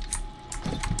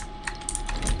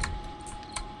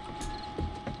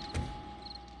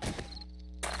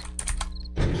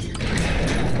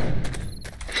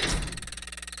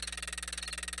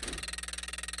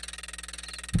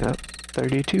 Yep,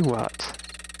 32 watts.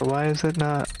 Why is it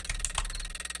not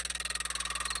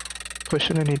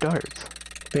pushing any darts?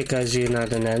 Because you're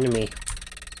not an enemy.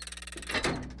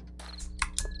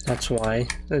 That's why.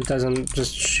 It doesn't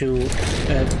just shoot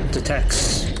at the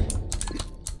text.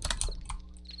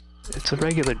 It's a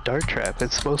regular dart trap.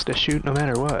 It's supposed to shoot no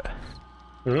matter what.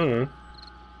 Hmm.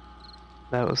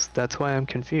 That's why I'm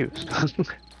confused.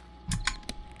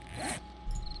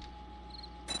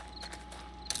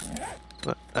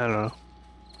 But I don't know.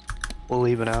 We'll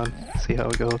leave it on, see how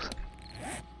it goes.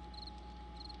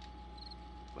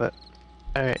 But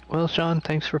alright, well Sean,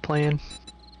 thanks for playing.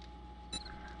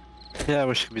 Yeah, I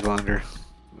wish it could be longer,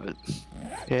 but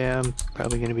Yeah, I'm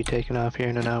probably gonna be taking off here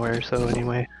in an hour or so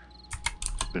anyway.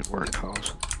 it work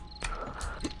calls.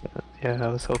 Yeah, I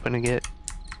was hoping to get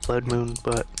Blood Moon,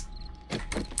 but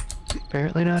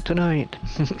apparently not tonight.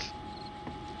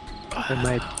 And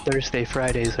my Thursday,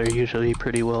 Fridays are usually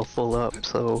pretty well full up,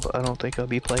 so I don't think I'll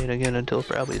be playing again until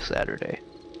probably Saturday.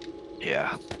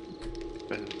 Yeah,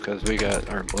 because we got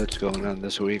our blitz going on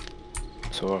this week,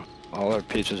 so all our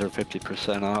pizzas are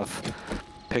 50% off,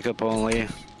 pickup only.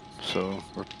 So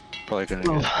we're probably gonna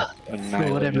get For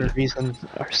annihilated. whatever reason,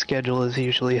 our schedule is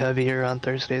usually heavier on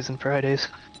Thursdays and Fridays.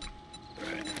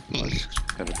 Well, it's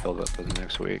gotta build up for the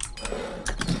next week.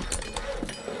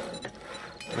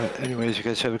 But anyways, you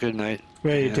guys have a good night.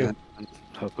 Yeah, you too. And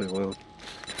hopefully we'll.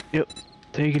 Yep,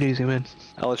 take it easy, man.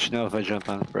 I'll let you know if I jump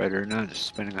on Friday or not. Just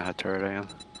spinning how tired I am.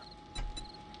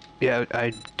 Yeah,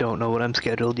 I don't know what I'm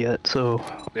scheduled yet, so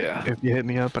Yeah. if you hit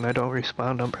me up and I don't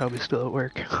respond, I'm probably still at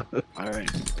work. All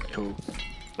right. Cool.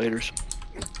 Laters.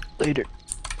 Later.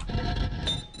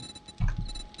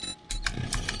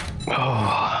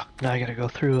 Oh, now I gotta go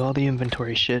through all the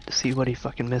inventory shit to see what he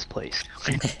fucking misplaced.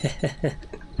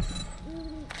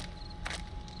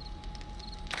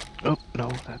 Oh, no,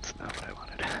 that's not what I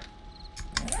wanted.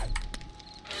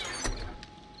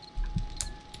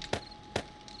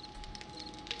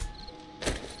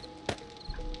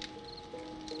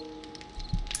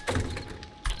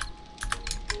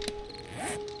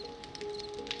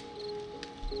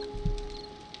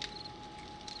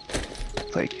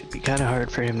 It's like, it'd be kind of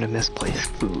hard for him to misplace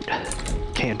food.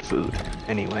 Canned food,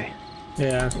 anyway.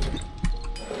 Yeah.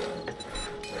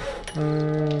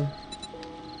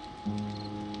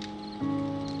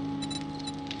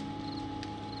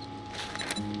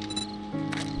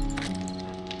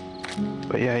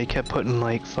 But yeah, he kept putting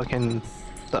like fucking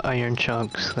the iron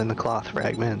chunks and the cloth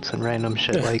fragments and random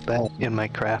shit like that in my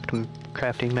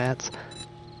crafting mats.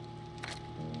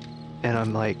 And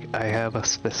I'm like, I have a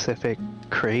specific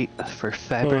crate for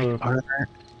fabric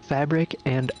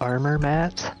and armor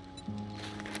mats.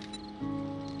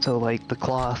 So like the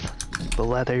cloth, the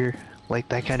leather, like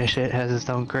that kind of shit has its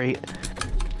own crate.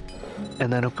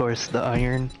 And then of course the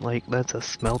iron, like that's a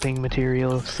smelting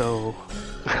material, so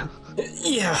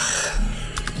Yeah.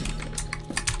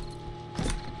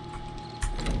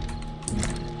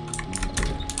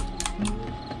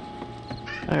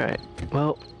 alright,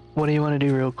 well, what do you want to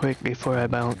do real quick before I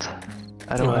bounce?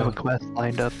 I don't have a quest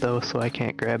lined up though, so I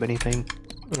can't grab anything.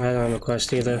 I don't have a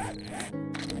quest either.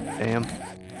 Damn.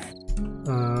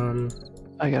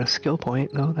 I got a skill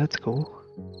point, no, that's cool.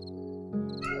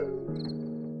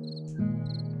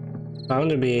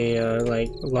 Bound to be a like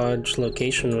large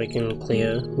location we can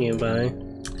clear nearby.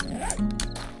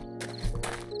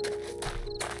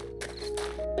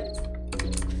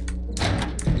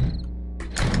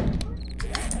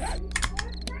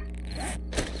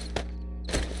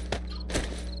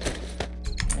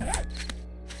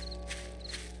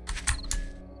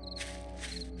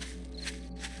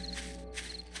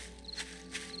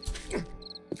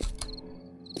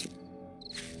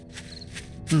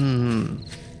 So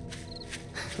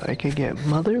I could get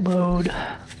Motherlode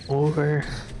over.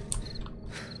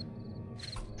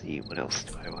 Let's see, what else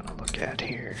do I want to look at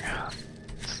here?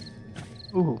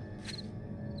 Ooh.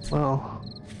 Well,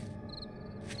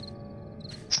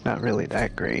 it's not really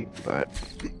that great, but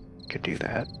could do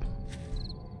that.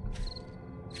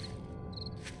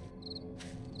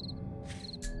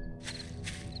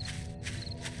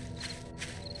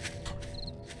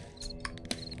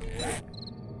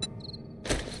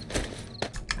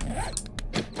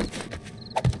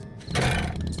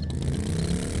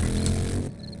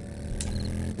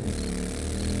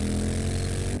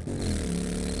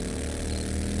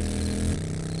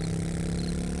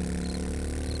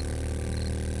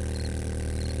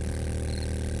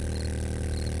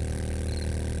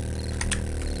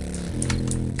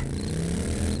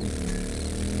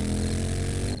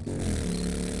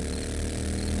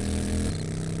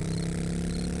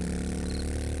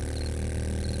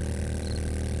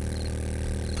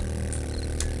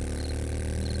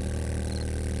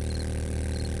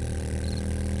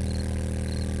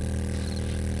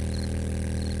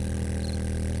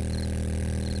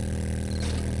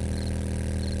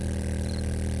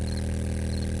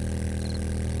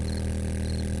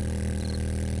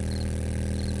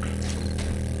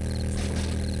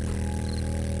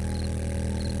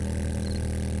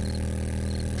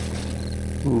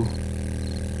 Ooh.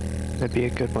 That'd be a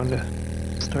good one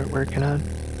to start working on.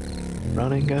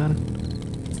 Running gun.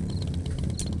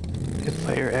 If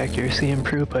fire accuracy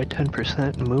improved by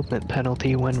 10%, movement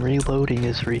penalty when reloading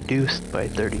is reduced by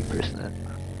 30%.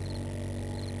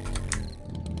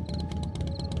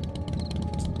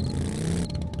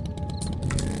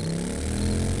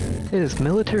 Is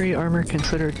military armor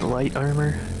considered light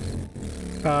armor?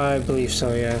 I believe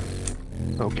so, yeah.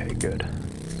 Okay, good.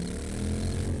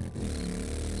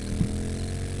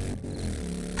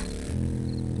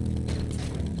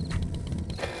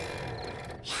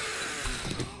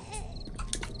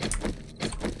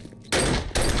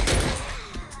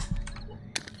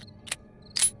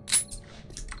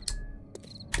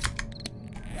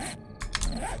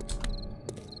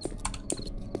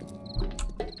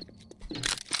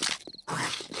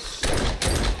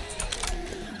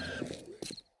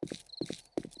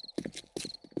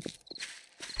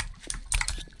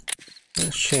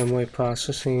 Shamway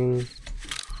processing.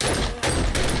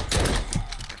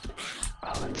 Oh,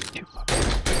 that's too far.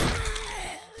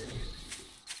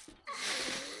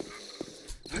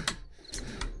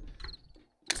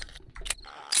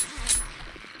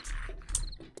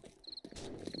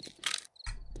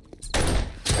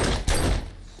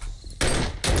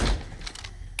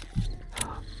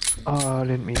 Oh, I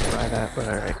didn't mean to buy that, but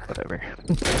alright, whatever.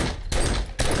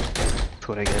 That's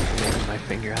what I get for leaving my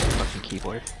finger on the fucking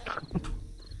keyboard.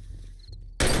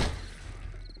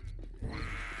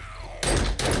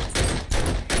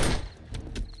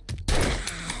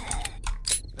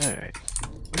 Alright.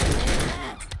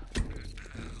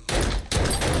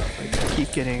 I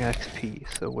keep getting XP,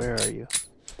 so where are you?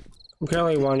 I'm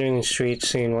currently wandering the streets,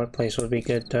 seeing what place would be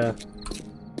good to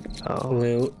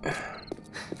loot.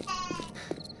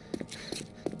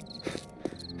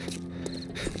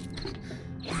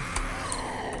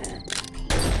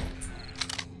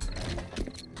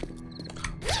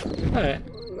 Alright,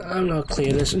 I'm gonna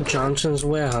clear this Johnson's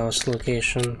warehouse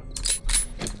location.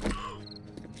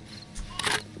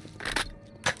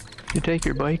 You take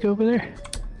your bike over there?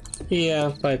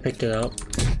 Yeah, but I picked it up.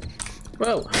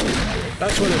 Whoa!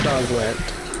 That's where the dog went.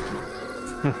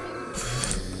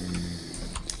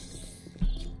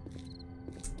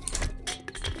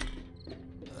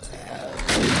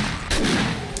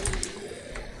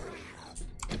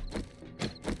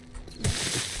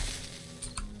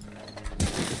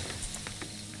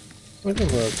 Look at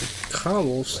the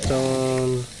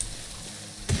cobblestone.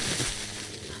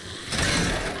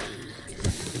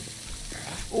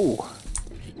 Ooh.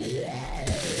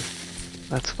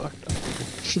 That's fucked up.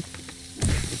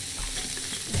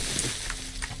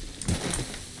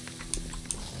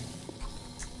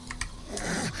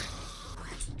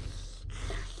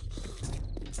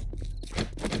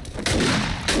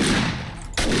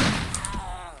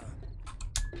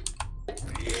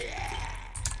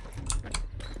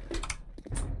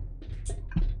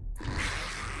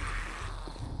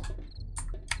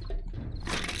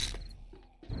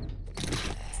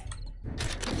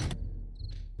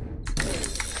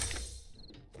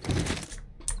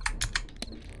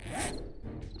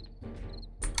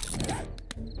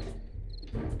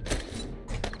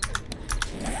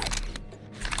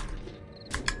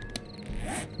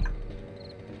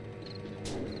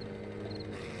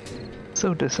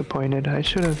 So disappointed. I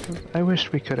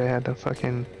wish we could have had the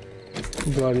fucking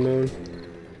Blood moon.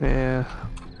 yeah.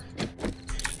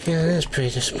 Yeah, that is pretty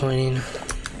disappointing.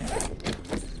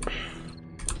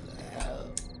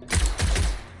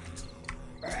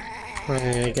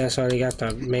 I guess I already got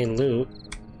the main loot.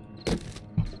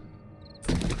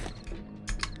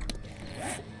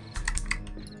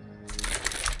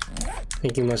 I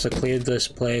think you must have cleared this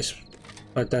place,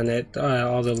 but then it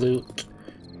all the loot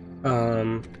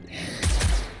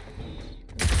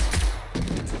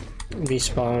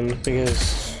respawned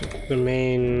because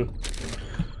the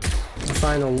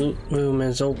final loot room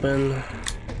is open.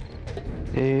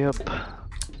 Yep.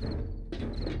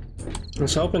 I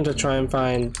was hoping to try and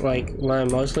find, like, what I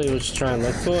mostly was trying to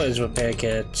look for is repair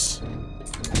kits.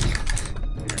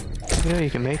 Yeah, you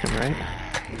can make them, right?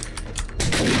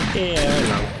 Yeah, I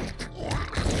know.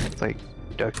 It's like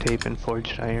duct tape and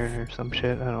forged iron or some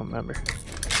shit. I don't remember.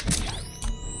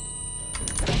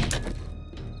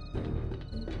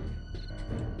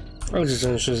 I was just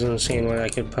interested in seeing what I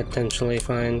could potentially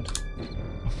find.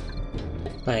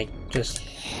 Like, just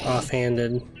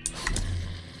offhanded.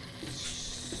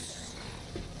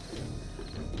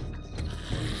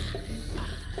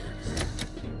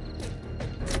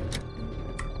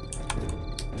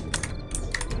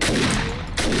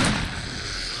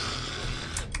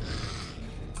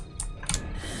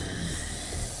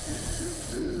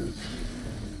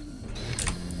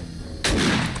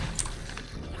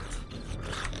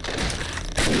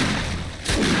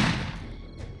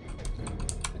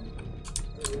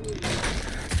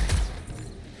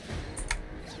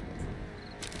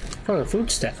 Oh, a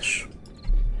food stash.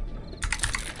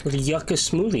 With yucca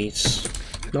smoothies.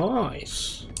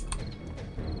 Nice.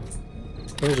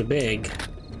 Those are big.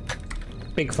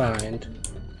 Big find.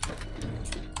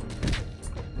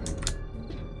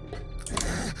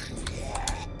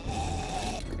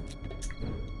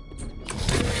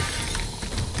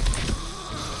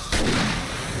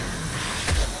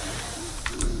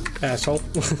 Asshole.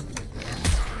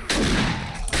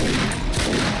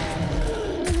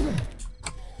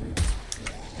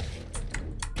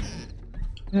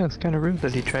 Yeah, it's kind of rude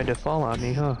that he tried to fall on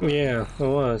me, huh? Yeah, it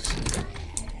was.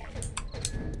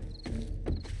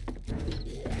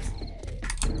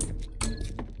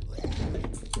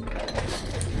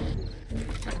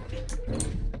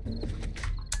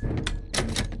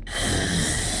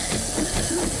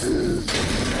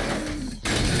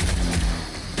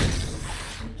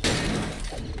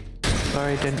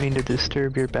 Sorry, didn't mean to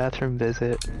disturb your bathroom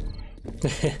visit.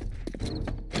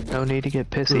 No need to get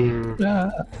pissy.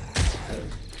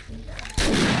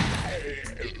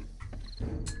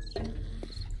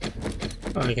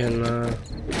 I can,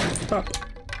 oh,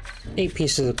 8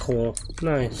 pieces of coal.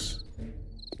 Nice.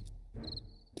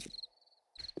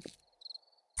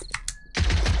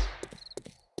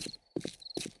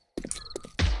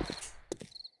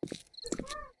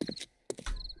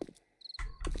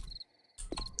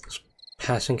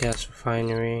 Passing gas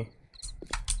refinery.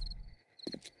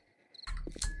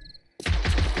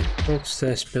 What's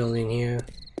this building here?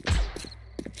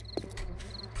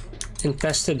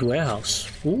 Infested warehouse.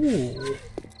 Ooh.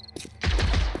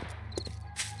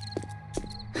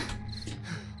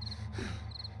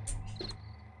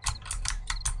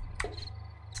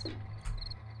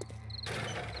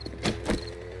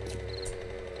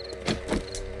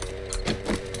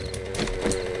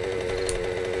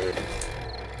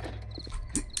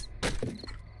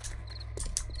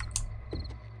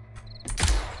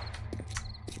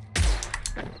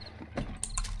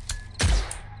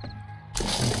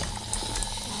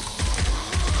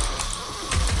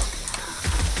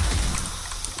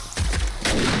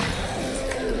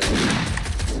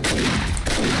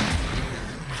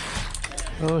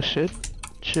 Oh shit.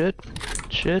 Shit.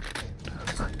 Shit.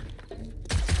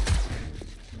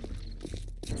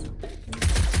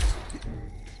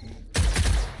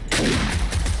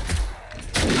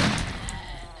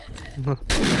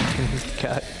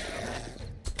 Got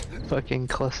fucking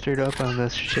clustered up on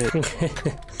this shit.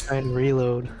 Trying to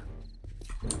reload.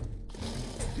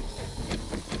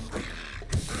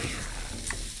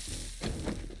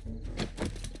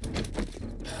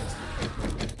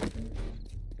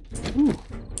 Ooh.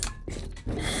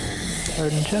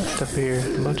 Garden chest up here.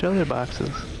 A bunch of other boxes.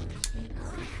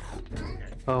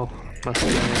 Oh, must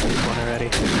have been in this one already.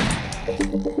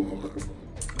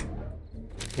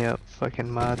 Yep, fucking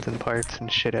mods and parts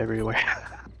and shit everywhere.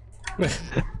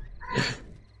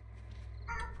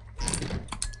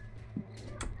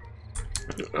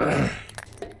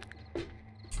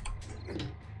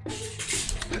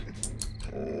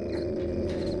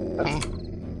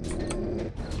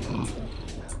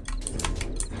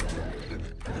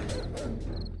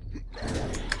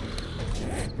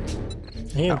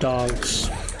 I hear dogs.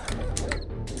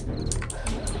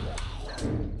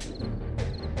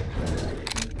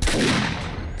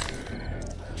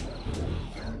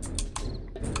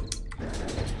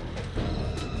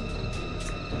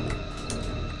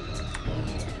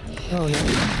 Oh yeah.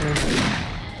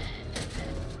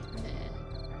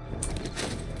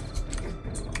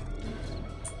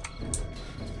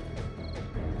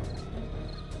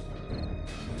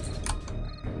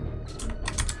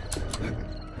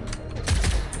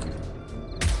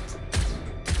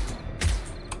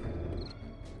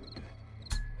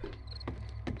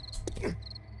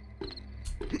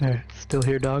 There, still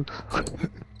hear dogs?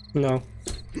 No.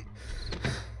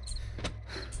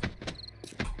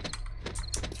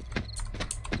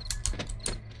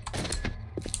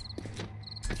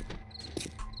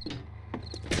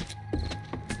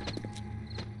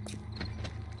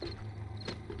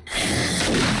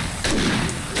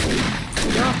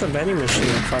 Get off the vending machine,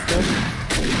 fucker.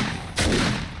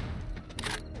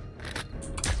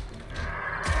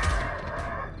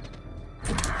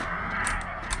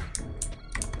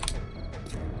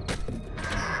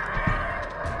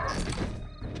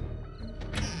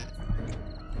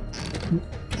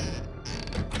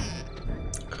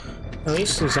 At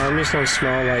least the zombies don't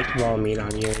smell like raw meat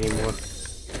on you anymore.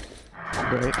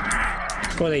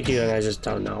 Right. Well, they do, and I just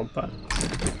don't know, but...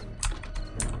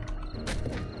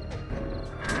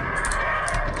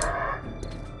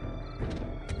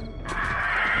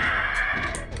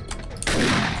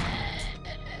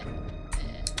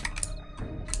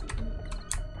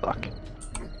 Fuck.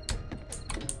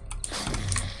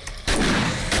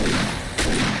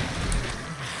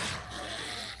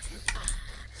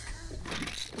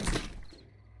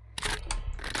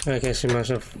 I guess you must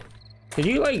have. Did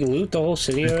you like loot the whole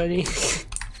city already?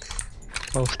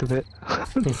 Most of it.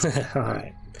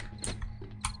 Alright.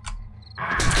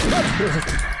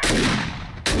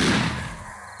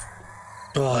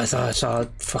 Oh, I thought I saw a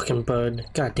fucking bird.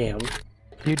 Goddamn.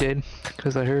 You did,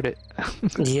 because I heard it.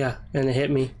 Yeah, and it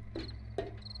hit me.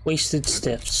 Wasted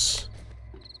stiffs.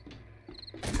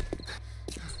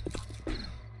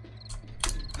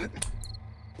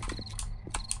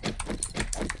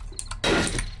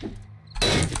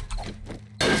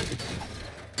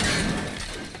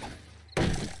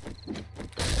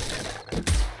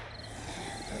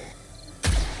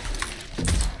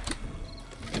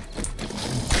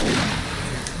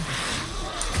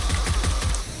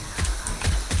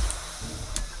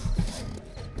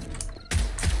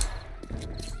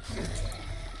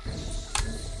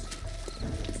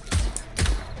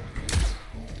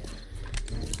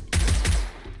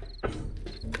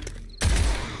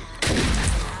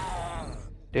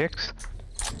 Dicks?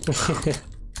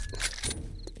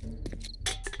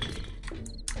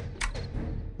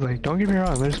 Like, don't get me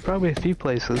wrong, there's probably a few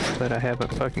places that I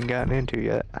haven't fucking gotten into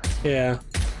yet. Yeah.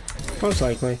 Most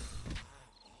likely.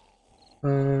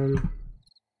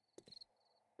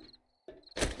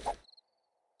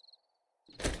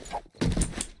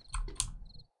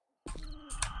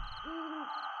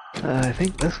 I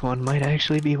think this one might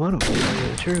actually be one of them, to tell you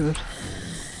the truth.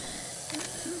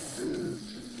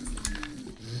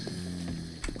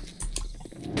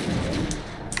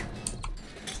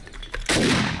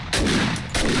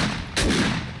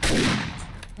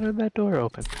 How did that door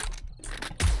open?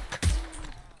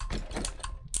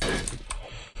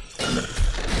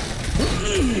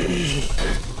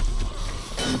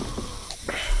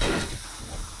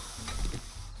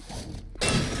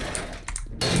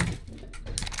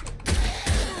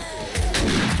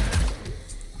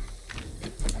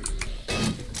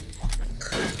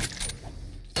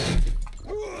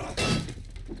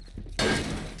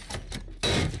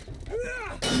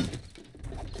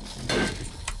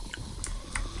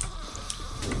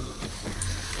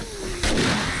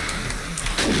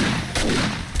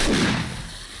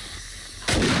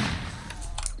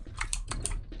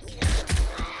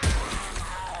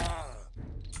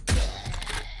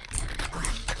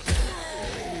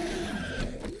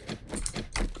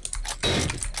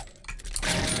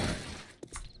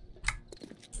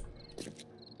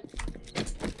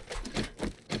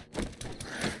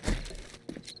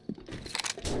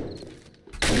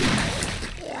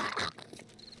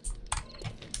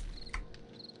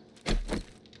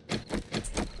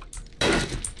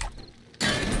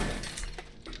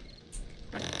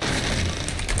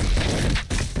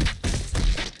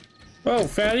 Oh,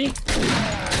 fatty?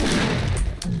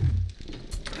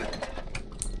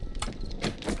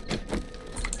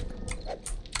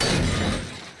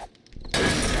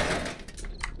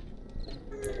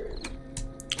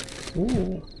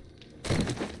 Ooh.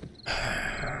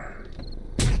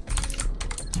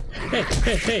 Hey,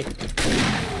 hey, hey!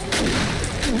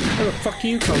 Where the fuck do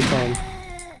you come from?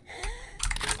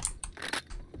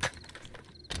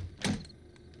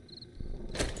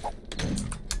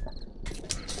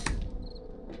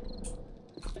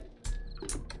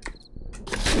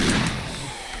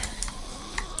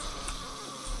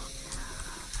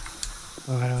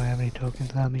 Oh, I don't have any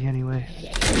tokens on me anyway.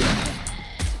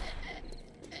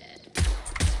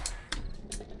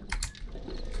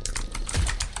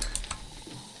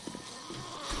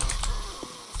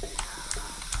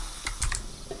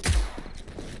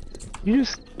 You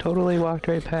just totally walked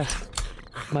right past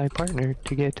my partner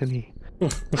to get to me.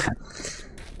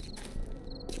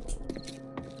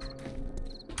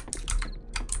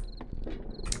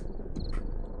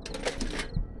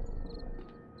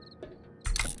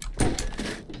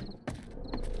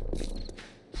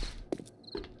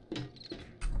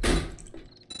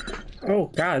 Oh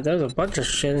god, there's a bunch of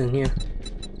shit in here.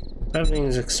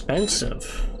 Everything's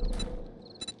expensive.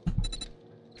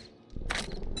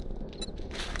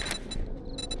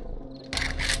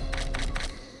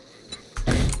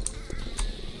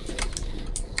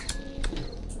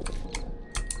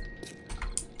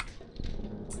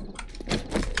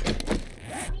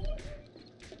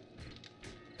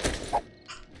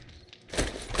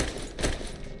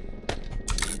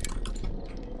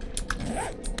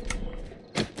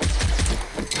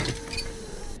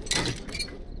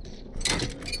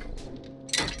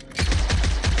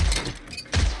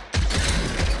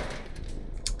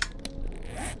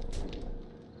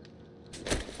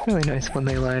 Really nice when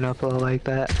they line up all like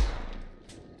that.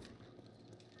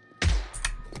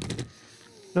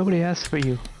 Nobody asked for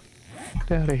you.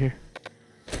 Get out of here.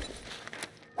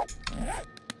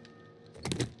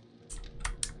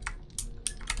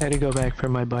 I had to go back for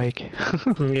my bike.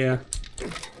 Yeah,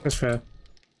 that's fair.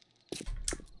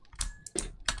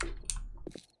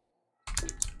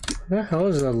 What the hell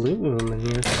is the loot room in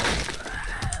here?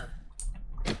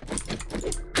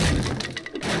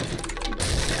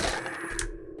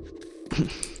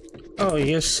 Oh, you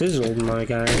just sizzled, my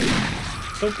guy.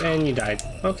 Oh, and you died.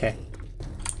 Okay.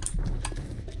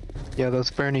 Yeah, those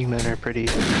burning men are pretty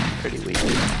weak.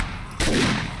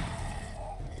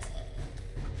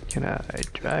 Can I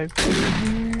drive through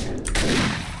here?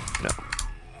 No.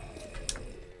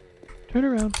 Turn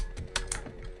around.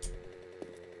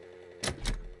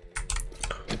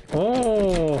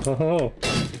 Oh, ho, ho.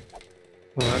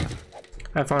 What?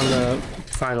 I found the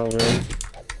final room.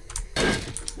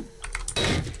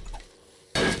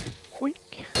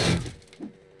 Weak.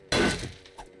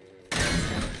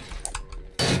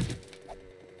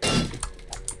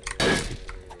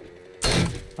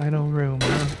 Final room,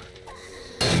 huh?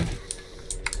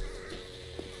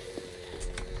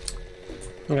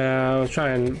 Yeah, I was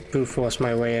trying to brute force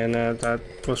my way in. That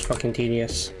was fucking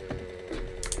tedious.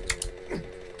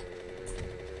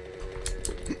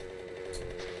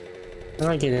 How do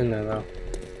I get in there though?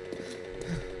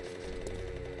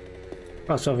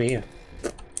 Oh, it's over here.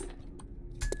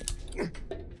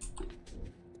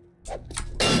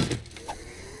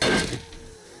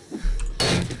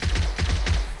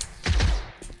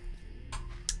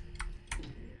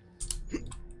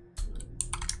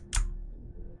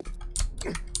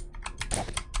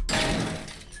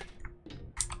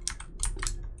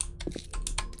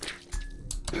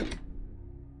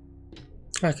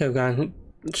 I could have gone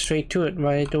straight to it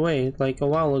right away, like a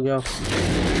while ago.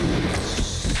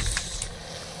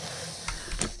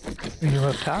 Are you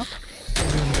up top? Or in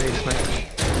the basement?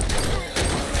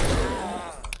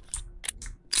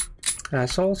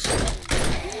 Assholes.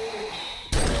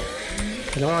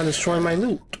 I don't want to destroy my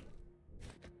loot.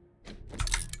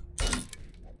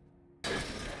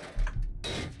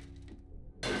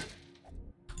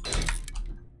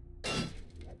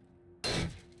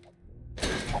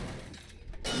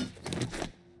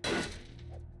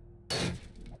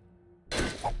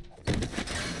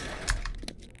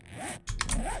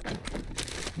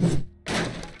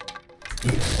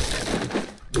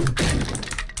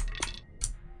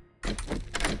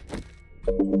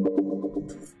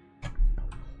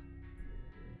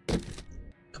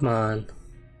 Come on.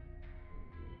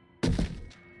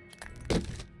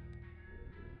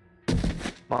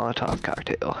 Molotov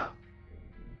cocktail.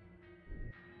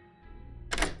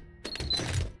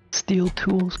 Steel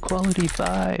tools quality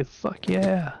 5. Fuck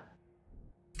yeah.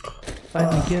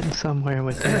 Finally getting somewhere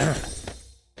with that.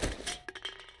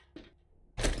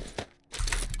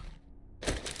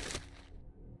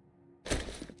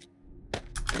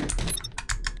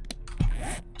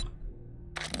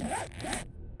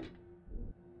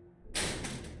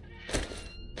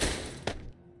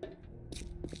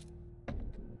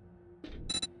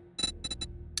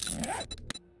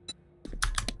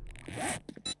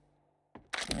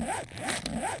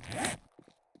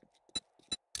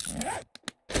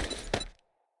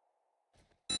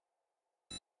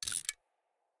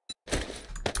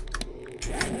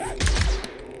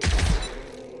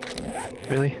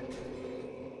 Really?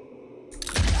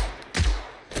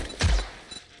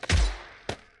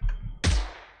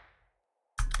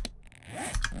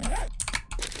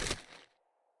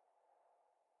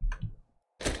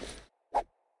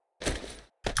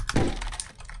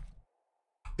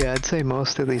 Yeah, I'd say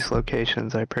most of these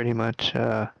locations are pretty much,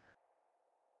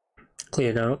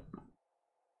 Cleared out.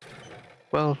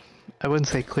 well, I wouldn't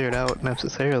say cleared out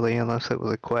necessarily unless it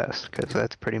was a quest, because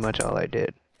that's pretty much all I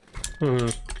did. Hmm.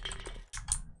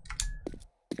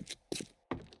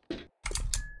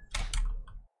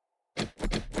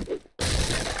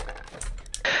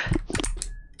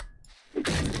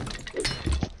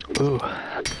 Ooh,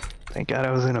 thank God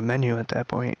I was in a menu at that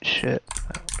point. Shit,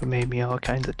 it made me all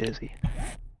kinds of dizzy.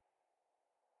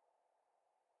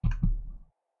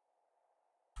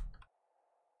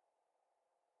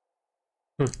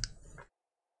 It's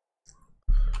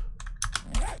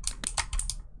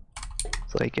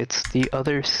like it's the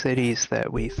other cities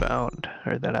that we found,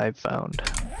 or that I've found,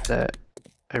 that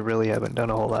I really haven't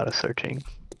done a whole lot of searching.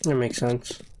 That makes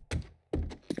sense.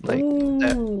 Like Ooh,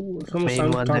 that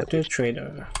main one talk to a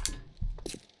trader.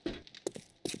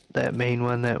 That main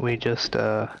one that we just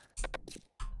went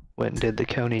and did the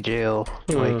county jail.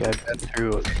 Like I've been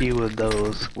through a few of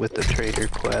those with the trader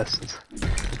quests,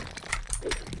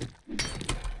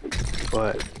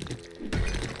 but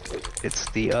it's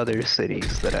the other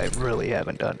cities that I really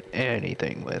haven't done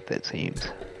anything with, it seems.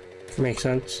 Makes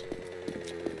sense.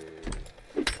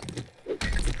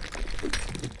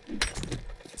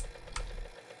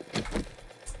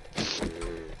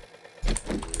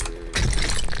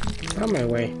 on my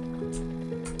way.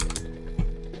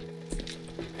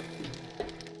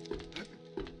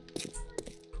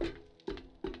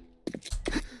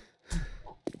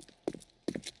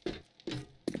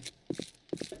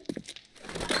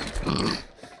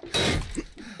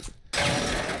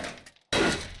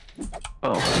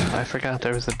 Oh, I forgot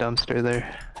there was a dumpster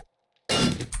there.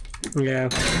 Yeah.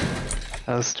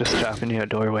 I was just chopping you a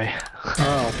doorway.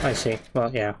 Oh, I see.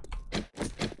 Well, yeah.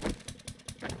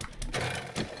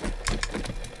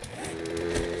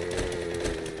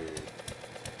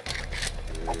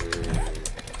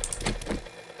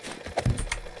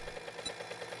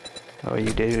 Oh,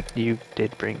 you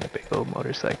did bring the big old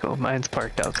motorcycle. Mine's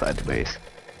parked outside the base.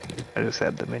 I just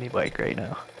have the mini bike right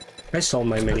now. I sold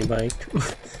my mini bike.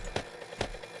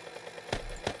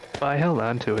 Well, I held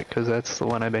on to it because that's the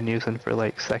one I've been using for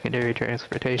like secondary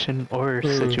transportation or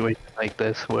situations like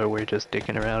this where we're just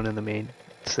dicking around in the main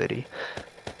city.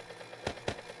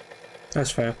 That's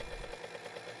fair.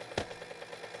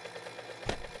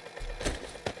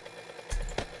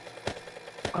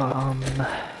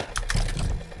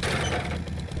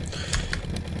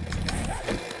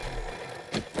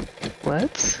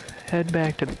 Let's head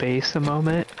back to base a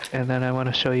moment, and then I want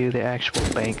to show you the actual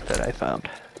bank that I found.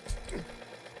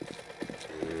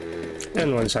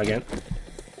 In 1 second.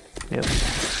 Yep.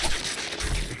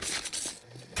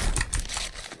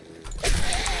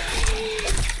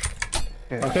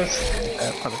 Yeah, Okay.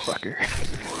 that motherfucker.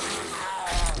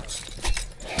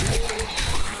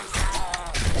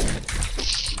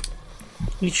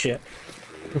 Eat shit.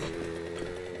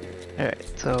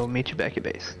 Alright, so meet you back at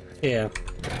base. Yeah.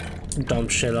 Dump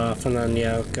shit off and then,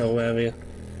 yeah, go wherever you...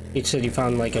 You said you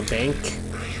found, like, a bank?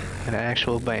 An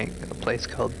actual bank, a place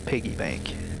called Piggy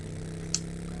Bank.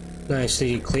 Nice. Did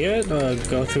you clear it or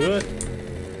go through it?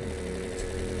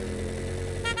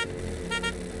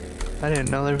 I didn't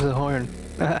know there was a horn.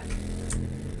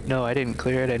 No, I didn't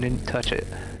clear it, I didn't touch it.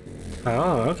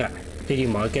 Oh, okay. Did you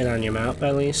mark it on your map,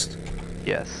 at least?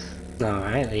 Yes.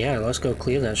 Alright, yeah, let's go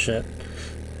clear that shit.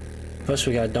 First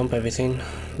we gotta dump everything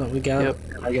that we got. Yep,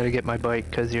 I gotta get my bike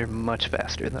because you're much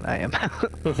faster than I am.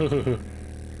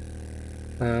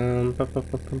 Bum, bum, bum,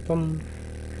 bum, bum.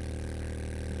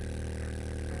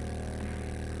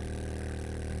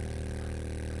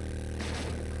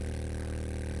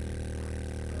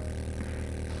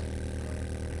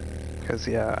 Because,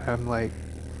 yeah, I'm like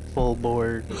full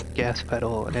bore gas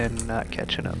pedal and not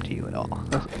catching up to you at all.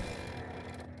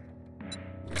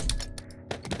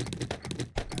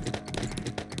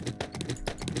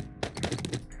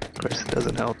 Of course, it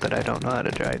doesn't help that I don't know how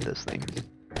to drive this thing.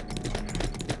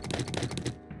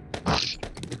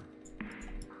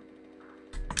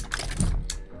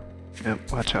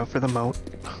 Yep, watch out for the moat.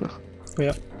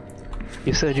 Yep.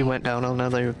 You said you went down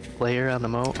another layer on the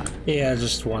moat? Yeah,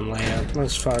 just one layer,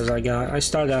 as far as I got. I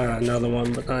started on another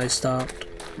one, but then I stopped.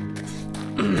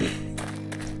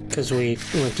 Because we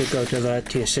went to go to the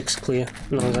tier 6 clear,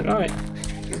 and I was like, alright.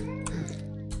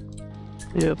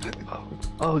 Yep.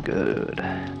 Oh, good.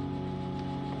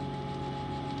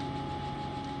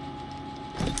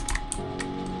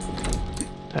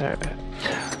 Alright.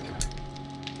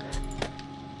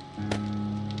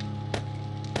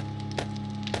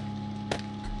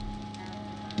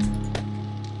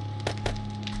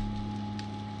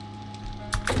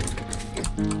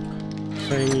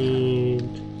 I need...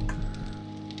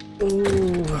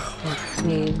 Ooh, I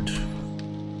need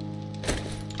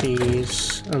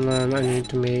these, and then I need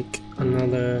to make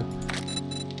another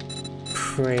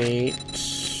crate,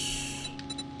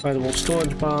 portable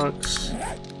storage box.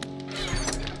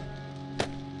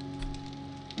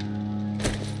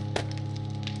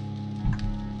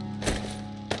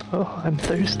 Oh, I'm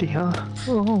thirsty, huh?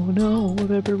 Oh no,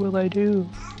 whatever will I do?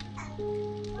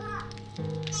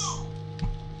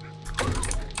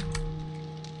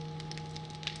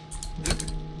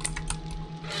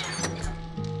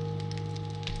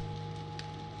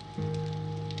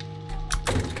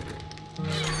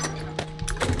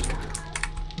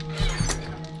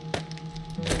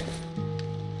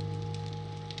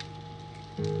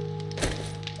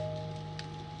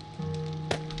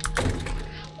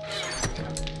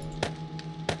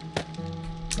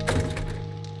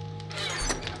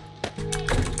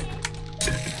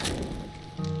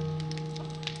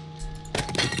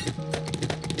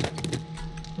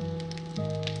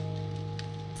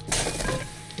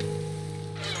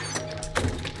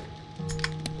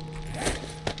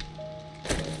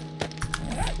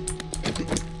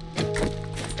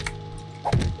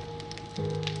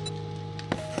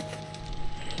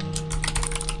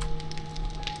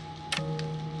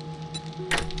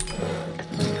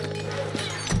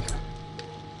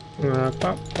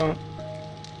 Pop, pop.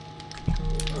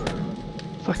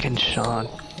 Fucking Sean.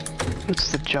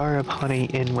 Puts the jar of honey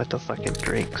in with the fucking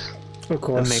drinks. Of That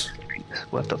course. makes drinks.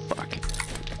 What the fuck?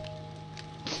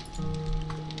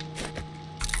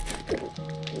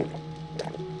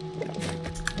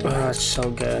 Oh, that's so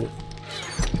good.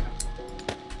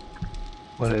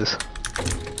 What is?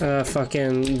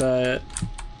 Fucking the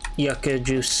yucca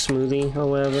juice smoothie or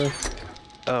whatever.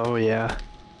 Oh yeah.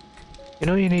 You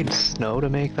know you need snow to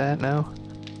make that now?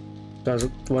 That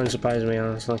wouldn't surprise me,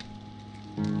 honestly.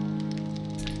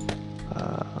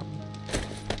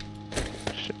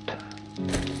 Shit.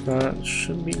 That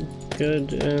should be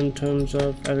good in terms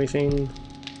of everything.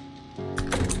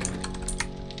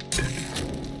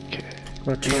 Okay.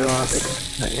 Or turn off,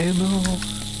 The ammo.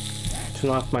 turn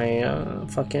off my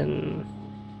fucking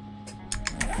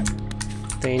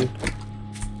thing.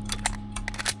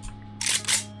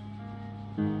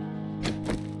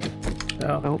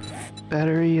 Oh, Nope.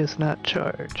 Battery is not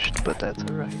charged, but that's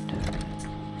alright.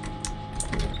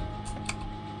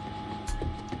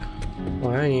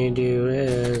 what I need to do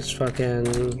is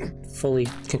fucking fully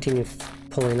continue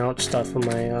pulling out stuff from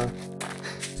my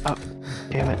Oh,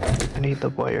 damn it. I need the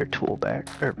wire tool back,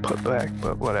 or put back,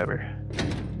 but whatever.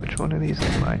 Which one of these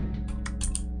is mine?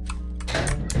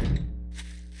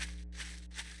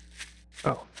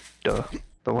 Oh, duh.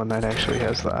 The one that actually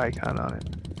has the icon on it.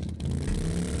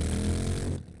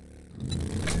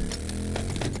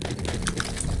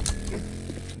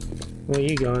 Where are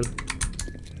you going?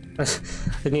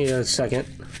 I need a second.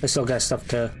 I still got stuff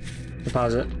to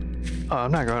deposit. Oh,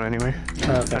 I'm not going anywhere.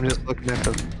 Okay. I'm just looking at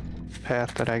the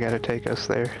path that I gotta take us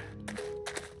there.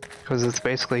 Because it's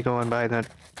basically going by the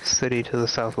city to the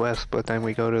southwest, but then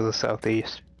we go to the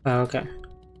southeast. Okay.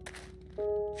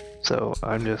 So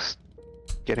I'm just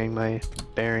getting my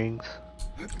bearings.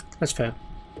 That's fair.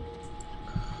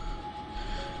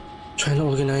 Trying to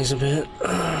organize a bit.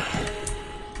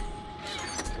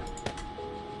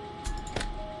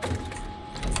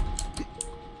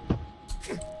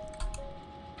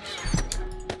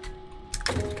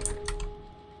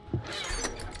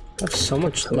 I have so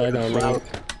much lead on me.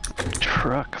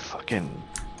 Truck fucking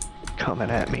coming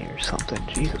at me or something.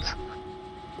 Jesus.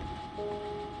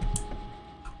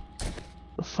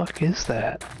 The fuck is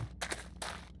that?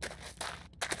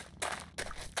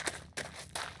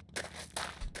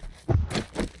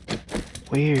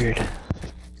 Weird.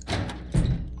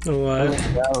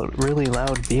 What? Really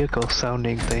loud vehicle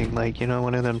sounding thing, like, you know,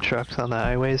 one of them trucks on the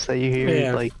highways that you hear,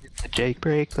 Yeah. like the Jake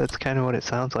brake. That's kind of what it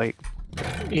sounds like.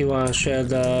 You want to share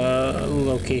the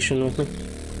location with me?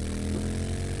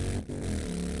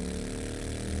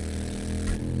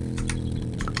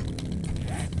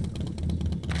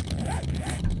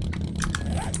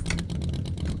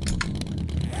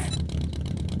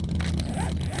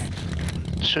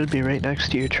 Should be right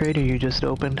next to your trader you just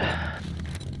opened.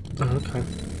 Oh, okay.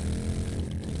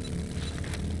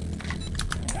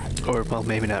 Or, well,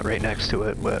 maybe not right next to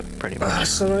it, but pretty much.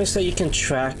 So nice that you can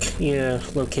track your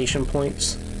location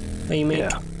points that you make.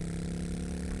 Yeah.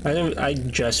 I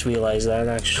just realized that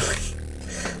actually.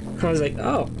 I was like,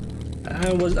 oh,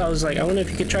 I was like, I wonder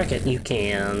if you could track it. You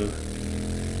can.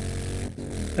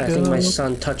 I think my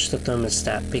son touched the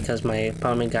thermostat because my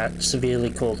apartment got severely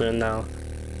colder now.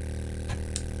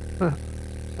 Huh.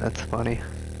 That's funny.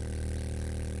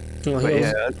 Well, But he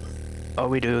was- yeah, all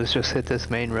we do is just hit this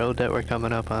main road that we're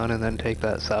coming up on and then take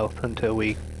that south until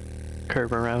we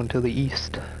curve around to the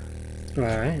east. All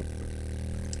right.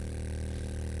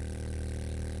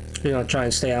 You gonna try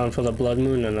and stay on for the blood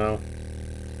moon or no?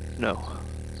 No.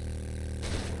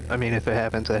 I mean, if it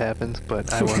happens, it happens,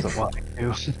 but I wasn't wanting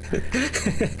to.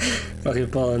 Fucking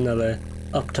pull another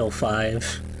up till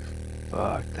 5.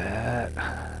 Fuck that.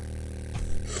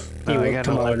 You I work got an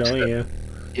tomorrow, alarm don't set. you?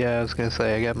 Yeah, I was gonna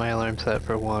say, I got my alarm set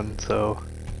for 1, so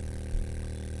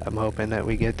I'm hoping that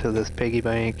we get to this piggy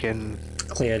bank and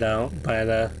Cleared out by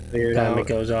the clear it time out, it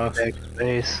goes off. back to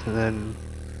base, and then...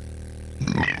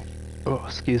 Oh,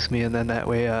 excuse me, and then that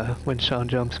way, when Sean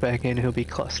jumps back in, he'll be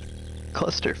cluster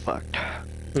fucked.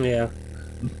 Yeah.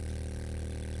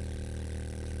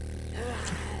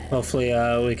 Hopefully,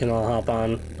 we can all hop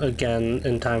on again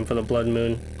in time for the blood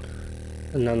moon,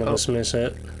 and none of us miss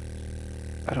it.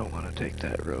 I don't want to take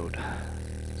that road.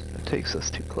 It takes us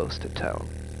too close to town.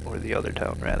 Or the other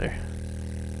town, rather.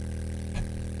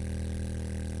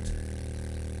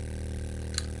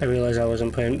 I realized I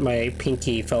wasn't putting my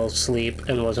pinky fell asleep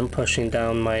and wasn't pushing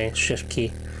down my shift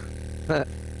key.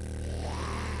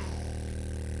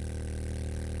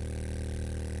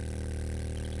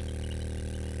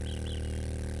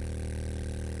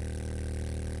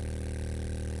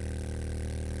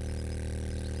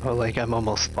 Oh, like I'm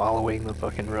almost following the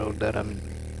fucking road that I'm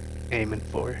aiming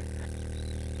for.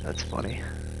 That's funny.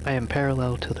 I am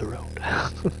parallel to the road.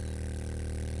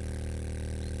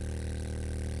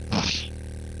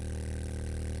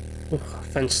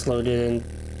 Fence loaded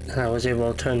and I was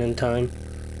able to turn in time.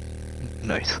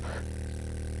 Nice.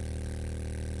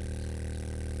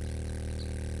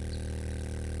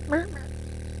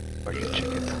 Or you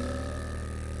chickens.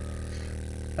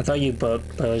 I thought you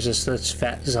booked, but it was just this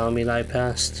fat zombie that I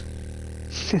passed.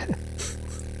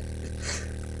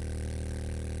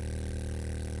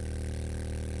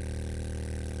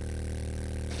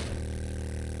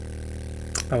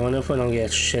 I wonder if we don't get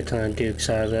a shit ton of dukes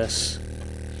out of this.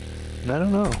 I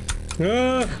don't know.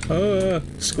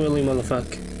 Squirrely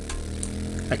motherfucker.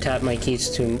 I tapped my keys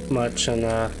too much and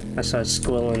I started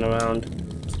squirreling around.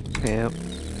 Yep.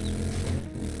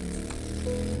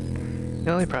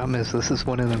 The only problem is this is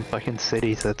one of them fucking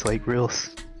cities that's like real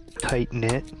tight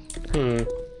knit.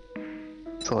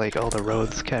 So like all the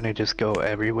roads kind of just go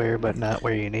everywhere, but not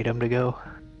where you need them to go.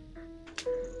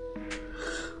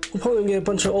 We'll probably get a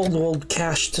bunch of old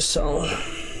cash to sell,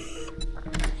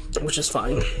 which is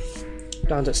fine.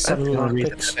 Down to 7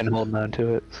 lockpicks. I've been holding on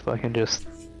to it, so I can just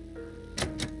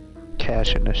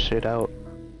cashing this shit out.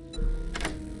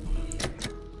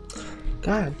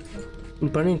 God, I'm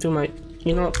burning through my.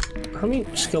 You know, how many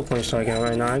skill points do I got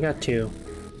right now? I got 2.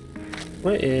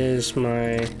 What is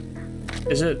my?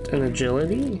 Is it an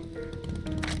agility?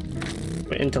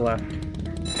 Or intellect?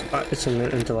 It's an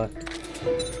intellect.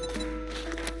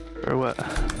 Or what?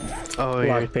 Oh,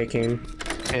 Lock picking.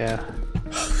 Yeah.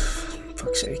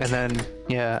 Fuck's sake. And then,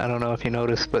 yeah, I don't know if you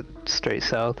noticed, but straight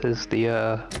south is the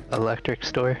electric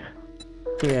store.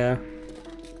 Yeah.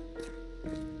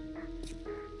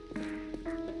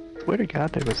 Swear to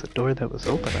God, there was a door that was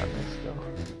open on this, though.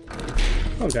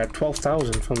 Oh, I got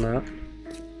 12,000 from that.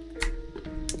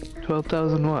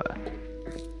 12,000 what?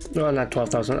 No, not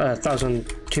 12,000.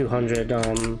 1,200. Oh.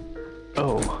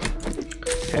 Old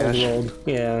Cash. world.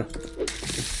 Yeah.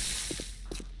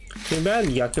 Too bad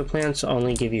yucca plants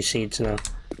only give you seeds now.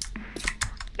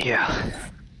 Yeah.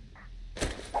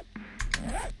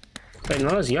 Wait,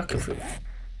 no, it's yucca fruit.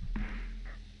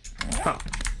 Huh.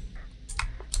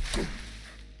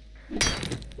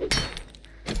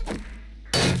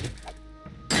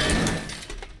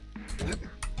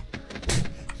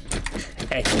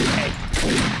 Hey, hey.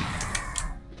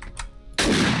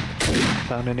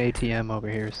 Found an ATM over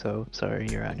here, so sorry,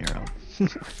 you're on your own.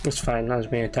 It's fine, I was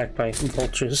being attacked by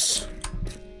vultures.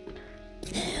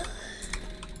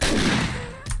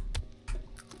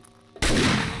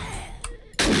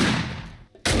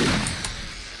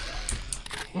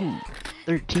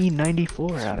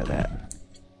 $13.94 out of that.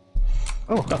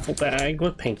 Oh, Duffel bag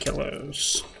with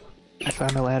painkillers. I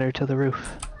found a ladder to the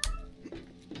roof.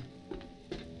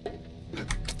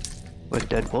 With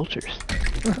dead vultures.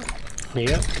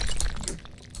 Yep.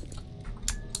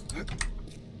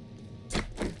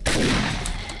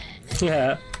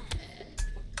 Yeah.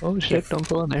 Oh shit, don't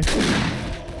go in there.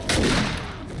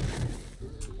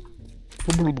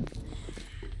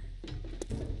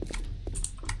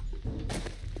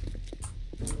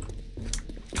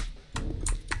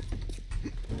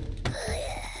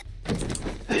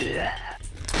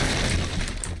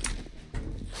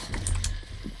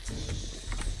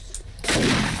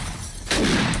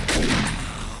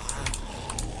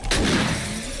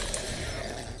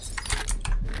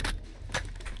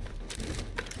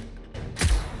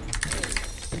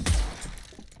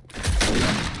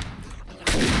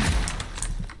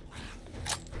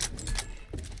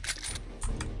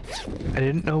 I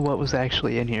didn't know what was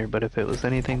actually in here, but if it was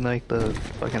anything like the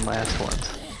fucking last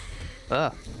ones.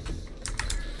 Ah.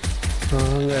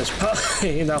 Oh, there's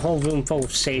probably the whole room full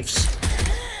of safes.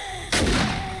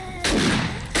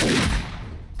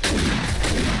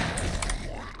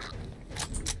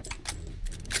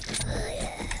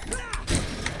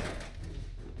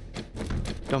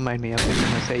 Don't mind me, I'm picking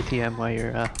this ATM while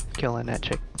you're killing that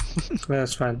chick.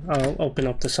 That's fine. I'll open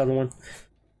up this other one.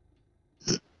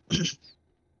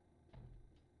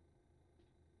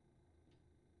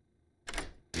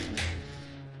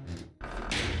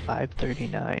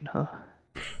 $5.39, huh?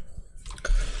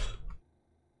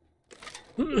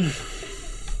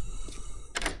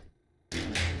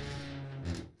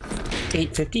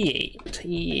 $8.58.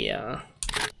 Yeah.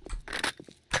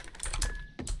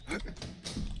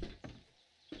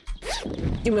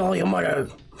 Give me all your money.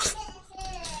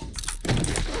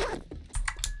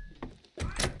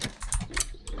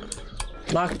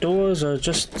 Locked doors are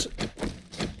just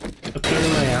a pain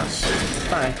in my ass.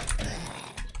 Bye.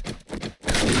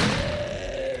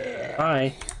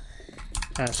 Bye,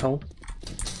 asshole.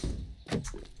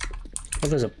 Oh,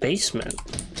 there's a basement.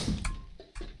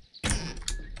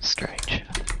 Strange.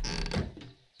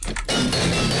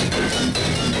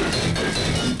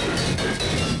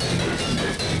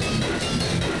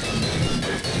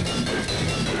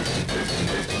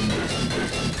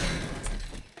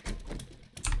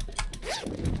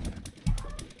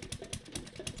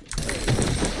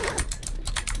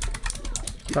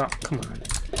 Oh, come on.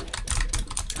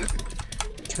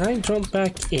 Can I jump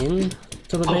back in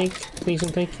to the bank, please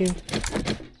and thank you?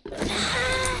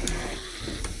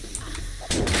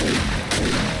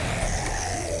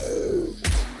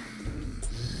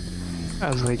 I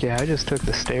was like, yeah, I just took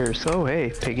the stairs. Oh,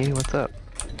 hey, Piggy, what's up?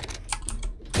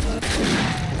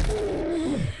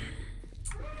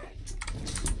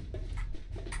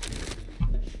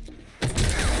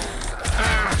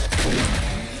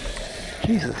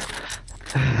 Jesus.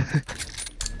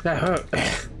 That hurt.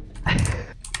 I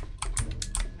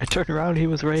turned around, he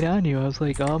was right on you. I was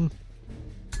like, Okay,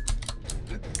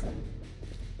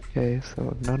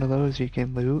 so none of those you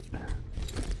can loot.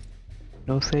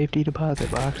 No safety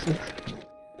deposit boxes.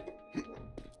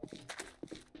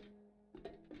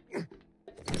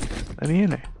 Let me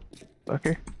in there,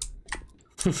 fucker.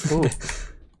 Ooh.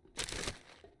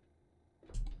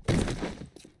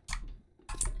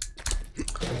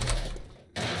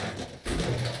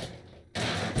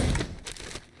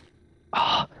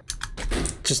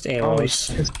 Just Oh, arrows.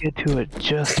 just get to it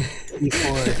just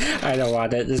before. I don't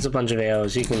want it. There's a bunch of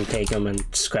arrows. You can take them and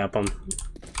scrap them.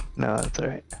 No, that's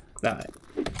alright. Alright.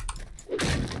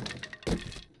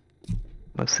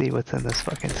 Let's see what's in this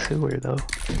fucking sewer, though.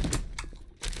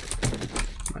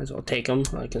 Might as well take them.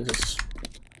 I can just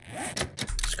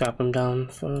scrap them down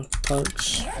for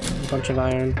parts. A bunch of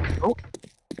iron. Oh,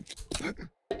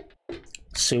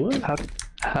 Sewer?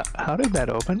 how did that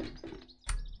open?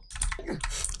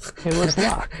 It was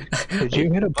locked. Did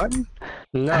you hit a button?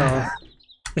 No.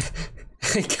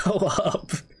 Go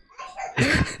up.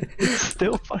 It's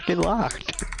still fucking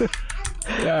locked.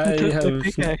 Yeah, I I took the have...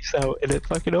 pickaxe out and it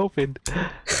fucking opened.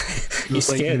 You was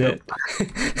like, scared nope.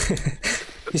 it.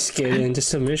 You scared it into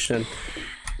submission.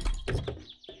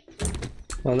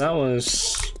 Well, that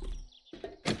was...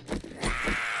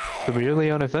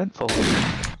 really uneventful.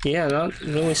 Yeah, that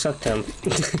really sucked him.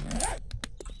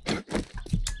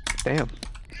 Damn.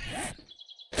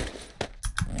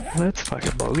 That's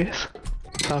fucking bogus. I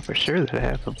thought for sure that I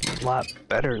have a lot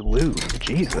better loot.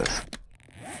 Jesus.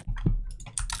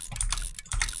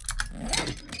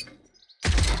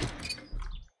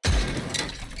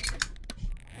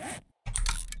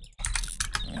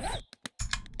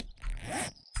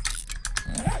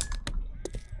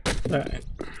 Alright.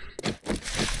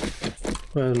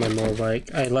 Where's my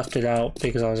motorbike? I left it out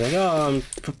because I was like, oh, I'm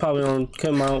probably gonna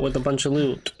come out with a bunch of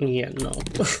loot. Yeah, no.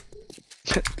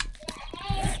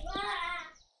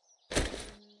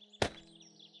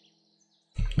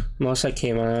 Most I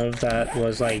came out of that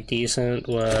was like decent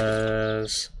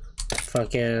was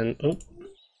fucking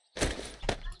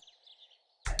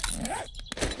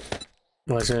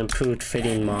was an improved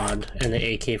fitting mod and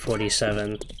the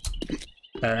AK-47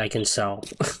 that I can sell.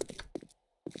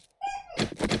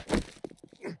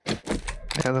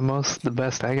 Yeah, the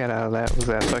best I got out of that was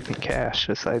that fucking cash,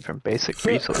 aside from basic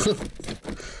resources.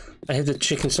 I hit the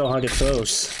chicken so hard it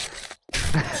froze.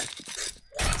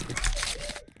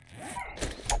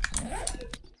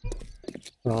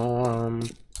 Well, are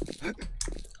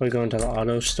we going to the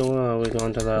auto store or are we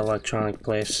going to the electronic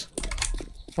place?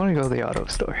 I want to go to the auto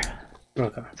store.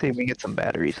 Okay. See if we get some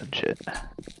batteries and shit.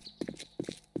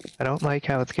 I don't like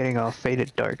how it's getting all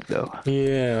faded dark though.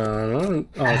 Yeah, oh,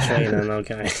 it's raining,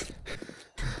 okay.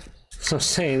 So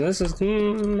say, this is, I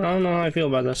don't know how I feel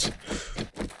about this.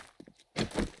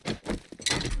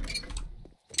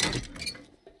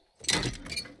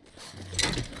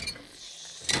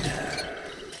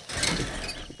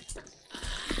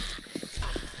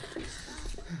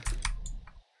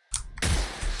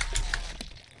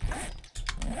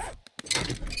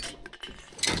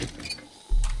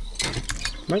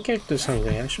 My character's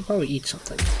hungry, I should probably eat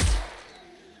something.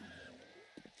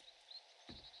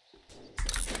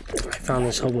 I found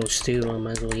this hobo stew, I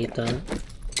might as well eat that.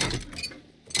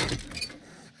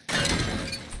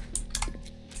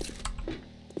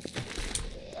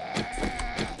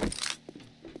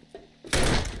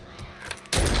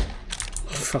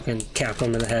 Fucking cap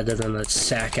him in the head and then the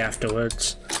sack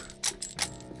afterwards.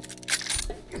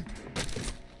 I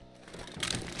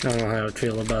don't know how I would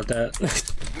feel about that.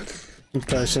 In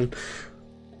person.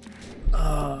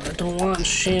 I don't want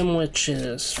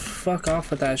sandwiches. Fuck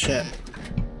off with that shit.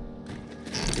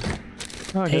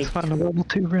 Oh, I Take- just found a level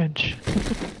 2 wrench.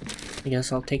 I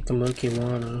guess I'll take the murky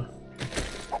water.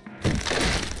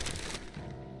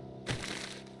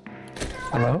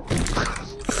 Hello?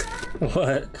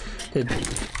 What? Did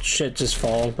shit just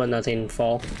fall, but nothing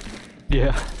fall?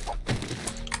 Yeah.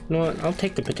 You know what? I'll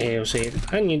take the potato seed.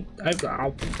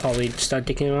 I'll probably start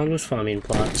digging around with farming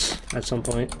plots at some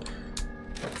point.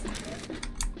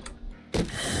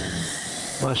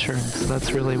 Mushrooms,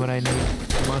 that's really what I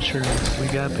need. Mushrooms. We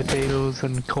got potatoes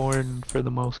and corn for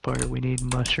the most part. We need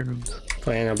mushrooms.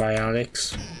 For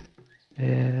antibiotics.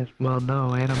 Yeah, well,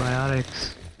 no,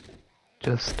 antibiotics.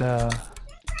 Just,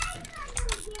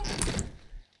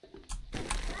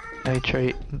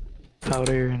 nitrate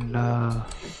powder and,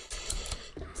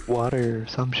 water or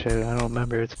some shit. I don't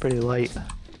remember. It's pretty light.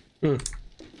 Hmm.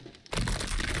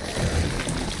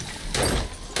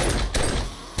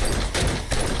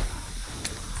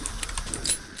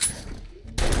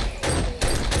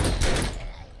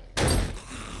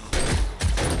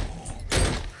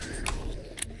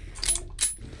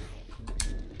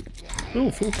 Ooh,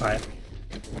 food pipe.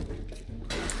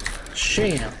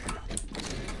 Sham.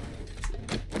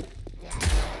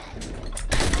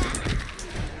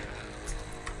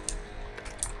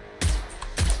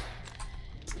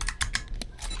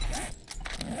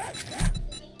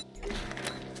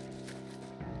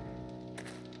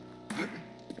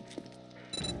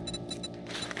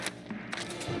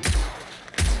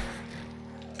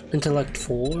 Intellect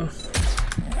 4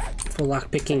 for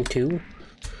lockpicking 2.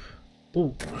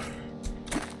 Ooh.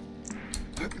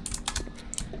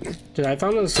 Dude, I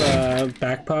found this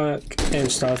backpack in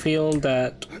Starfield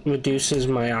that reduces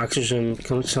my oxygen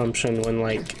consumption when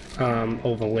like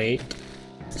overweight.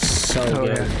 So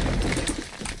good. Yeah.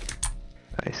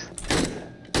 Nice.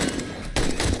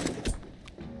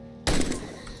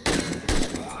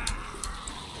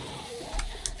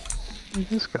 Where'd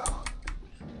this go?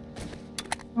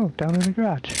 Oh, down in the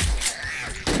garage.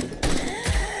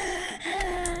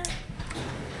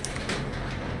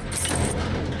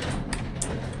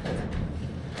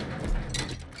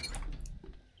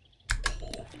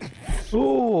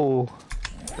 Ooh!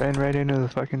 Ran right into the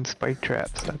fucking spike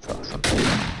traps. That's awesome.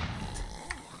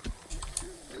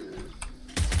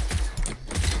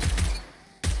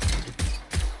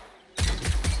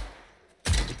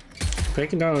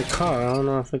 Breaking down a car, I don't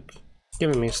know if it's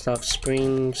giving me stuff.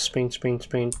 Spring,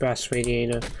 brass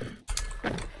radiator.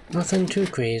 Nothing too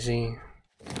crazy.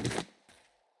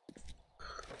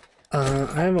 I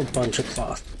have a bunch of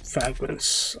cloth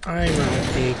fragments. I want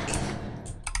to take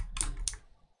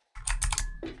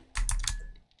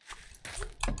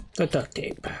the duct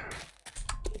tape.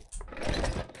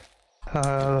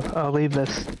 I'll leave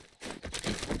this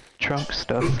trunk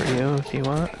stuff for you if you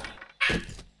want.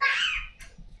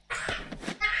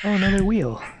 Oh, another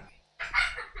wheel.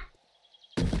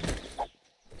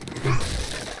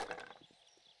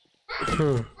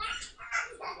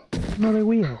 Another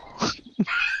wheel.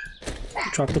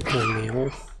 Tropical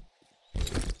meal.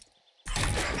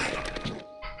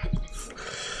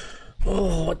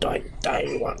 Oh, what do I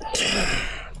want?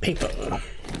 Paper.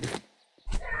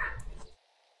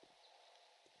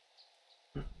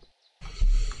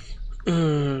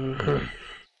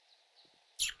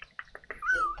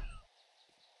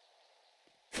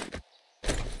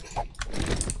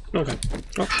 Okay.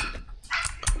 Oh.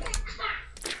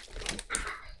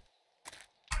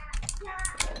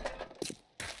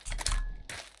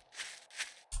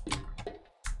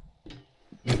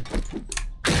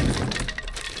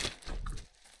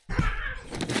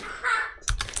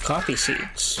 Coffee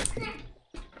seeds.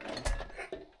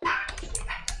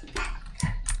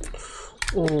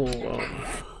 Oh,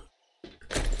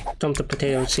 dump the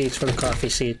potato seeds for the coffee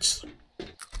seeds.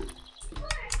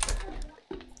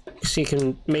 So you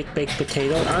can make baked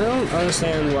potato. I don't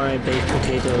understand why baked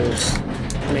potatoes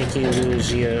make you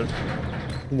lose your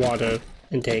water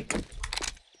intake.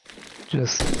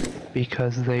 Just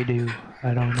because they do.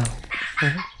 I don't know.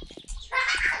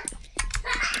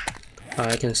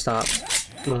 I can stop.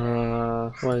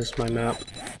 What is my map?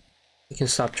 I can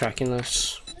stop tracking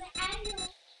this.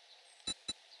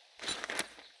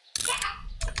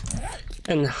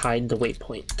 And hide the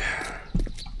waypoint.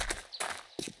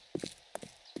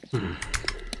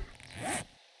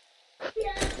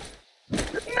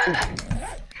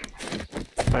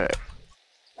 Alright.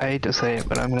 I hate to say it,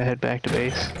 but I'm gonna head back to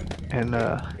base and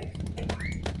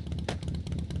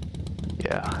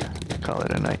yeah, call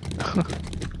it a night.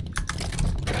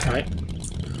 Alright.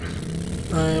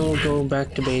 I will go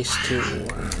back to base too.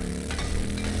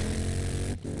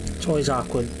 It's always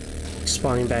awkward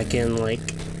spawning back in like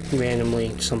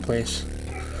randomly someplace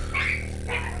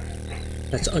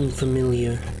that's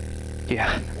unfamiliar.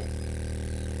 Yeah.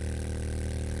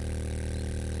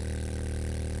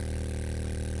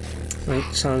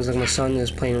 Right, sounds like my son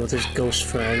is playing with his ghost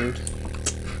friend.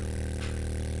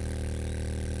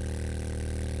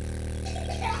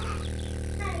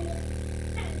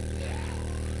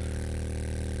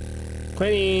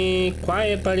 Quinny,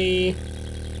 quiet, buddy.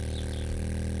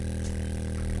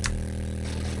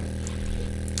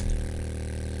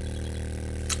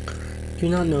 do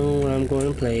not know what I'm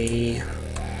going to play.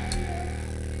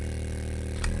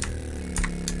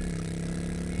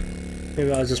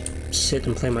 Maybe I'll just sit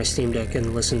and play my Steam Deck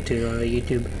and listen to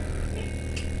YouTube.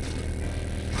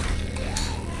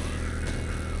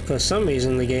 For some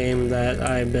reason, the game that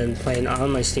I've been playing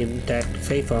on my Steam Deck,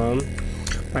 Faithfarm,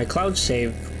 my cloud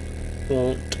save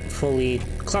won't fully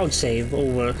cloud save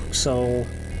over, so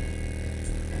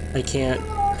I can't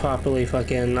properly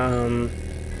fucking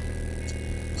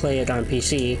play it on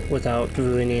PC without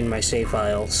ruining my save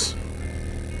files.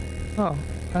 Oh,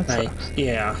 that sucks.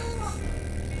 Yeah.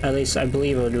 At least I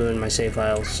believe it would ruin my save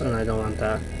files, and I don't want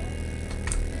that.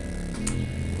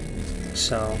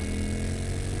 So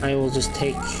I will just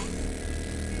take...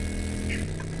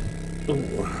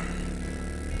 Ooh.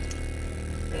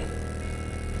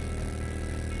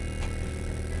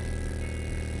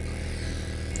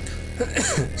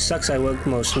 Sucks I work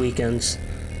most weekends.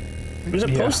 I'm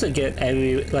supposed to get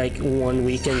every, like, 1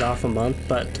 weekend off a month,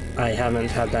 but I haven't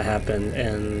had that happen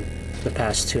in the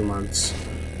past 2 months.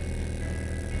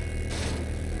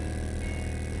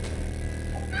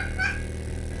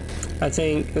 I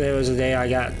think there was a day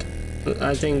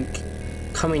I think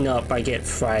coming up I get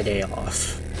Friday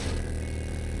off.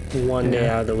 One day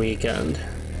out of the weekend.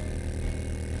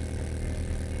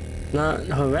 Not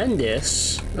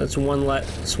horrendous. That's one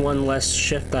less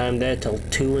shift I'm there till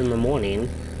 2 in the morning.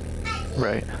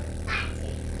 Right.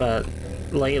 But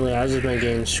lately I've just been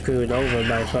getting screwed over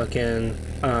by fucking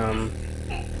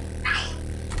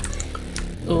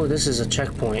oh, this is a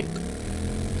checkpoint.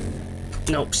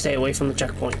 Nope, stay away from the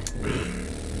checkpoint.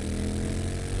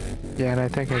 Yeah, and I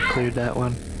think I cleared that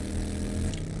one.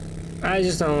 I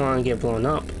just don't want to get blown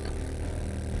up.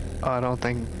 Oh, I don't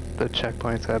think the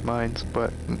checkpoints had mines,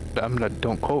 but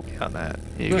don't quote me on that.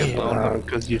 You get blown up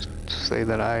because you say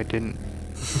that I didn't.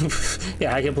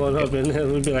 Yeah, I get blown up and it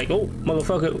would be like, oh,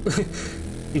 motherfucker,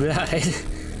 you lied.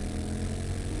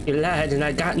 You lied and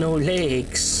I got no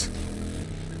legs.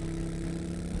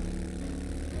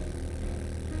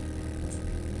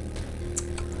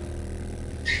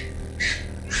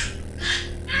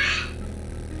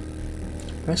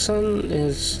 My son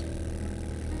is...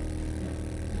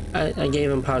 I gave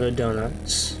him powdered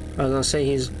donuts. I was gonna say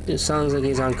it sounds like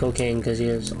he's on cocaine because he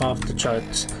is off the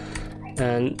charts.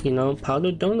 And, you know,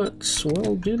 powdered donuts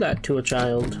will do that to a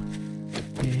child.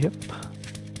 Yep.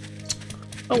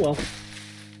 Oh well.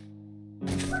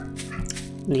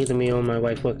 Neither me or my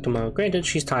wife work tomorrow. Granted,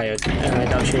 she's tired, and I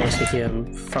doubt she wants to hear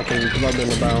him fucking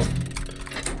blubbering about.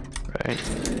 Right.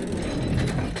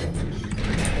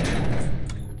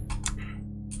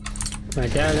 My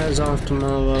dad has off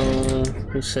tomorrow.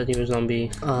 He said he was gonna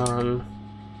be on.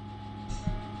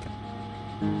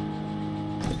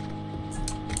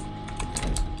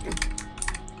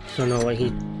 Don't know what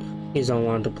he's don't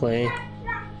want to play.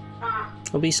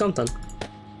 It'll be something.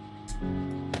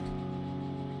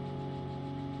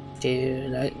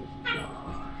 Dude,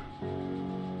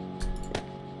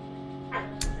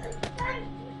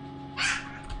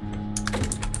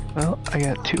 Well, I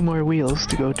got 2 more wheels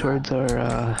to go towards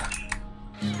our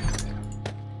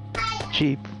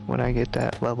Jeep when I get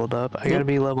that leveled up. I gotta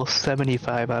be level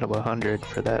 75 out of 100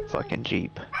 for that fucking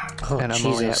Jeep. Oh, and I'm Jesus.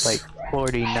 only at like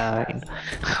 49.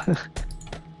 Let's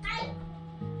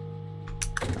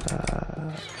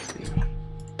see.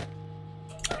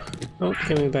 Oh,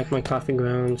 give me back my coffee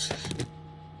grounds.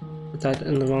 Put that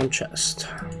in the wrong chest.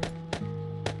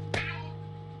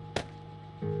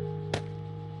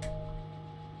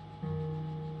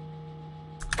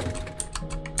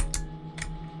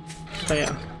 Oh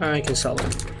yeah, I can sell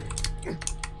them.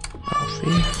 I'll see.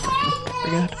 I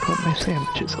forgot to put my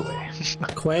sandwiches away.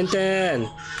 Quentin!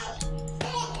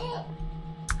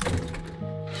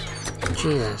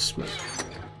 Jesus, man.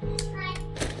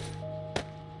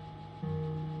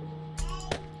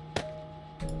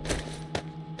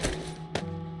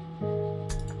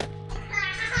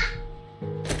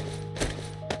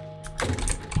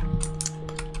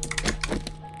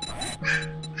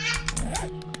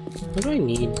 What do I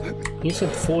need? You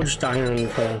said forged iron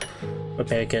for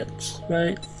repair kits,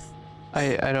 right?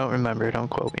 I don't remember, don't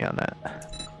quote me on that.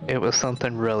 It was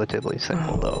something relatively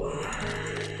simple though.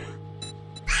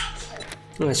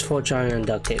 It's forged iron and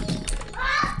duct tape.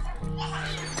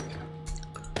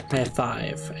 I have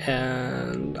 5,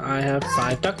 and I have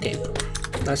 5 duct tape.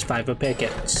 That's 5 repair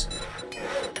kits.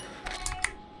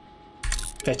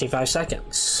 55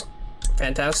 seconds.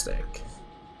 Fantastic.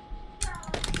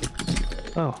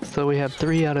 Oh, so we have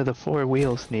 3 out of the 4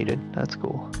 wheels needed. That's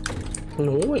cool.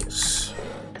 Nice.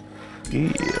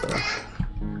 Yeah.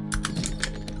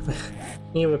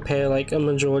 You repair like a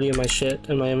majority of my shit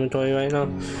in my inventory right now.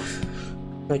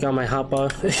 Like on my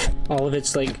hotbar. All of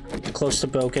it's like close to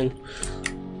broken.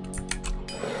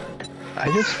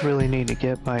 I just really need to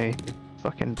get my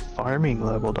fucking farming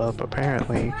leveled up,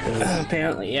 apparently. 'Cause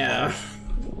Apparently, yeah.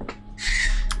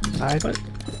 I What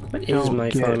is don't my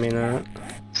get farming at?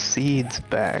 seeds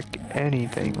back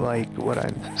anything like what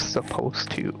I'm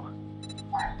supposed to.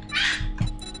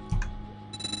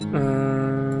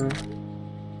 No,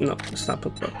 it's not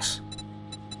book books.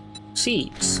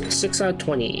 Seeds, 6 out of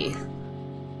 20.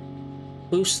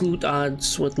 Boost loot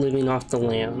odds with living off the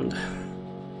land.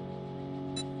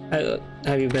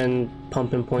 Have you been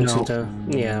pumping points No. into?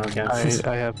 Yeah, okay.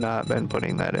 I have not been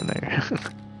putting that in there.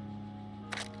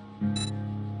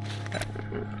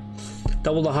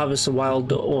 Double the harvest of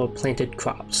wild or planted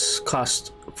crops.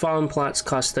 Farm plots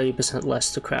cost 30%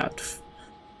 less to craft.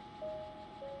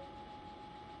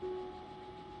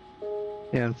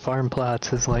 Yeah, and farm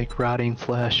plots is like rotting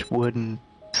flesh, wood, and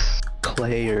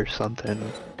clay or something.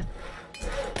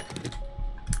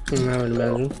 I would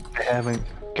imagine. I haven't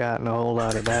gotten a whole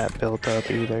lot of that built up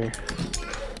either.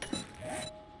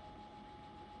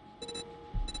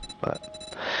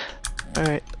 But,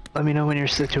 alright, let me know when you're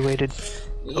situated.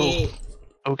 Oh,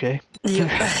 okay.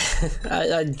 Yeah.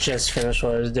 I just finished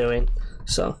what I was doing,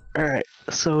 so. Alright,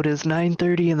 so it is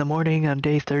 9:30 in the morning on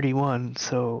day 31,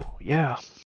 so yeah.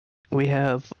 We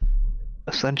have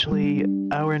essentially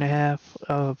hour and a half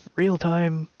of real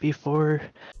time before...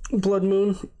 Blood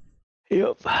Moon.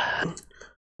 Yep.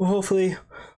 Well, hopefully,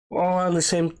 all at the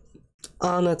same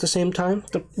time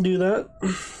to do that.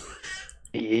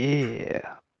 Yeah.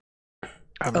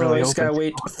 I'm Oh, really I just hoping gotta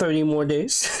wait 30 more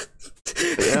days.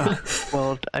 Yeah.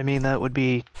 Well, I mean, that would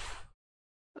be...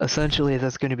 Essentially,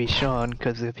 that's going to be Sean,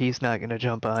 because if he's not going to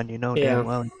jump on, you know Yeah. damn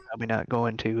well he's probably not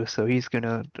going to, so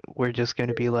we're just going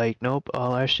to be like, nope,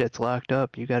 all our shit's locked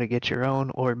up, you got to get your own,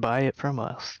 or buy it from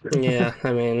us. Yeah,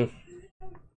 I mean,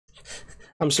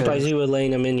 I'm surprised you were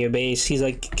letting him in your base. He's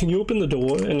like, can you open the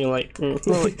door? And you're like,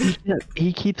 Well,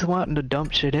 he keeps wanting to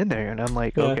dump shit in there, and I'm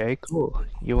like, Yeah. okay, cool.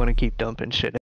 You want to keep dumping shit